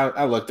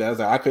I looked at it, I was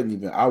like,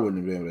 I wouldn't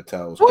have been able to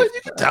tell. Well,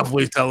 you can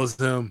definitely tell it's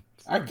him.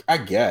 I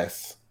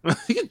guess.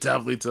 You can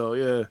definitely tell,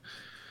 yeah.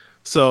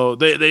 So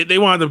they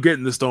wound up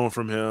getting the stone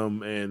from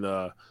him, and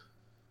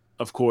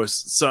of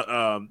course,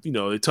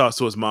 they toss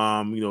to his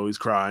mom. He's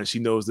crying. She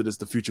knows that it's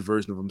the future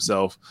version of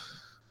himself.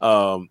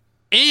 And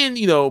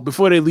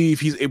before they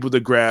leave, he's able to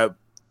grab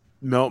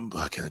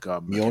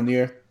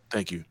Mjolnir.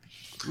 Thank you.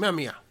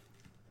 Mia.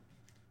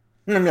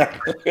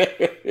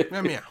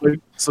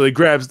 So he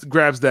grabs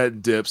that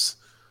and dips.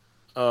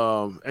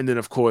 And then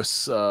of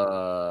course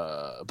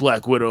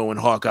Black Widow and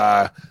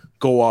Hawkeye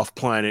go off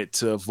planet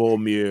to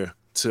Volmir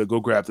to go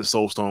grab the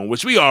Soul Stone,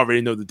 which we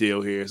already know the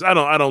deal here is. I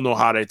don't know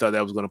how they thought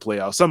that was going to play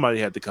out. Somebody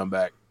had to come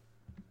back.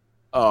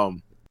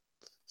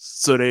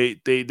 So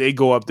they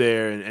go up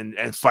there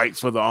and fight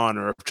for the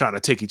honor of trying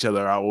to take each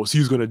other out. Well, so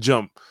he's going to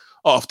jump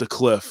off the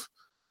cliff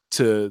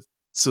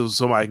so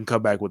somebody can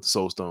come back with the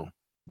Soul Stone.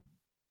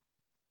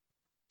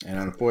 And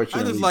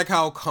unfortunately, I just like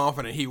how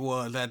confident he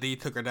was that he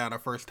took her down the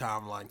first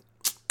time. Like,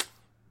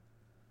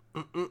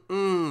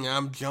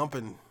 I'm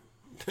jumping,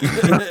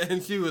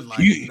 and she was like,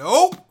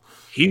 "Nope."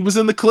 He was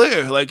in the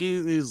clear. Like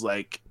he's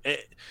like,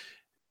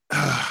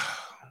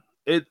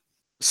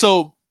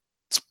 So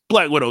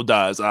Black Widow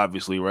dies,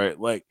 obviously, right?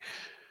 Like,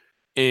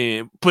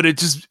 but it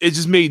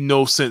just made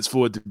no sense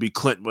for it to be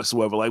Clint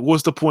whatsoever. Like,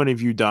 what's the point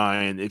of you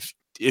dying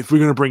if we're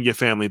gonna bring your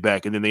family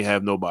back and then they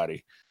have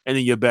nobody, and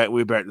then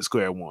we're back to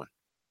square one.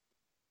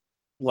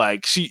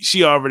 Like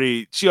she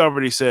already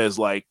says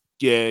like,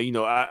 yeah,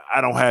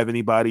 I don't have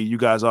anybody. You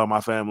guys are my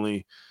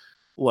family.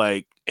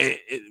 Like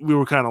we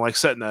were kind of like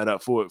setting that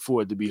up for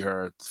it to be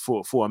her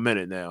for a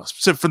minute now,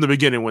 except from the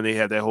beginning when they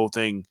had that whole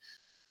thing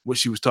when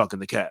she was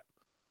talking to Cap.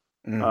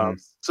 Mm-hmm.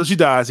 So she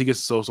dies. He gets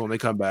the Soul Stone. They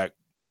come back.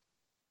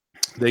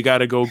 They got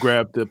to go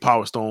grab the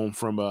Power Stone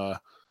from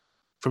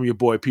your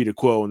boy Peter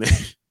Quill,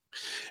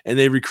 and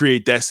they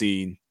recreate that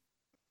scene.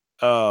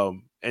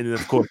 And then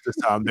of course this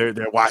time they're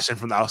watching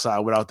from the outside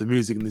without the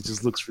music, and it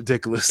just looks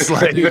ridiculous.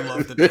 Like, I do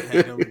love that they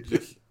had him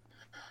just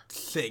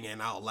singing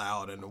out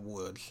loud in the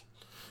woods.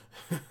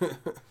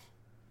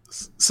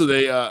 So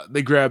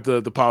they grab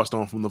the Power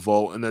Stone from the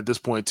vault, and at this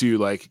point too,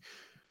 like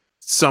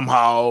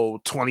somehow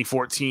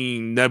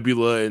 2014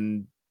 Nebula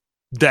and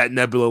that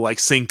Nebula like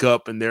sync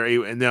up, and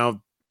and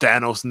now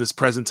Thanos in this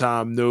present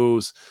time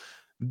knows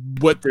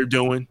what they're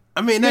doing.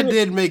 I mean, that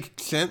did make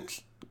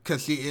sense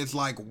because she is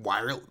like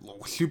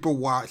she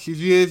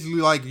is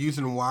like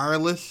using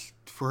wireless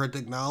for her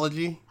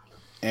technology.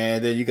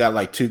 And then you got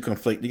like you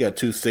got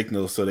two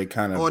signals, so they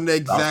kind of on the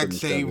exact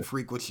same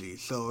frequency.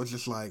 So it's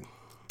just like,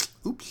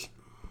 oops.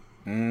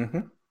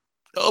 Mm-hmm.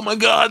 Oh my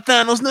God,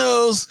 Thanos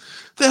knows.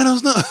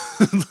 Thanos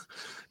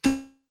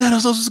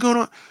knows what's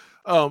going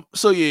on.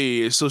 So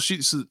yeah. So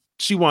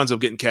she winds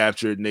up getting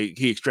captured, and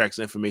he extracts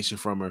information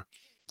from her.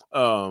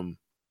 And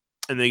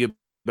they get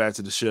back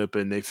to the ship,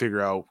 and they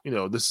figure out,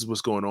 this is what's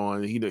going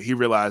on. He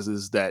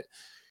realizes that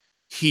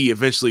he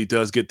eventually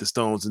does get the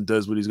stones and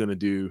does what he's going to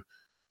do,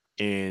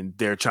 and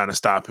they're trying to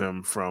stop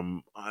him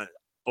from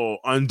or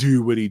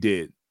undo what he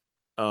did.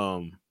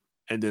 And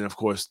then of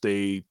course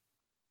they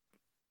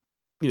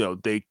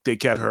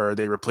kept her,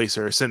 they replace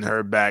her, send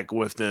her back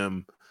with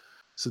them.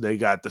 So they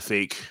got the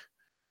fake.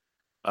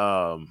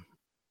 And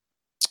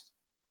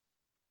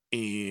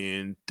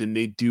then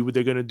they do what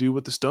they're going to do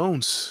with the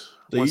stones.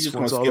 So you just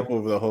want to skip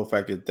over the whole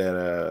fact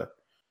that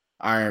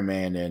Iron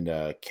Man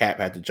and Cap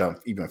had to jump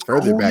even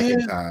further back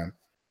in time.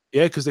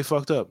 Yeah, because they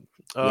fucked up.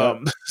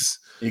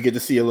 You get to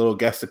see a little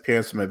guest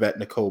appearance from Yvette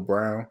Nicole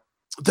Brown.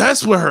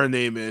 That's what her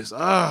name is.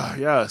 Ah,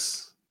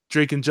 yes.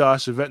 Drake and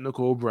Josh, Yvette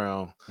Nicole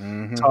Brown,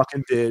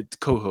 Talking Dead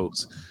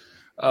co-hosts.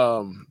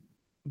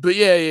 But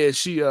yeah,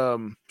 she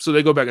so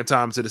they go back in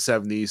time to the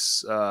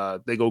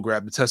 70s. They go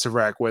grab the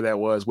Tesseract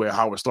where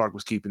Howard Stark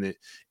was keeping it,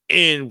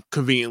 and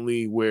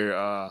conveniently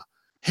where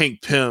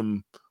Hank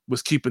Pym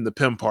was keeping the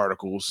Pym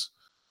particles,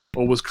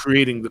 or was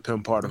creating the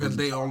Pym particles. Because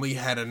they only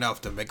had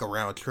enough to make a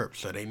round trip,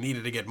 so they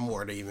needed to get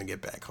more to even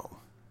get back home.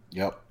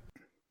 Yep.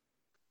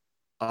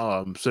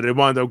 So they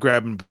wind up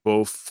grabbing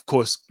both. Of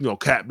course,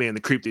 Cap being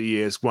the creep that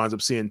he is, winds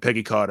up seeing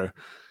Peggy Carter,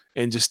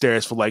 and just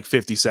stares for like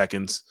 50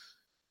 seconds,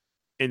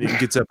 and then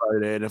gets up out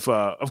of there. And if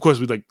of course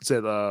we like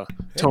said Hey,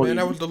 Tony, man,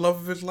 that was the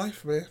love of his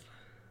life, man.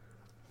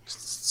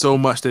 so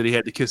much that he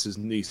had to kiss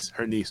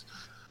her niece.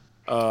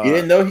 He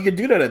didn't know he could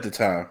do that at the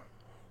time.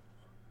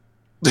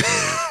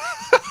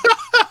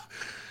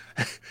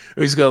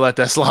 He's gonna let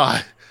that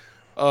slide.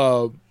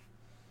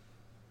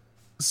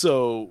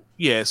 So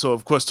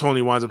of course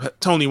Tony winds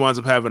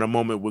up having a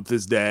moment with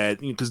his dad,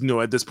 because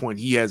at this point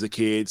he has a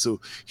kid, so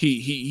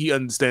he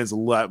understands a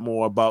lot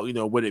more about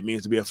what it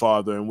means to be a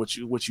father and what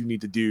you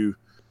need to do,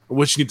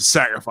 what you need to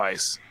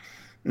sacrifice.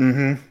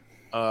 Mm-hmm.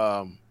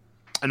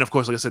 And of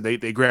course, like I said, they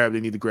need to grab,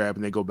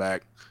 and they go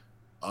back.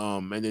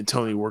 And then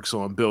Tony works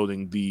on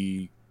building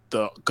the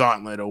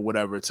gauntlet or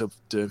whatever to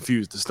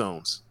infuse the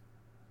stones.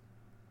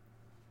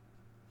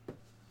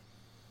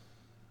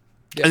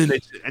 Yes.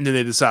 And then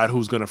they decide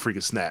who's gonna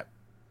freaking snap,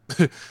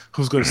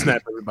 who's gonna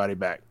snap everybody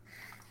back.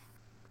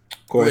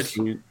 Of course,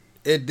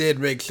 it did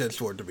make sense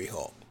for it to be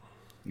Hulk.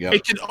 Yeah,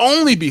 it can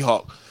only be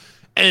Hulk,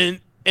 and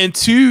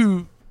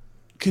two,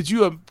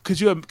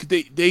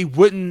 they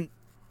wouldn't.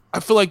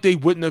 I feel like they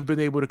wouldn't have been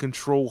able to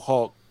control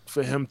Hulk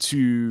for him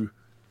to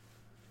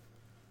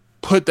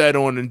put that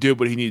on and do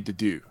what he needed to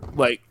do,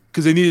 like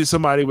because they needed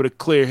somebody with a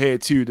clear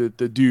head too to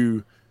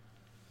do.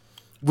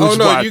 Oh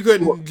no, you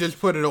couldn't just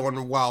put it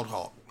on Wild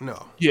Hulk.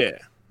 No. Yeah.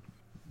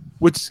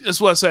 Which that's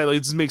what I say. Like,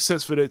 it just makes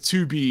sense for that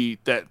to be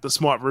the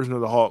smart version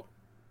of the Hulk.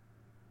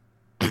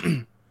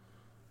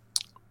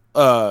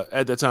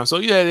 At that time. So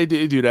yeah, they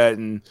did do that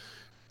and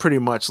pretty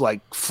much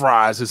like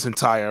fries his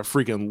entire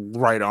freaking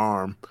right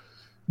arm.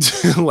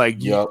 like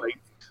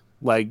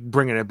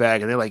bringing it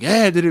back, and they're like,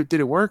 "Yeah, did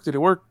it work? Did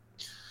it work?"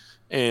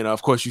 And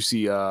of course, you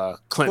see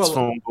Clint's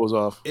phone goes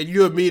off, and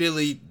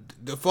the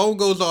phone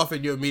goes off,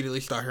 and you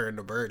immediately start hearing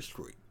the birds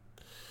tweet.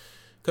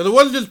 Because it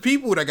wasn't just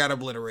people that got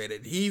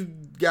obliterated. He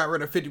got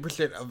rid of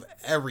 50% of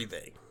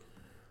everything.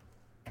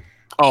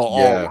 Oh,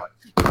 yeah.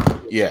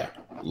 Yeah.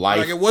 Life,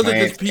 like it wasn't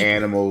plants, just people.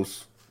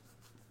 Animals.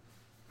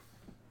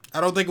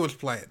 I don't think it was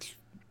plants.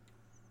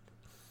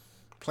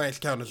 Plants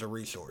count as a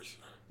resource.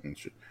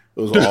 It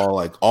was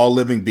all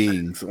living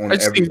beings on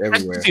everywhere.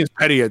 It seems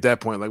petty at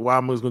that point. Like, well,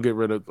 I'm gonna get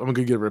rid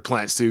of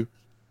plants too.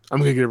 I'm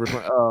gonna get rid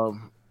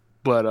of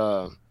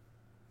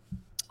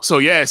so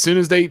yeah, as soon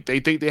as they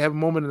think they have a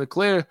moment in the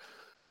clear,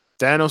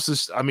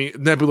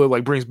 Nebula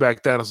like brings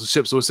back Thanos'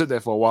 ship, so it sit there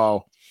for a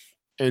while,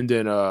 and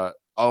then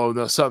all of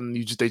a sudden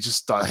they just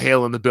start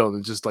hailing the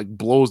building, just like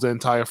blows the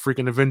entire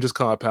freaking Avengers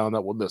compound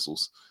up with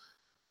missiles,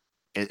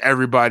 and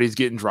everybody's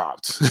getting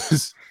dropped.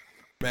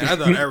 Man, I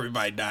thought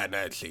everybody died in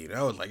that scene.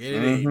 I was like, it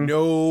ain't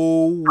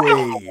no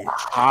way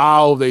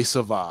how they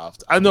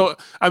survived. I know.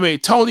 I mean,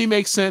 Tony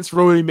makes sense,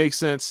 Rhodey makes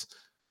sense,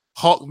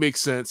 Hulk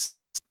makes sense,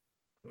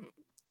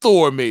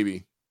 Thor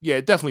maybe.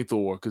 Yeah, definitely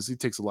Thor, because he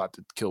takes a lot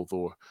to kill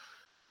Thor.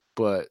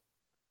 But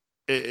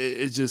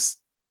it just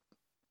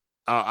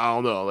I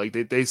don't know. Like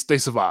they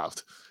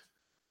survived.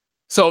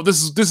 So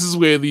this is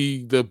where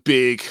the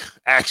big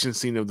action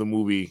scene of the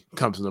movie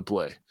comes into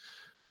play.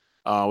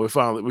 We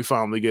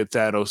finally get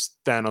Thanos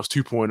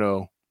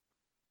 2.0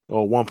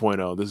 or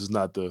 1.0. This is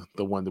not the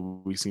one that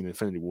we've seen in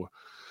Infinity War.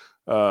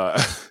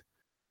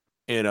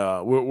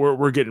 And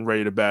we're getting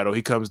ready to battle.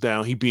 He comes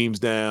down. He beams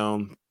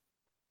down.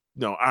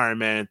 Iron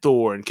Man,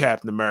 Thor, and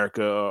Captain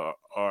America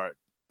are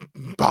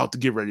about to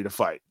get ready to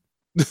fight.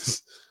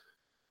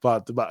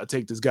 about to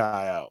take this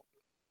guy out.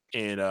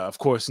 And of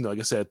course, like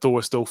I said,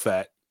 Thor's still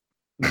fat.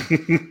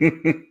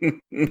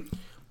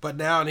 But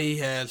now he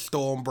has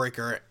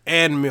Stormbreaker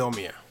and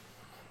Mjolnir.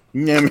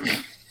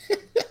 Mjolnir.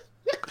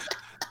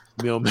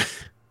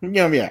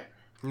 Mjolnir.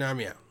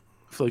 I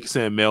feel like you're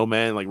saying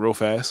mailman like real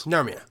fast.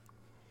 Mjolnir.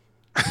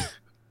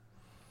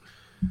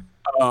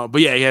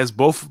 But yeah, he has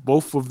both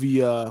of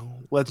the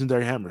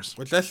legendary hammers.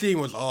 Which that scene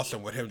was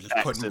awesome with him just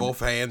putting both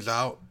hands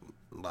out.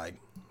 Like,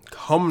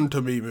 come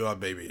to me, my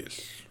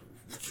babies.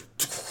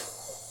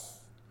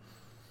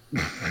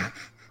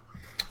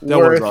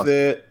 Worth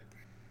it.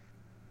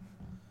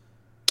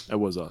 That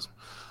was awesome.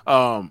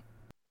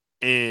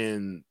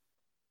 And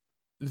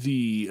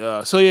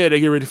the so yeah, they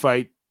get ready to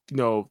fight.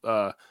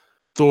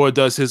 Thor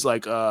does his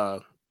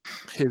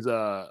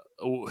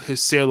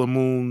his Sailor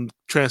Moon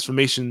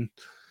transformation,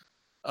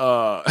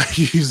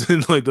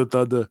 using like the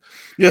thunder.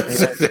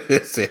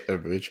 Sailor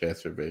Moon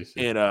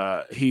transformation.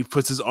 And he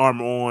puts his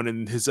armor on,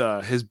 and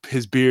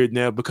his beard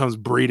now becomes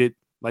braided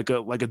like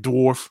a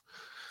dwarf.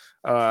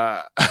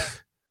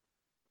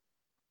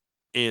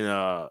 And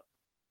of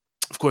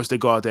course they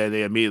go out there and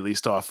they immediately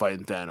start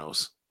fighting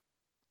Thanos.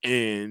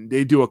 And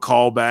they do a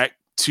callback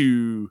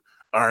to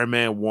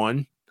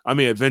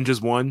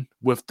Avengers 1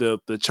 with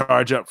the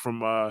charge up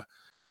from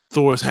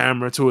Thor's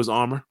hammer to his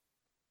armor.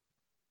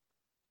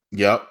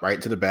 Yep,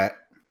 right to the back.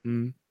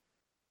 Mm-hmm.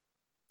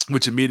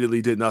 Which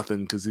immediately did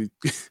nothing because he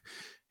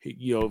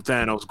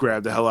Thanos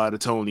grabbed the hell out of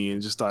Tony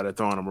and just started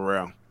throwing him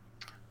around.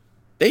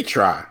 They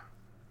try.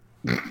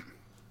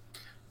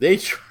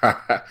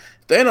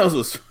 Thanos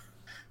was.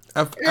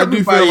 I do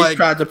Everybody feel like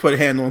tried to put a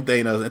hand on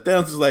Thanos, and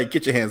Thanos is like,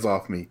 "Get your hands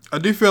off me!" I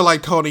do feel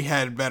like Tony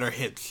had better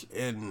hits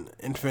in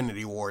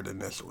Infinity War than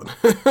this one.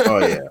 Oh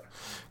yeah,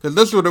 Because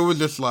this one it was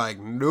just like,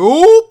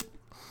 nope,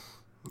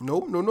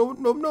 nope, no, no,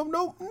 nope, nope,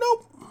 nope,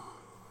 nope.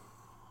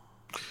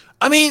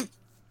 I mean,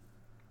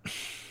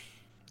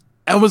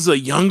 I was a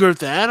younger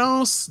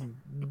Thanos.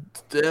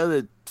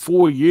 The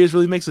 4 years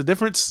really makes a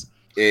difference.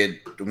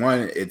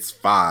 It's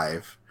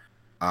 5.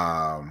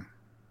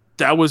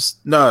 That was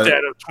No,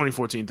 that of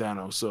 2014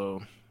 Thanos.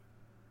 So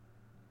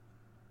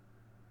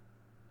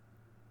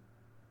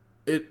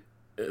is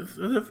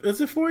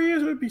it 4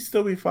 years? Or would it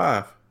still be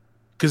 5?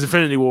 because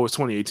Infinity War was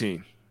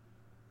 2018,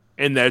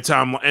 and their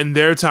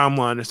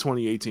timeline is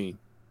 2018.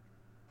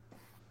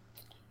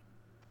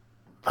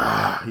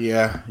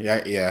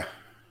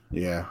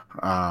 Yeah.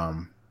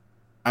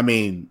 I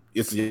mean,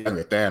 it's a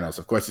younger Thanos.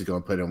 Of course, he's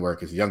going to put in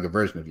work. It's a younger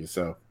version of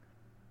yourself,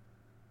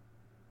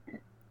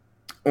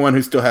 one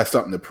who still has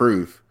something to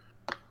prove.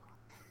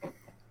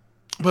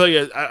 But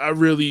yeah, I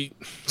really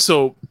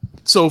so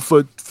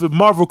for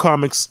Marvel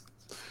Comics,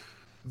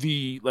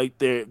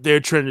 their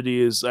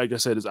Trinity is, like I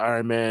said, is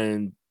Iron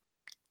Man,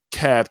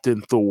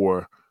 Captain,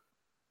 Thor.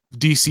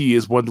 DC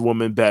is Wonder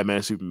Woman,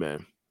 Batman,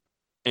 Superman,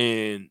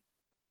 and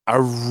I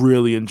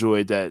really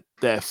enjoyed that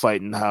fight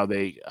and how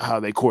they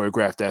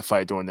choreographed that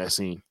fight during that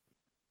scene.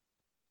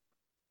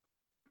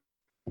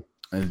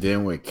 And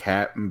then when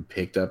Captain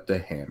picked up the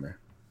hammer,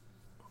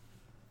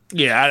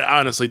 Yeah, I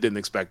honestly didn't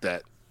expect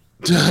that.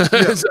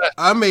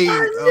 I made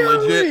a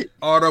legit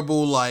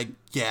audible like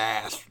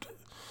gasp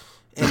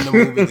in the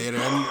movie theater,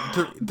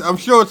 and I'm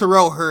sure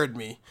Terrell heard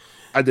me.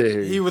 I did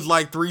hear you. He was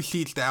like 3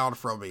 seats down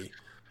from me,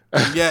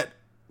 and yet,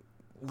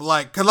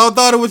 like, cause I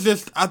thought it was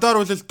just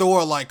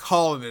Thor like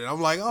calling it.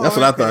 I'm like, oh, That's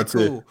what I okay, thought,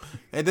 too. cool.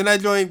 And then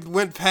that joint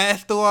went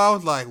past Thor. I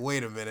was like,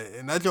 wait a minute,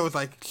 and that joint was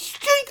like,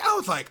 shit. I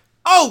was like,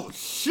 oh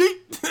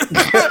shit.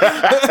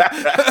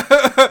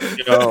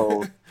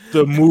 Yo,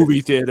 the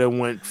movie theater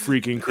went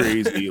freaking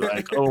crazy.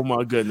 Like, oh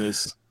my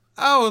goodness.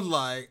 I was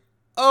like,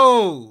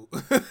 oh,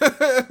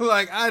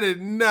 like I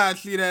did not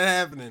see that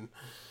happening.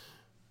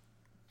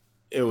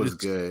 it was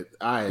good.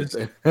 His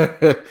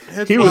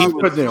He was problem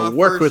putting my in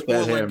work first with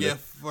that spoiler hammer. gift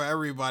for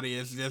everybody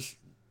is just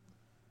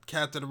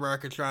Captain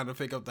America trying to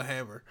pick up the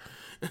hammer.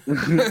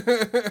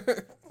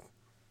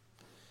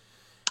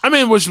 I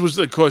mean, which was,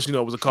 of course,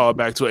 was a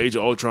callback to Age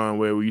of Ultron,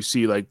 where you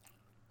see like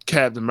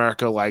Captain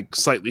America like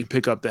slightly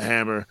pick up the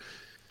hammer.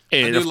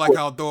 And I do like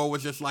how Thor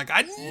was just like,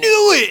 I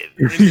knew it!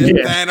 And then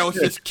Thanos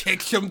just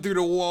kicks him through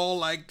the wall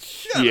like,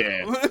 shut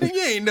up.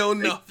 You ain't know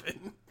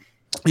nothing.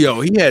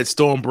 Yo, he had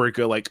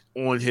Stormbreaker like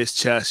on his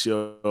chest,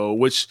 yo,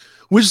 which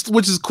is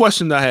a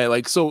question I had.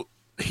 Like, so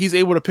he's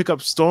able to pick up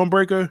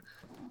Stormbreaker,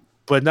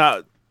 but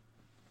not.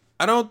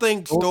 I don't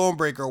think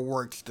Stormbreaker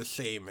works the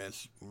same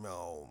as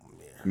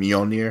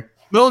Mjolnir.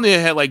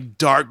 Mjolnir had like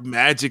dark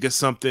magic or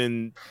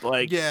something.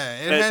 Like, yeah,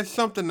 it has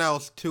something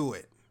else to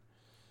it.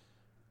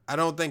 I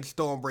don't think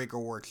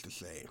Stormbreaker works the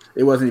same.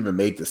 It wasn't even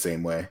made the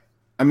same way.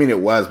 I mean, it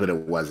was, but it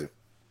wasn't.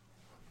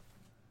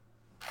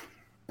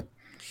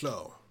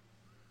 So,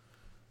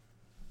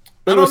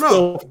 But I it don't was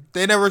know. still.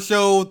 They never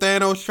showed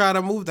Thanos try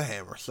to move the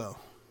hammer, so.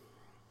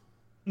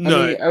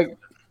 no,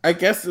 I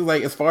guess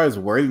like as far as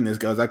worthiness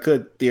goes, I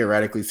could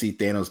theoretically see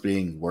Thanos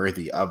being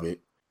worthy of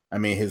it. I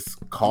mean, his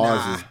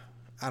cause is.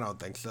 I don't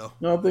think so.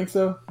 You don't think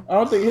so? I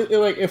don't think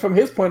like from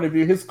his point of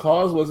view, his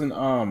cause wasn't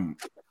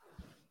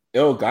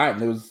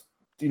ill-gotten. It was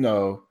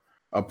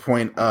a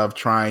point of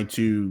trying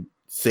to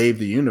save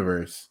the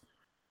universe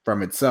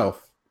from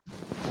itself.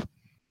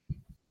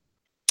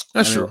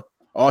 that's true.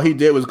 All he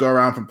did was go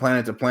around from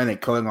planet to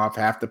planet, killing off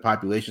half the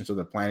population so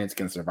the planets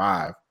can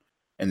survive,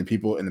 and the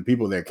people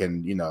there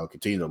can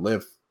continue to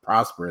live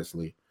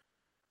prosperously.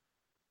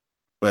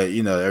 But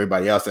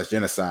everybody else, that's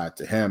genocide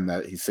to him.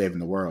 That he's saving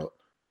the world.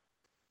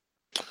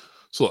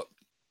 So look,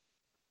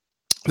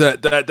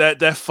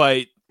 that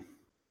fight,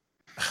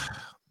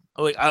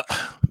 like,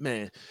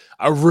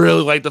 I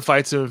really like the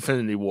fights in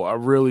Infinity War. I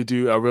really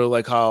do. I really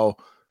like how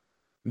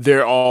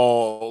they're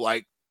all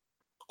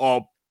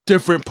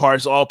different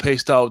parts, all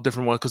paced out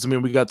different ones. Because I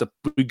mean, we got the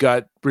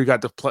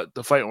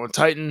fight on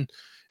Titan, and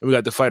we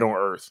got the fight on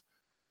Earth,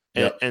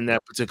 in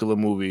that particular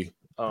movie.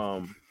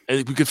 And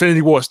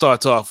Infinity War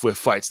starts off with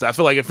fights. I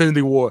feel like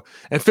Infinity War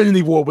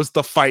was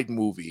the fight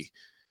movie.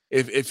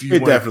 If you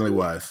definitely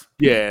was.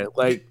 Yeah,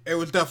 like it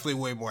was definitely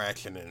way more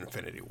action than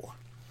Infinity War.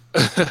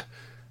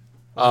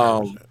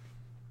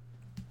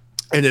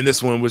 And then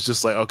this one was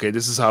just like, okay,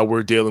 this is how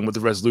we're dealing with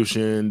the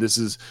resolution.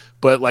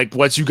 But like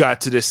once you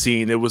got to this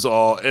scene, it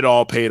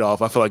all paid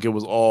off. I feel like it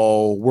was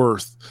all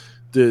worth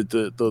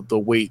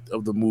the weight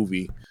of the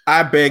movie.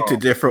 I beg to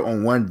differ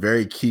on one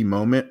very key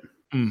moment.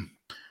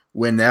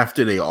 When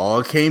after they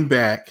all came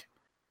back,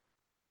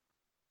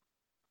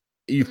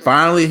 you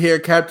finally hear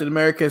Captain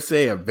America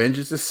say,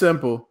 "Vengeance is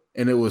simple,"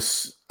 and I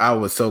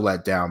was so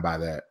let down by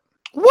that.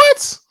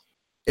 What?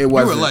 You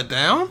were let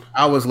down?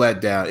 I was let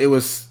down. It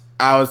was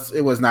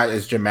not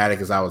as dramatic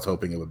as I was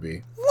hoping it would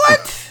be.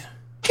 What?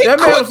 That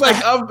man was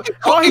like,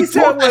 all he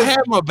said was the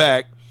hammer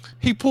back.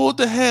 He pulled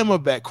the hammer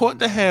back, caught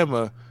the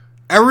hammer.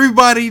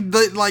 Everybody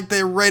like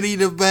they're ready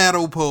to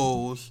battle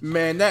pose.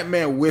 Man, that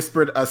man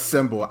whispered a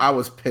symbol. I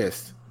was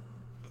pissed.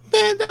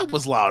 Man, that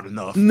was loud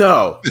enough.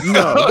 No,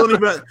 don't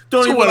even.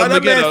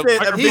 That man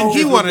said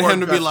he wanted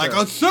him to be like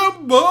a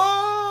symbol.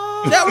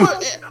 That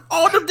was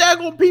all the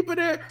daggone people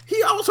there.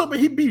 He also, but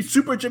he be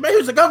super Jermaine. He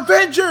was like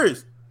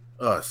Avengers.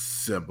 A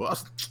symbol,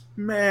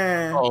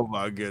 man. Oh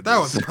my goodness, that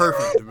was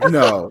perfect.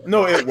 No,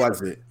 it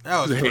wasn't.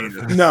 That was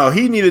perfect. No,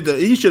 he needed to.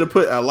 He should have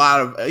put a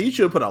lot of. He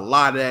should have put a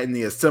lot of that in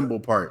the assemble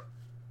part.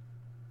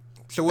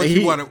 So what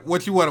you wanted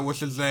was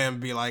Shazam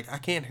be like? I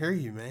can't hear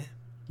you, man.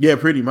 Yeah,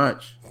 pretty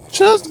much.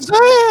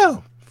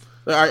 Shazam.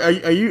 Are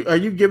you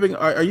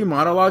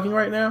monologuing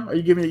right now? Are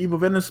you giving an Evil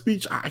Venom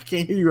speech? I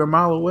can't hear you a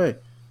mile away.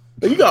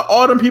 You got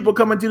all them people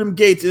coming through them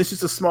gates, and it's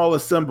just a small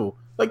symbol.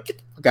 Like, get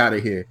the fuck out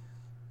of here.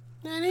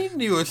 Man, he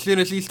knew as soon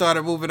as he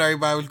started moving,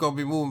 everybody was gonna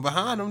be moving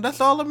behind him. That's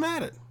all that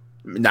mattered.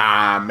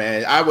 Nah,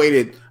 man. I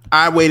waited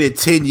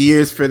 10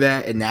 years for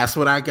that, and that's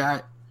what I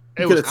got.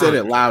 You could have said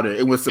it louder.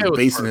 It was some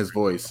bass in his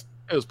voice.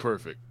 It was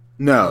perfect.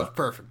 No. It was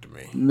perfect to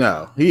me.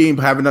 No. He didn't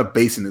have enough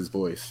bass in his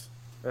voice.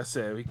 That's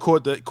it. He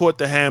caught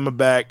the hammer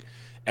back.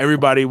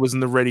 Everybody was in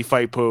the ready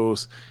fight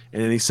pose,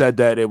 and then he said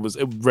that it was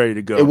ready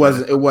to go. It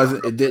wasn't.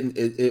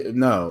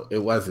 No, it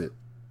wasn't.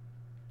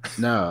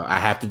 No, I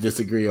have to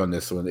disagree on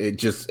this one.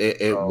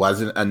 It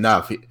wasn't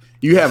enough.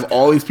 You have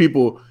all these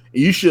people.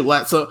 You should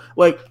let how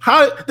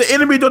the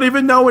enemy don't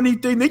even know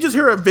anything. They just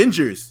hear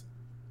Avengers.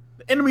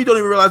 The enemy don't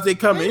even realize they're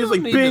coming. It's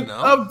like big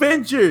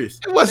Avengers.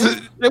 It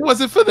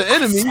wasn't for the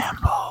enemy.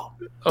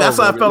 That's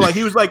how I felt like.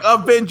 He was like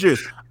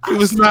Avengers. He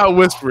was not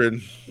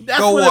whispering. That's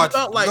go watch.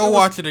 Go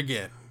watch it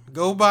again.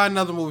 Go buy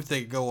another movie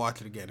ticket. Go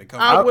watch it again.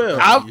 I will.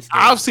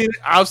 I've seen it.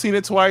 I've seen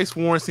it twice.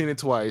 Warren's seen it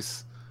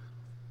twice.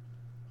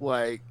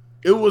 Like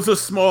it was a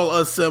small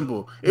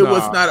assemble. It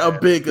was not a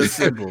big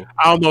assemble.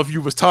 I don't know if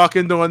you was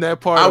talking during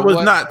that part. I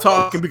was not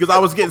talking because I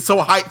was getting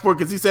so hyped for it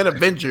because he said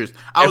Avengers.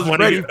 I was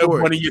ready for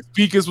it. One of your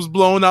speakers was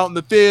blown out in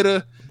the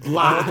theater.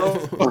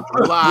 Live.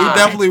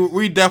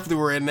 We definitely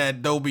were in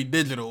that Dolby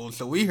Digital,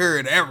 so we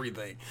heard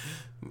everything.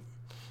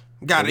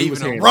 Got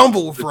even a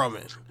rumble from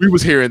it. We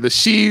was hearing the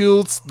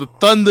shields, the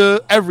thunder,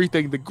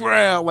 everything, the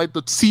ground, like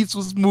the seats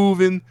was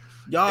moving.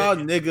 Y'all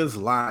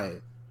niggas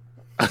lying.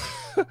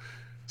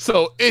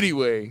 So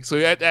anyway,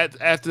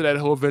 after that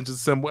whole Avengers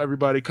Assemble,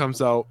 everybody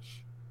comes out.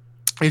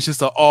 It's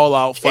just an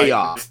all-out fight.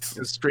 Chaos.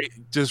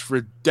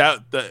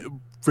 The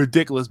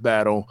ridiculous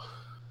battle.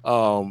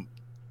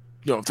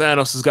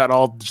 Thanos has got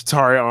all the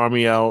Chitauri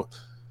army out,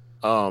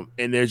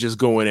 and they're just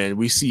going in.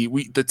 We see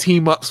the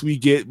team ups we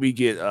get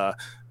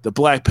the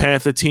Black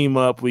Panther team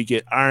up. We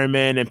get Iron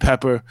Man and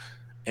Pepper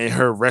and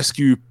her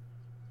rescue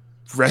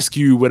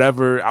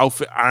whatever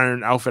outfit,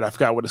 iron outfit. I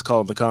forgot what it's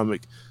called in the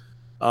comic.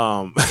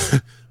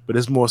 But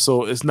it's more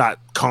so it's not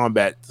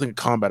combat. I think a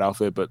combat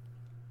outfit, but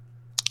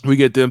we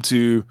get them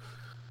to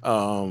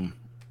they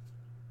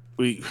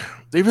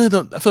really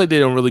don't. I feel like they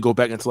don't really go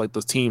back into like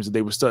those teams that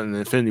they were starting in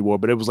Infinity War,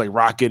 but it was like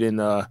Rocket and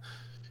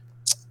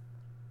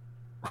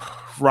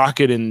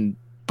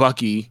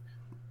Bucky.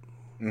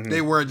 Mm-hmm.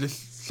 They were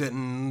just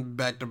sitting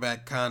back to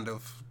back, kind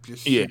of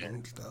just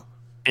shooting stuff.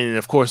 And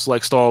of course,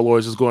 like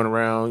Star-Lord is going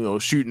around,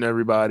 shooting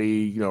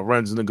everybody.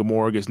 Runs into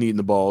Gamora, gets kneed in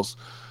the balls.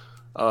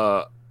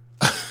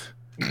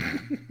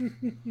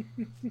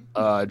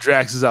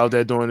 Drax is out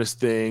there doing his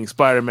thing.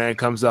 Spider-Man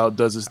comes out,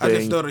 does his thing. I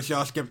just noticed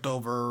y'all skipped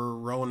over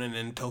Ronan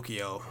in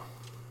Tokyo.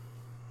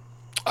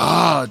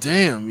 Ah,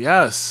 damn,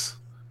 yes.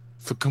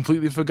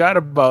 Completely forgot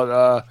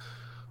about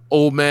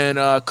old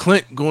man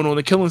Clint going on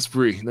a killing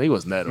spree. No, he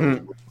wasn't that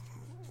old.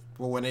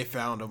 Well, when they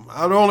found him.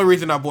 The only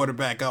reason I brought it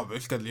back up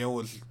is because it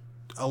was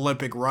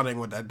Olympic running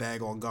with that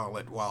daggone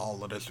gauntlet while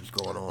all of this was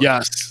going on.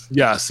 Yes,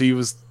 he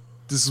was.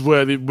 This is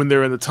where when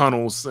they're in the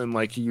tunnels and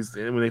like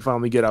when they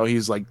finally get out,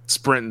 he's like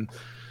sprinting,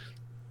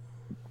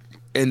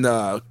 and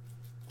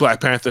Black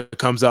Panther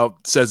comes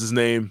out, says his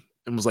name,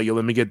 and was like, "Yo,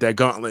 let me get that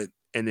gauntlet,"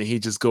 and then he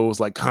just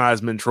goes like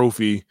Heisman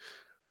Trophy,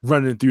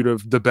 running through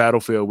the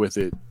battlefield with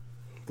it,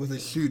 with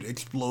his suit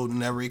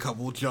exploding every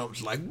couple of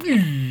jumps, like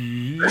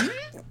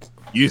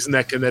using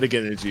that kinetic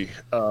energy.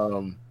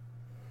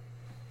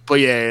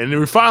 But yeah, and then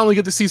we finally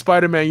get to see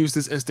Spider-Man use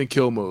this instant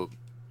kill mode.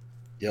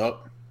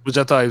 Yep. Which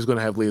I thought he was going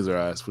to have laser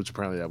eyes, which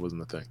apparently that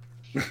wasn't a thing.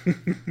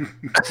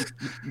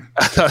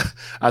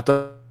 I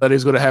thought he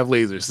was going to have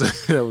lasers.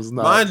 That was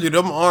not. Mind you,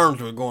 them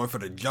arms were going for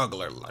the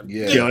juggler. Like,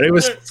 they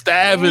were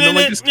stabbing.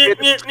 I was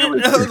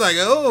like,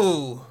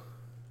 oh.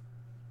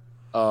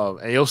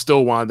 And he'll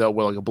still wind up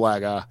with like a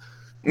black eye.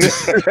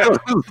 He's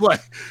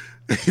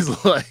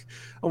like,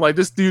 I'm like,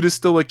 this dude is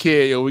still a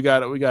kid. Yo, we got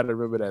to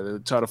remember that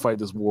and try to fight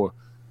this war.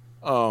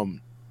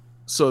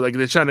 So like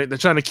they're trying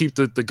to keep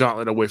the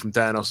gauntlet away from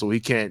Thanos so he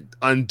can't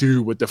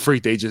undo what the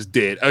freak they just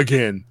did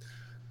again.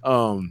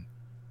 And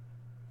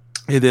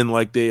then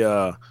like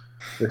they're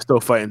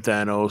still fighting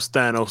Thanos.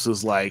 Thanos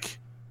is like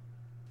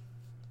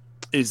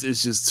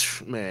it's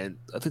just, man,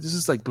 I think this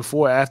is like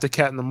before or after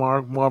Captain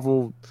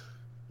Marvel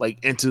like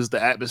enters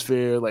the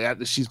atmosphere, like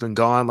after she's been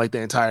gone like the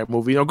entire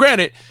movie.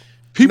 Granted,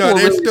 people No, are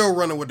they're really, still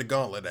running with the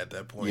gauntlet at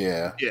that point.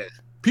 Yeah.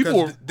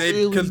 people are Because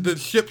really, the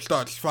ship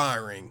starts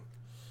firing.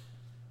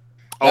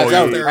 oh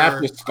That was yeah.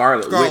 after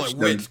Scarlet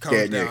Witch comes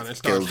then down and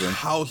starts kills him.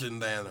 housing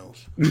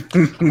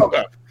Thanos.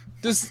 Okay.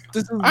 This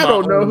is I my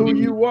don't know only, who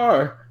you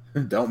are.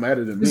 Don't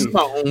matter to This me. is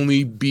my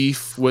only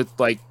beef with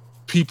like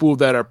people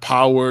that are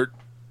powered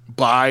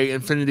by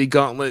Infinity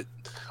Gauntlet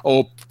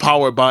or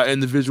powered by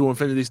individual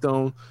Infinity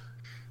Stone.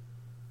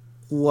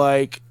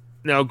 Like,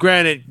 now,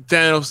 granted,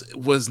 Thanos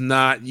was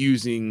not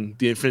using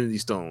the Infinity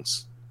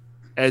Stones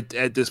at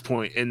this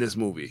point in this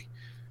movie.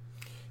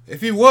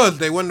 If he was,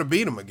 they wouldn't have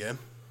beat him again.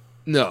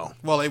 No,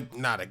 Well, they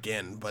not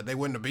again, but they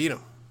wouldn't have beat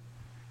him.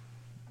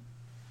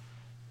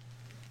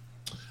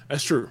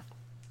 that's true.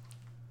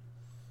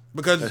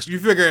 Because you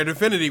figure at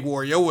Infinity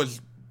War, Yo was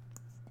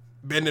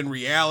bending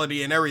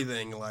reality and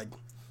everything. Like,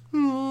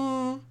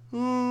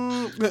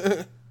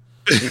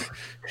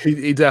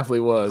 He definitely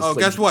was. oh, Like,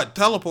 guess what?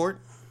 Teleport.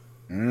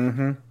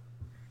 Mm-hmm.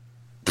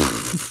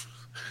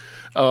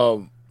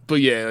 But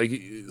yeah,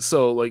 like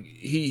so, like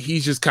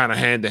he's just kind of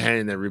hand to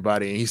hand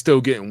everybody, and he's still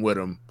getting with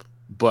him,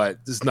 but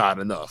it's not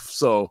enough.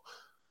 So,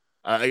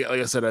 like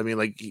I said, I mean,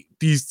 like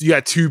these, you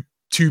got two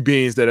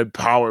beings that are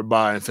powered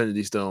by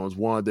Infinity Stones,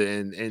 Wanda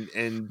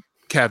and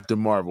Captain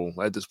Marvel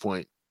at this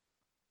point,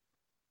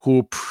 who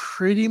are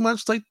pretty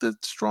much like the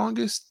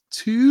strongest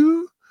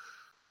two.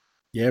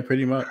 Yeah,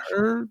 pretty much.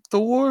 Or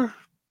Thor,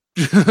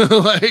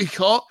 like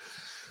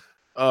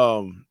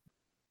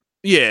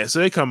yeah. So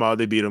they come out,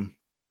 they beat him.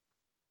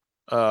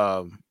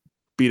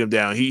 Beat him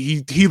down.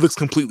 He looks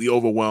completely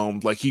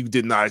overwhelmed, like he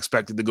did not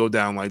expect it to go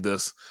down like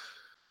this.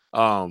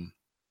 And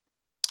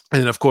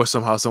then of course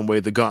somehow, some way,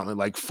 the gauntlet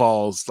like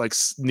falls like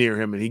near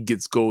him, and he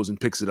goes and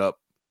picks it up,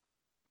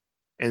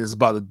 and it's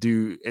about to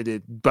do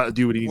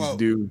what he needs to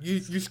do.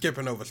 You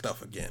skipping over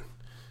stuff again.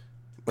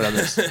 What I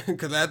missed?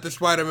 Because at the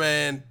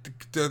Spider-Man,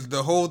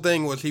 the whole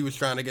thing was he was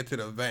trying to get to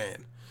the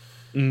van,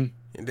 and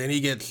then he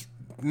gets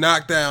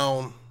knocked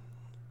down.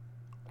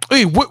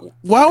 Wait, what?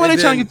 Why were And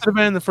they trying to then- get to the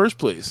van in the first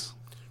place?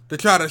 To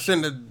try to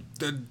send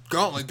the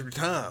gauntlet through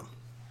time.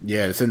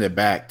 Yeah, to send it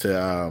back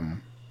to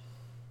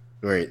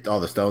where all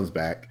the stones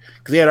back,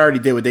 because they had already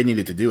did what they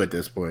needed to do at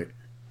this point.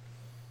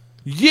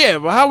 Yeah,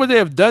 but how would they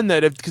have done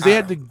that? Because they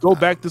had to go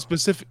back to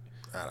specific.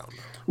 I don't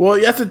know. Well,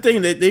 that's the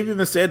thing. They've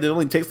even said it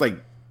only takes like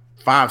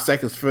 5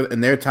 seconds in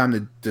their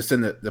time to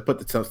send to put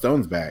the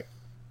stones back.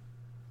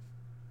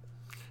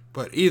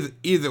 But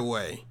either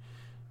way,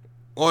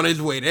 on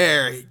his way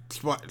there,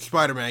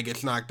 Spider-Man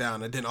gets knocked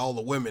down, and then all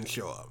the women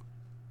show up.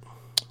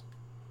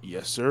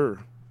 Yes, sir.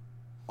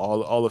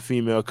 All the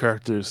female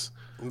characters.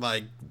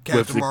 Like With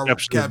Captain the Marvel,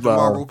 exception of, Captain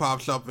Marvel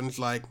pops up and it's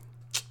like,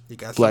 "You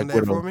got Black something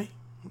there Widow.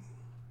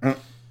 for me?"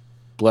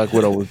 Black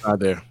Widow was not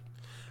there.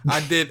 I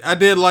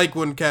did like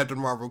when Captain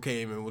Marvel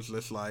came and was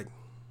just like,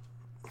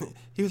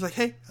 he was like,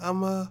 "Hey,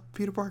 I'm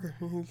Peter Parker."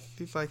 And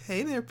he's like,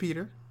 "Hey there,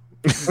 Peter.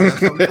 You got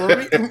something for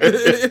me?"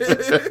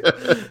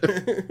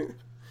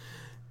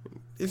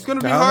 It's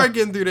gonna be hard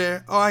getting through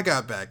there. Oh, I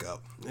got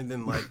backup. And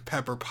then like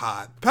Pepper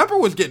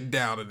was getting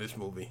down in this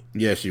movie.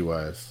 Yeah, she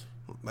was.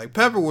 Like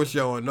Pepper was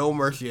showing no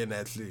mercy in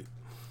that suit.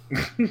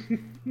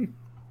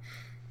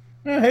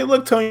 Hey,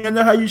 look, Tony, I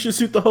know how you should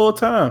shoot the whole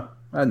time.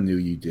 I knew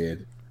you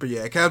did. But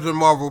yeah, Captain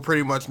Marvel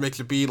pretty much makes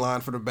a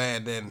beeline for the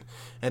bad,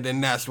 and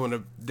then that's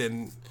when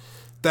then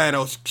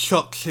Thanos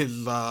chucks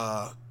his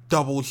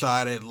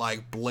double-sided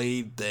like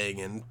blade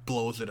thing and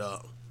blows it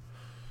up.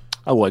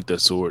 I like that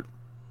sword.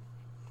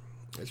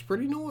 It's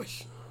pretty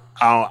nice.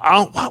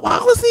 Why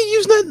was he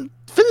using that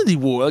Infinity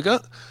War?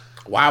 Like,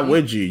 Why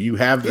would you? You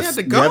have He had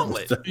the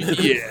gauntlet.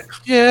 yeah,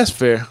 that's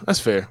fair. That's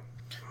fair.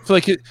 I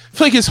feel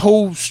like his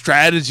whole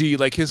strategy,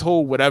 like his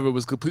whole whatever,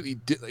 was completely.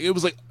 It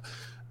was like,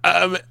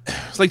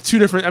 it's like two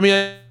different. I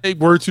mean, they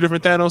were two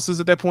different Thanoses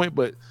at that point,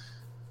 but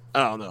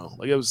I don't know.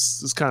 Like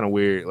it's kind of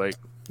weird. Like,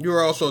 You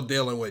were also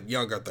dealing with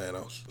younger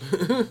Thanos.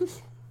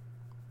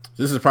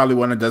 This is probably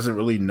one that doesn't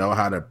really know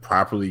how to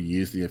properly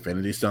use the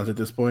Infinity Stones at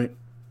this point.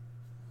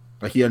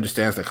 Like he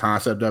understands the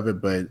concept of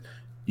it, but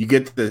you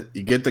get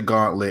the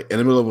gauntlet in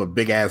the middle of a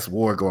big ass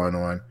war going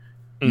on.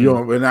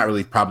 We're not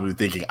really probably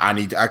thinking I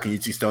can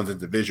use these stones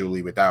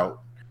individually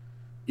without,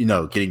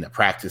 getting the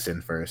practice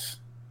in first.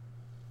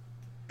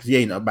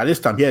 Because by this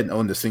time he hadn't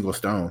owned a single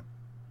stone.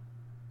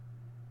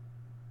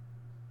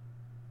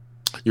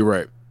 you're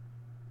right.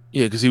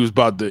 Yeah, because he's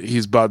about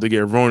to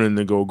get Ronan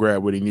to go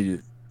grab what he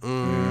needed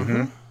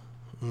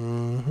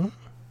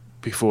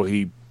before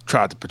he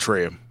tried to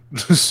betray him.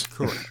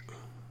 Correct.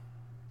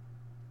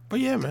 But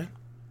yeah, man.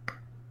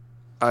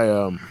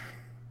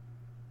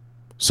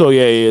 So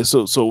yeah.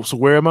 So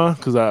where am I?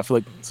 Because I feel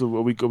like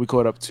are we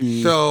caught up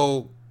to.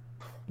 So,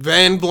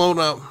 van blown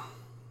up.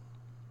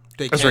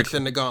 They That's can't right.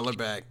 send the gauntlet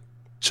back,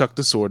 Chuck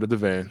the sword at the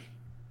van.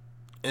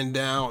 and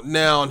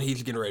now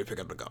he's getting ready to pick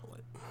up the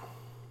gauntlet.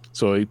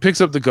 So he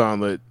picks up the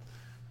gauntlet,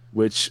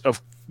 which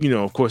of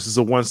course is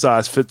a one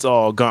size fits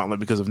all gauntlet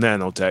because of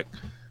nanotech.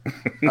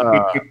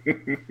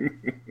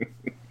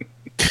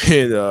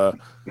 And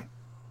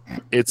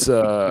it's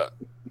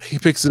he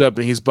picks it up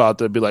and he's about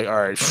to be like,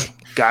 all right,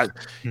 God,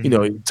 he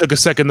took a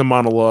second to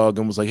monologue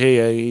and was like,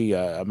 hey,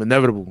 I'm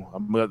inevitable.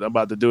 I'm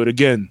about to do it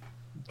again.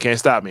 Can't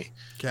stop me.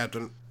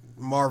 Captain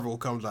Marvel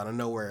comes out of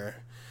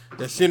nowhere.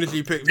 As soon as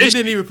he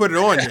didn't even put it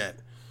on yet.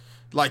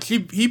 Like he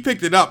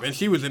picked it up and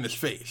she was in his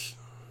face.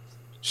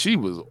 She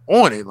was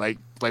on it, like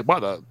what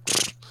the?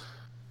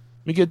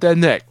 Let me get that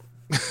neck.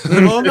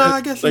 Well, no,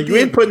 I guess like you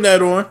ain't putting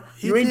that on.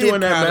 You ain't doing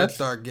that, man.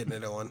 Start getting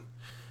it on.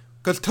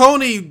 Because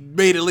Tony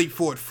made a leap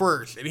forward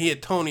first, and he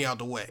hit Tony out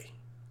the way.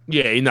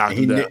 Yeah, he knocked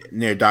him down.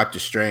 Near Doctor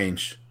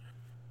Strange.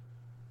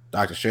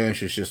 Doctor Strange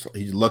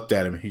he looked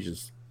at him. He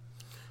just.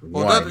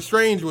 Well, Doctor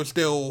Strange was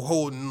still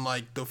holding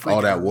like the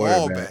freaking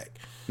wall back,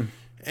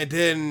 and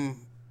then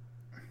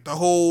the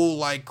whole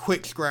like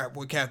quick scrap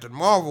with Captain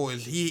Marvel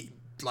is he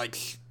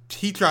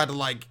tried to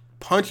like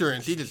punch her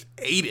and she just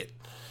ate it.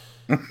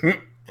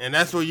 And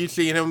that's where you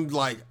see him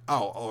like, okay,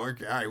 all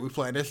right, we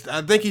playing this.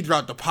 I think he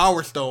dropped the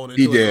Power Stone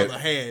into his other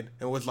hand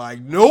and was like,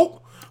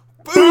 nope,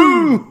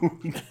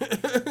 boom,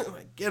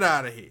 like, get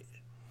out of here.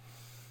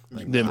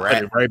 Like, then put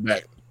it right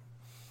back.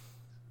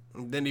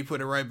 And then he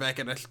put it right back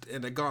in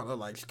the gauntlet,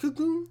 like,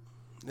 cuckoo.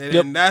 And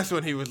then that's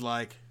when he was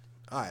like,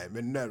 I am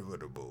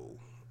inevitable.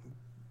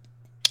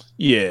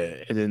 Yeah,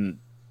 and then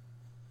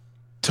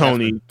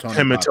Tony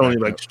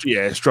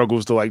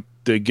struggles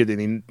to get it.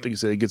 Like you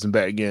said, he gets him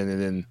back again,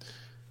 and then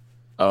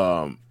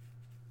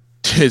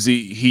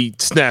he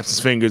snaps his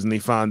fingers and we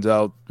find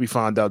out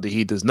that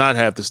he does not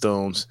have the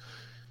stones,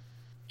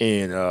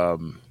 and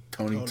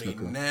Tony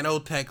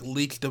nanotech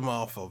leaks them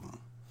off of him.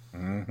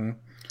 Mm-hmm.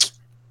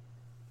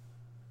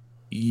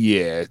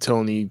 Yeah,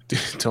 Tony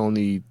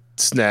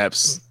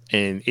snaps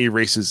and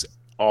erases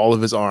all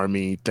of his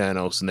army,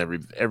 Thanos and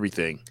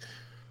everything,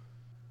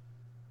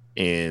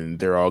 and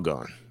they're all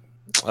gone.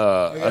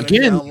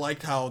 Again, I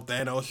liked how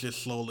Thanos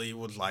just slowly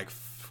was like,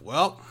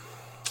 well.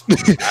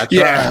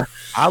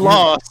 I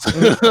lost.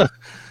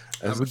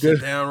 That's a good.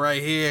 Sit down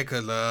right here,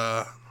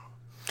 cause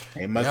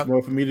ain't much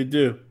more for me to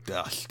do.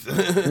 Dust.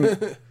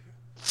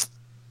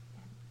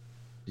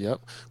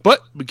 Yep,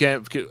 but we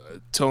can't.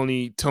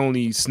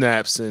 Tony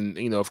snaps,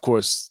 and of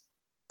course,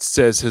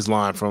 says his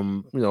line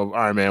from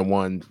Iron Man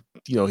 1.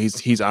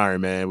 He's Iron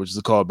Man, which is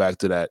a callback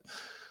to that.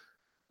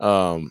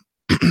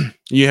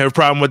 You have a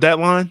problem with that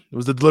line?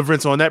 Was the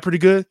deliverance on that pretty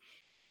good?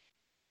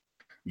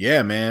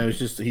 Yeah, man. It was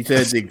just he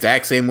said the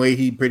exact same way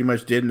he pretty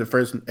much did at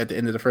the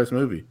end of the first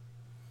movie.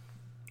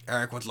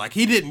 Eric was like,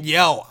 he didn't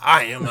yell,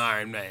 "I am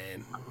Iron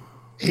Man."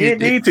 He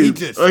didn't need to.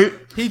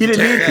 He didn't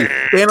need to.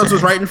 Thanos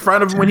was right in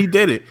front of him when he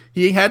did it.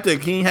 He ain't had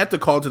to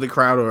call to the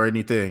crowd or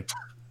anything.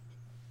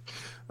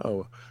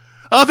 Oh,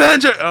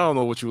 Avenger! I don't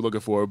know what you were looking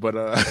for, but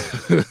I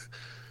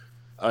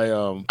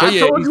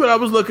told you what I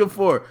was looking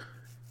for.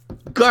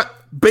 Got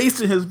bass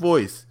in his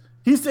voice.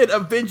 He said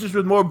Avengers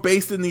was more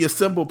bass than the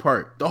assemble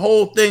part. The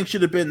whole thing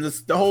should have been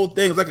this. The whole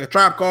thing was like a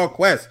Tribe Called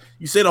Quest.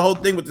 You say the whole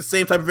thing with the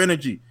same type of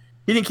energy.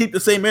 He didn't keep the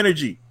same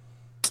energy.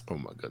 Oh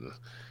my goodness.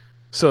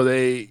 So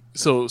he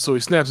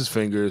snaps his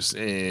fingers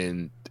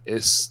and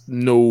it's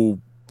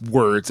no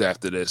words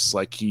after this.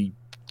 Like he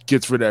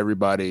gets rid of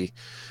everybody,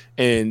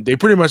 and they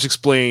pretty much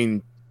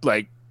explain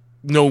like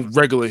no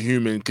regular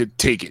human could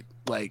take it.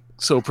 Like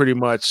so, pretty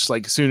much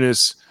like as soon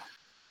as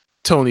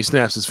Tony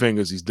snaps his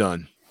fingers, he's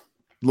done.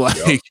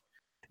 Like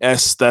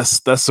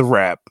that's a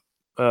wrap.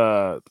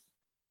 So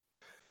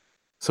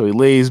he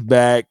lays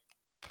back.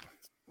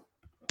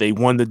 They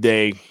won the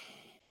day,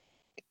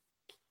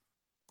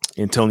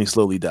 and Tony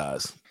slowly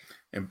dies.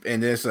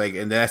 And it's like,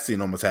 and that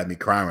scene almost had me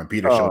crying when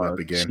Peter showed up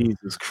again.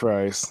 Jesus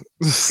Christ!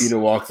 Peter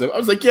walks up. I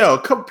was like, "Yo,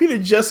 come! Peter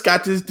just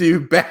got this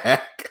dude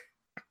back."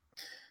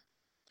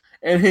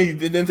 And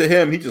then to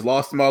him, he just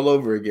lost him all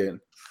over again.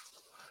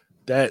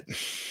 The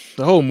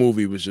whole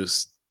movie was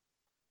just,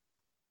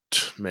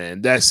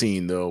 man, that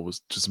scene though was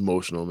just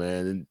emotional,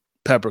 man. And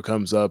Pepper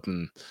comes up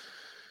and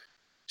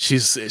she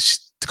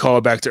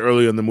called back to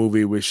earlier in the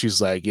movie where she's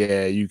like,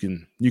 "Yeah, you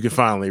can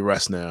finally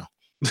rest now."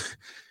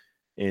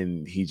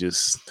 And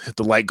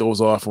the light goes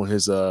off on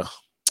his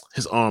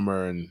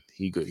armor and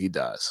he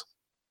dies.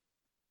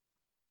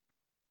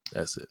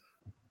 That's it.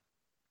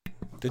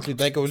 Did you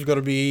think it was going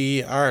to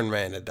be Iron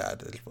Man that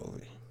died in this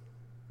movie?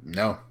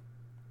 No.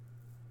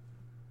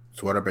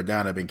 Sweat up and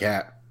down, I've been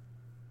Cap.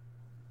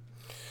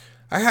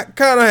 I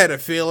kind of had a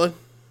feeling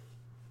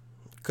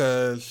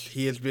because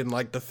he has been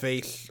like the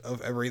face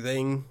of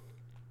everything.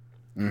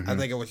 Mm-hmm. I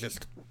think it was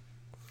just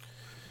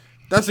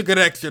that's a good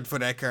exit for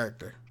that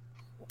character.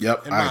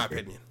 Yep, in my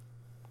opinion.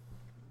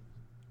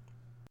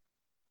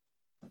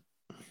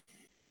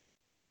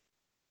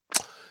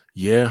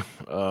 Yeah,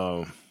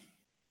 it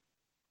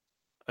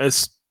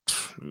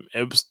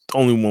was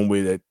only one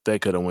way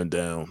that could have went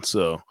down.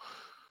 So,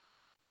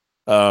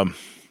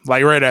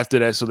 like right after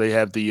that, so they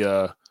have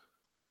the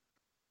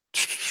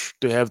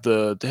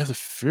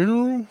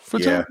funeral for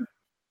Tony.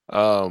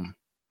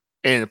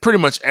 And pretty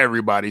much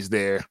everybody's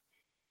there.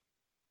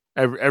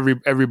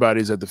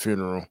 Everybody's at the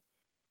funeral.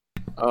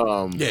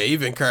 Yeah,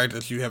 even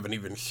characters you haven't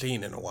even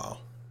seen in a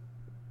while.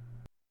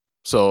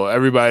 So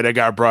everybody that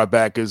got brought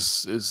back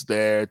is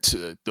there.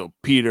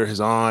 Peter,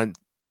 his aunt,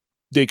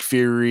 Dick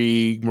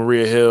Fury,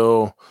 Maria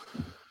Hill,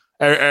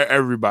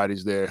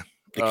 everybody's there.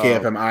 The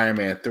kid from Iron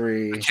Man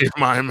 3. Kid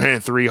from Iron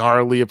Man 3,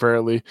 Harley,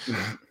 apparently.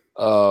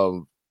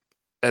 And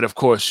of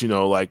course,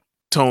 like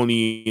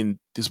Tony and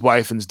his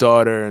wife and his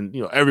daughter, and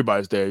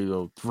everybody's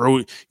there.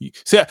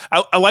 See,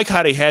 I like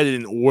how they had it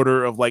in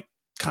order of like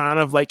kind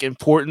of like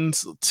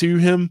importance to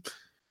him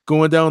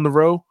going down the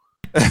row.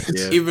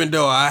 Yeah. Even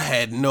though I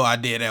had no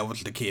idea that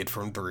was the kid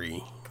from 3.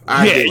 You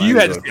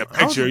had to see a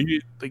picture.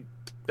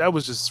 That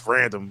was just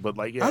random, but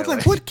I was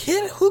like, what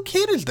kid? Who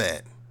kid is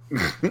that?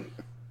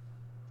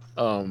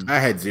 I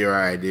had zero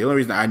idea. The only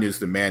reason I knew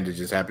the man that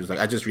just happened is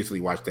I just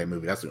recently watched that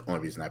movie. That's the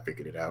only reason I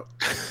figured it out.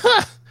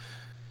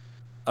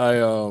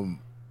 And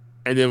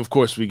then of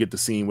course we get the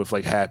scene with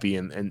Happy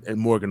and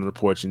Morgan on the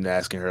porch and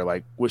asking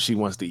her what she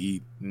wants to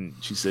eat, and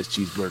she says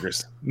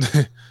cheeseburgers.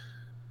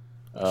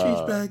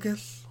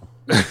 Cheeseburgers.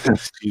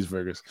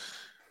 Cheeseburgers.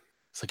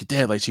 It's like, your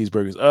dad like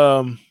cheeseburgers.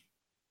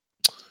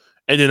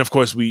 And then of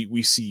course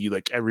we see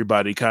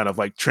everybody kind of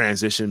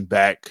transition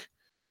back.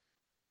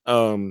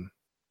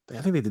 I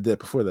think they did that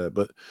before that,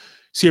 but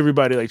see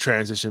everybody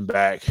transition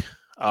back.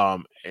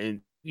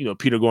 And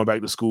Peter going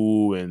back to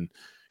school, and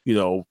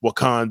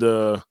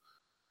Wakanda,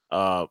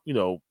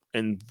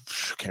 and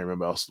I can't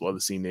remember else what other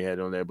scene they had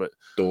on there, but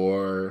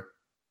Thor.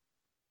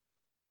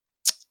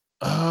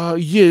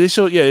 They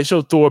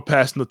showed Thor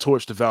passing the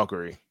torch to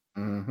Valkyrie.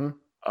 Mm-hmm.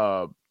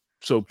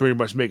 So pretty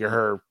much making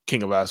her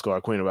King of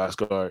Asgard, Queen of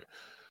Asgard,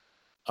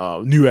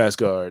 New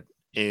Asgard,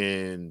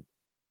 and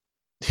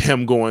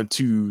him going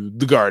to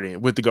the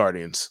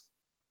Guardians.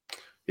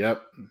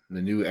 Yep,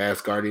 the new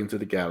Asgardians of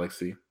the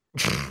Galaxy.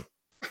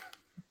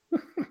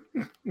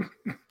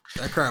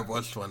 That crap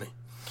was funny.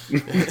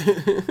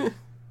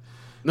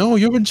 No,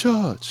 you're in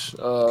charge.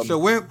 So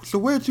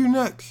where to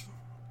next?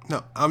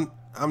 No,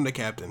 I'm the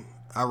captain.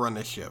 I run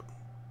this ship.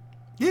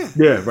 Yeah.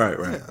 Yeah. Right.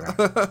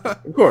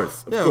 Of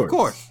course. Of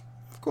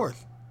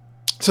course.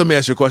 So let me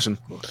ask you a question.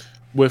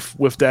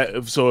 With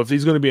that, so if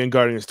he's going to be in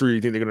Guardians 3,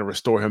 you think they're going to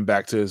restore him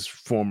back to his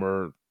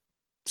former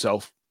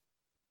self,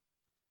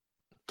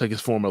 his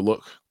former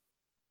look?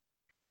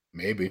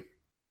 Maybe.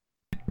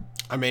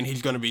 I mean,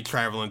 he's going to be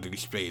traveling through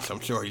space. I'm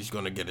sure he's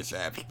going to get his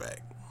abs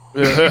back.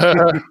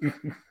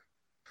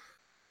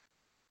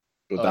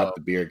 Without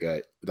the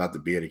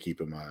beer to keep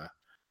him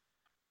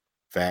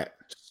fat.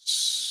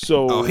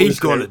 So he's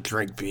going to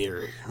drink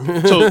beer.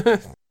 so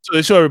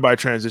they show everybody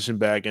transition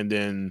back, and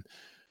then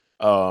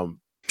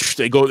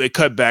they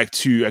cut back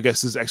to, I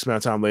guess this X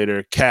amount of time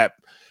later, Cap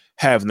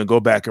having to go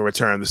back and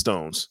return the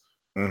stones.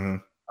 Mm-hmm.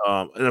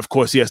 And of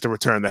course he has to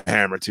return the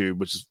hammer too,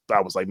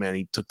 I was like, man,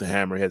 he took the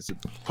hammer. He has to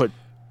put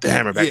the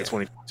hammer back in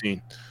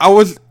 2014. I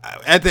was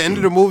at the end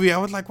of the movie. I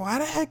was like, why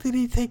the heck did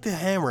he take the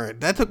hammer?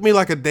 That took me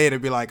like a day to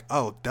be like,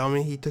 oh,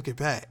 dummy, he took it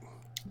back.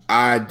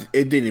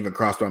 It didn't even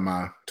cross my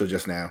mind till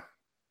just now.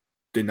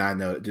 Did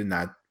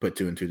not put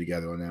 2 and 2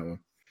 together on that one.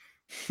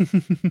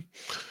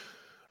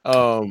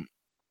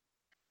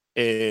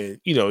 And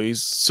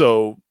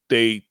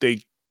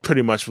they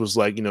pretty much was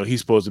like, he's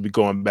supposed to be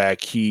going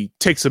back. He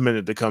takes a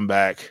minute to come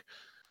back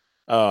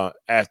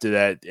after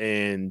that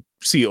and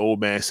see an old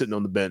man sitting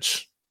on the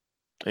bench,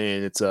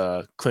 and it's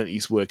Clint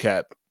Eastwood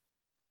Cap.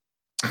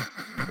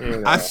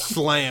 And, I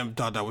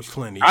thought that was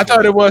Clint Eastwood. I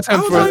thought it was him.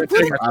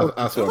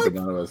 I thought it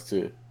was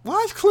too. Why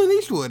is Clint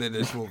Eastwood in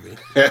this movie?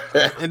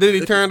 And then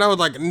he turned. I was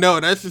like, no,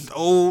 that's just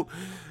old.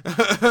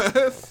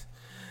 I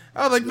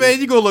was like, man,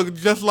 you gonna look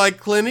just like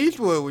Clint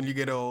Eastwood when you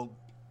get old.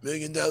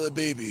 $1 Million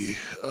Baby.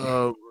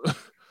 So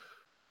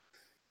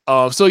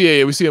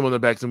we see him on the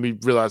back, and we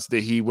realized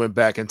that he went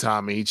back in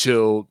time and he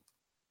chilled,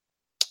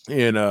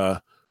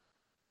 and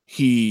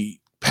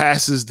he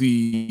passes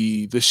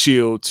the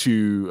shield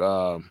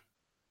to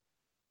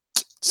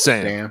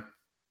Sam.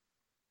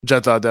 Which I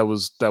thought that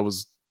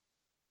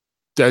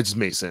just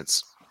made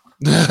sense.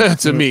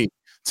 to me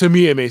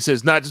it made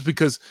sense, not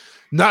because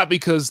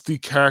the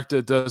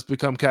character does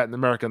become Captain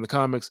America in the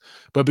comics,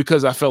 but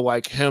because I felt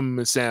like him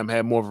and Sam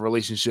had more of a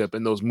relationship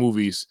in those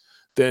movies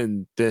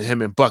than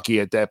him and Bucky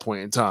at that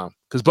point in time,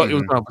 because Bucky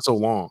was gone for so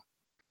long.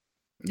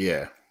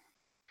 Yeah.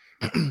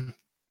 And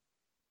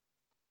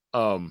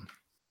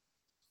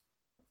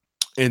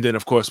then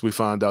of course we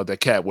found out that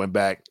Cap went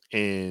back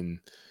and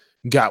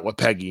got with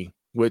Peggy,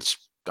 which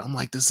I'm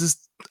like, does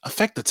this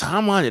affect the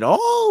timeline at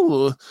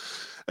all?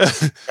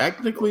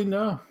 Technically,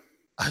 no.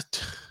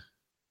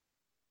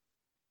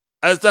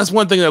 That's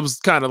one thing that was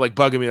kind of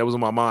bugging me. That was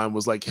on my mind,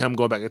 was him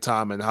going back in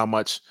time and how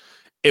much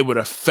it would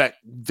affect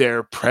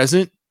their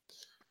present.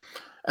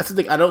 That's the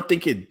thing. I don't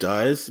think it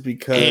does,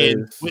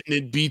 because wouldn't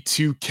it be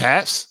 2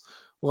 Caps?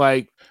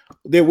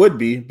 There would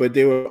be, but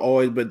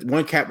but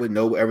one Cap would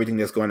know everything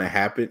that's going to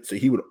happen, so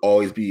he would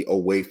always be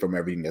away from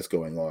everything that's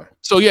going on.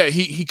 So yeah,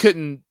 he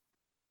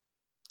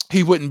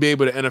wouldn't be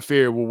able to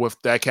interfere with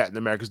that Captain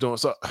America's doing.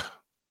 So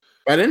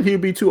by then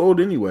he'd be too old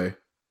anyway.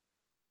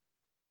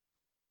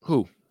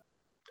 Who?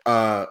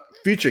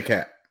 Future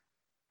Cap.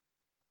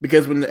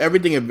 Because when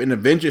everything in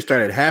Avengers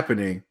started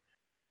happening,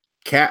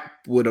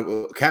 Cap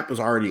was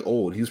already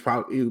old. He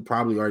would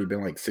probably already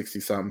been like 60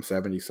 something,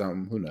 70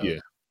 something. Who knows? Yeah.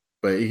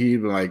 But he'd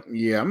be like,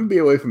 yeah, I'm gonna be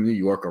away from New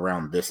York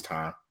around this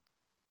time.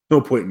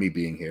 No point in me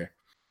being here.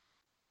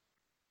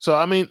 So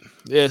I mean,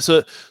 yeah.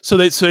 So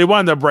they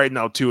wound up writing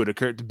out two of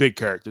the big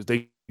characters.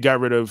 They got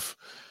rid of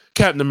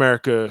Captain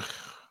America.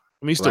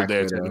 I mean, he's still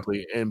there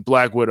technically, and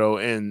Black Widow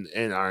and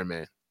Iron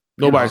Man.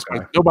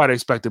 Nobody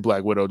expected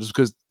Black Widow just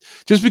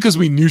because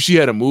we knew she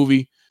had a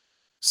movie.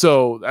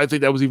 So I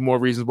think that was even more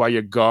reasons why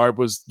your guard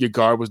was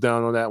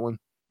down on that one.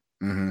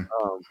 Mm-hmm.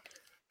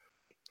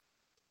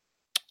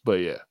 But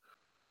yeah,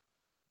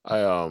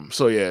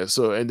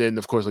 so and then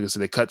of course, like I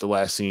said, they cut the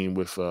last scene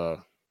with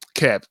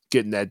Cap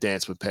getting that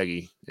dance with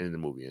Peggy, and the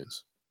movie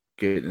ends.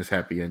 Getting this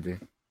happy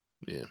ending.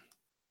 Yeah,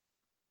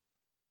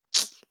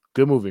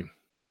 good movie.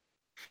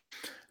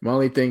 My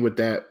only thing with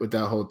that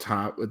whole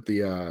time with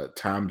the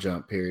time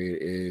jump period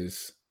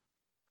is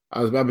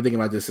I've been thinking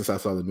about this since I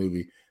saw the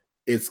movie.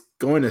 It's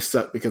going to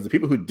suck because the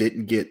people who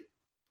didn't get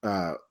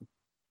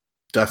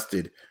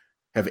dusted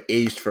have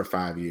aged for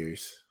 5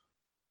 years.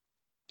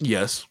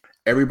 Yes.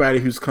 Everybody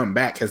who's come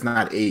back has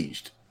not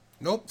aged.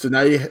 Nope. So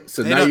now you have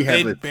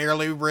they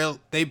barely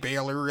realized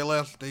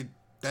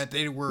that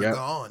they were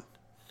gone.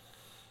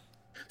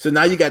 So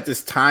now you got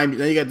this time.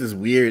 Now you got this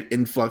weird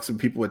influx of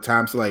people with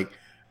time. So like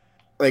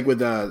with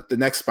the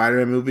next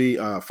Spider-Man movie,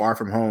 Far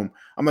From Home.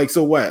 I'm like,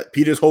 so what?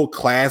 Peter's whole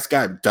class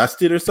got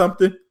dusted or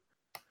something?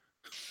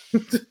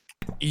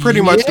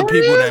 Pretty much the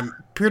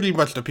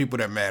people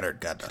that mattered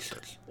got dusted.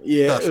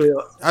 Yeah.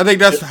 I think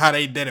that's how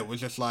they did it. Was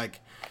just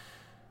like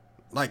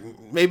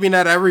maybe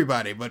not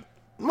everybody, but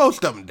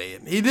most of them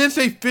did. He did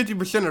say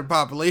 50% of the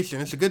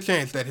population. It's a good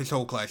chance that his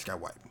whole class got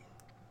wiped.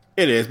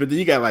 It is, but then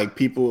you got like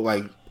people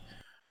like.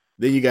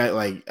 Then you got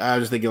like I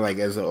was thinking like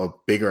as a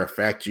bigger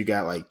effect, you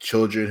got like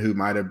children who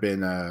might have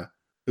been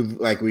who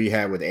like we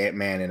had with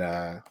Ant-Man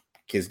and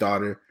his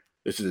daughter.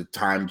 This is a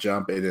time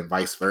jump, and then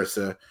vice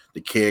versa.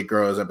 The kid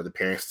grows up, but the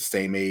parents the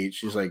same age.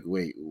 She's like,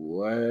 wait,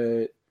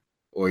 what?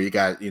 Or you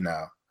got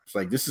it's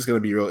like this is gonna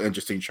be real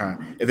interesting.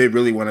 Trying if they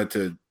really wanted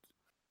to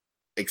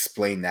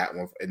explain that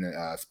one in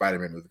the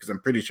Spider-Man movie, because I'm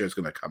pretty sure it's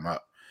gonna come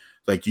up.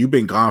 Like you've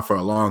been gone for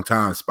a long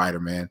time,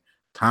 Spider-Man.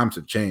 Times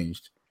have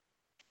changed.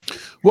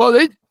 Well,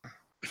 they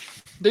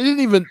didn't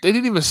even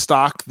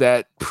stock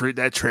that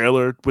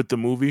trailer with the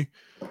movie,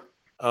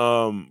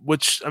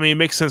 which I mean it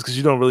makes sense because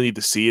you don't really need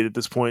to see it at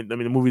this point. I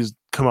mean the movie's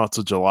come out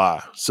till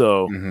July,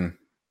 so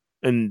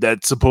and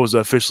that's supposed to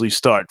officially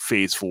start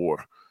Phase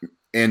 4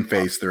 and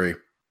Phase 3.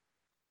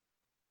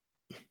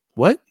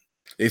 What?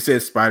 They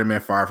said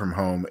Spider-Man Far From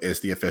Home is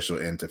the official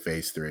end to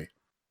Phase 3.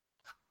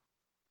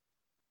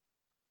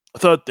 I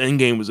thought the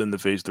Endgame was in the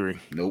Phase 3.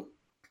 Nope.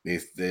 I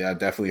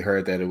definitely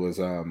heard that it was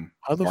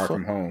Far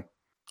From Home.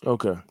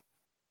 Okay.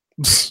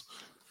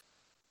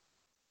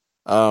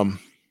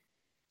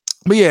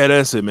 But yeah,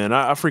 that's it, man.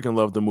 I freaking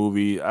love the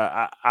movie.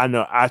 I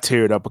know I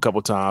teared up a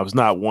couple times,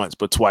 not once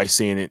but twice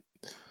seeing it.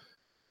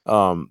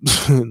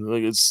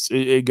 Like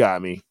it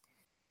got me,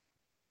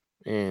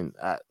 and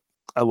I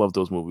love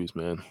those movies,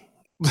 man.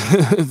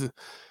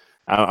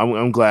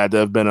 I'm glad to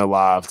have been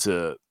alive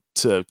to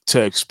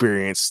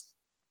experience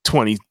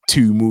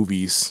 22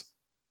 movies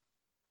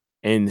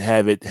and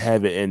have it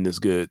end this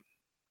good.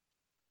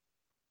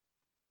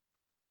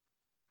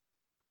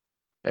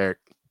 Eric,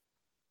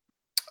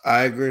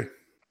 I agree.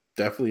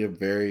 Definitely a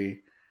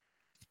very,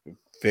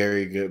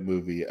 very good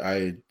movie.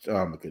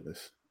 Oh my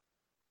goodness.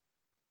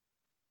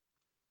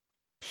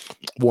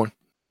 Warren.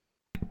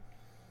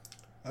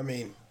 I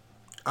mean,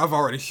 I've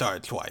already saw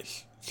it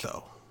twice,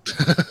 so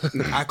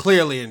I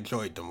clearly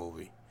enjoyed the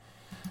movie.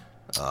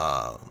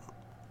 No,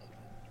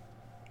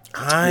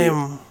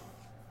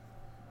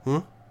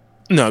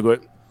 go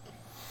ahead.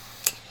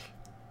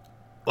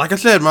 Like I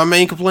said, my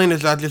main complaint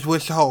is I just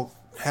wish Hulk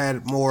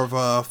had more of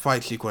a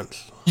fight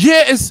sequence.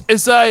 Yeah,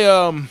 as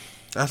I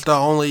that's the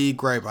only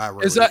gripe I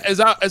really.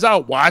 As I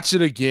watch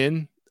it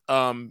again,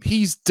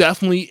 he's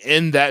definitely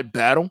in that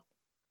battle,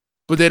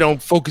 but they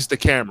don't focus the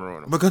camera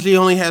on him because he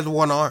only has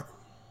one arm.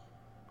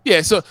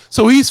 Yeah, so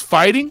he's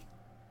fighting,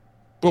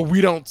 but we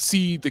don't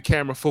see the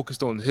camera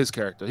focused on his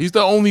character. He's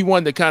the only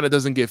one that kind of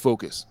doesn't get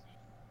focused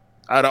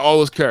out of all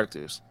those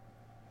characters.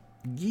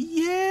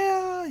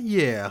 Yeah,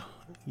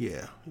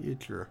 you're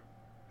true.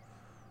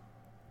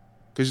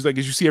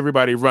 Because you see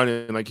everybody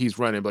running like he's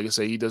running, but like I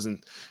say, he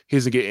doesn't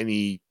get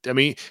any. I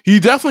mean, he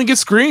definitely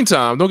gets screen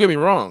time. Don't get me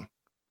wrong,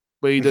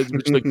 but he does.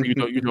 Like, you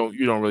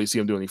don't really see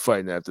him do any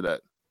fighting after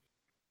that.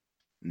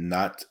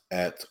 Not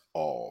at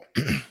all.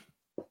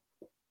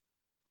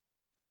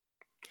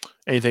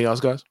 Anything else,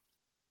 guys?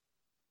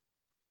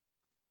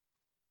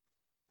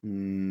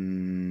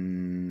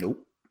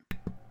 Nope.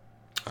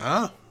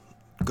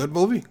 Good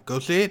movie. Go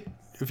see it.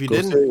 If you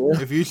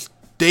if you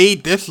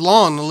stayed this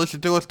long to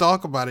listen to us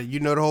talk about it,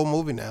 you know the whole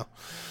movie now.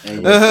 And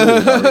you've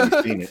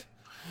already seen it.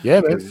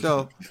 Yeah, man.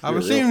 So I'm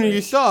assuming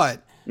you saw it.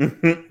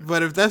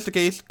 But if that's the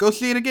case, go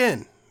see it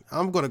again.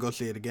 I'm gonna go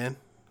see it again.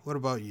 What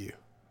about you?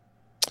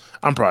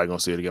 I'm probably gonna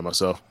see it again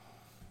myself.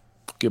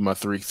 Give my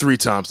three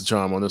times the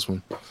charm on this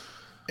one.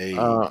 Hey.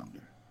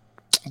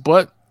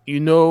 But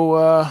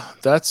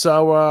that's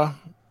our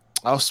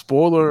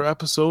spoiler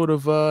episode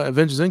of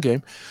Avengers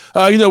Endgame.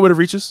 You know where to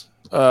reach us.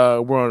 We're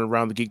on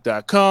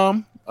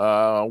AroundTheGeek.com,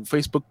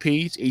 Facebook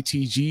page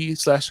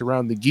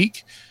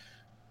ATG/AroundTheGeek.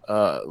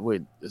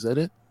 Wait, is that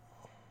it?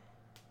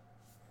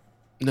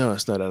 No,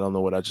 it's not. I don't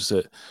know what I just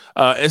said.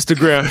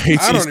 Instagram.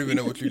 ATG. I don't even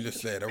know what you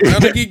just said.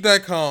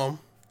 AroundTheGeek.com.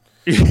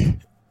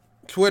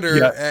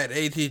 Twitter at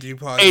ATG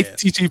Podcast.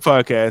 ATG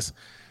Podcast.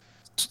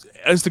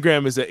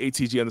 Instagram is at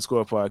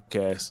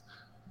ATG_podcast.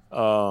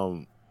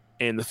 And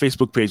the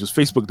Facebook page was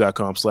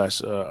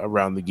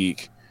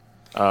facebook.com/AroundTheGeek.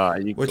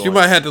 You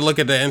might have to look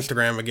at the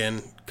Instagram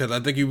again, because I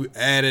think you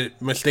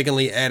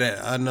mistakenly added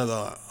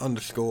another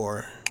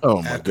underscore.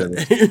 Oh my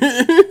goodness.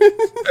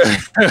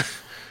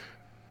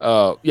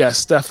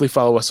 Yes, definitely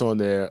follow us on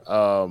there.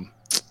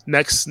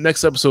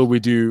 Next episode we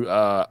do,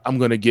 I'm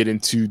gonna get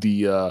into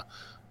the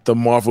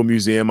Marvel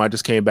Museum I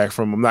just came back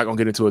from. I'm not gonna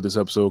get into it this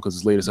episode because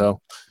it's late as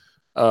hell.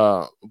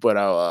 But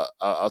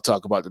I'll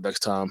talk about it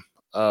next time.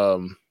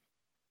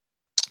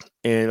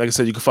 And like I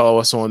said, you can follow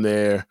us on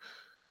there.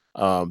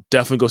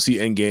 Definitely go see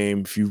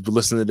Endgame. If you've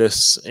listened to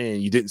this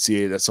and you didn't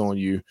see it, that's on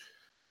you.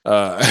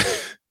 And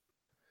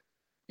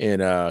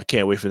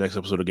can't wait for the next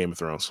episode of Game of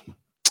Thrones.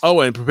 Oh,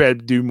 and prepare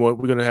to do more.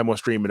 We're gonna have more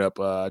streaming up.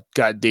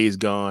 Got Days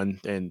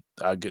Gone, and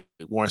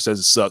Warren says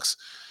it sucks.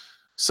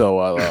 So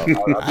I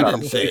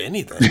didn't say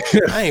anything.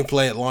 I ain't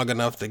played it long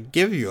enough to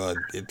give you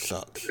it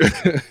sucks.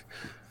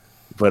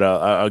 But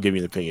I'll give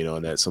you an opinion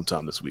on that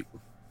sometime this week.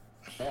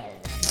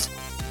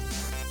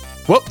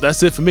 Well,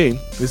 that's it for me.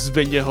 This has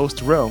been your host,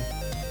 Terrell.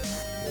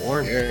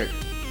 Warren. Eric.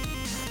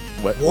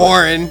 What?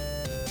 Warren.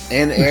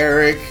 And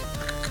Eric.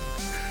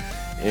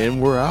 And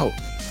we're out.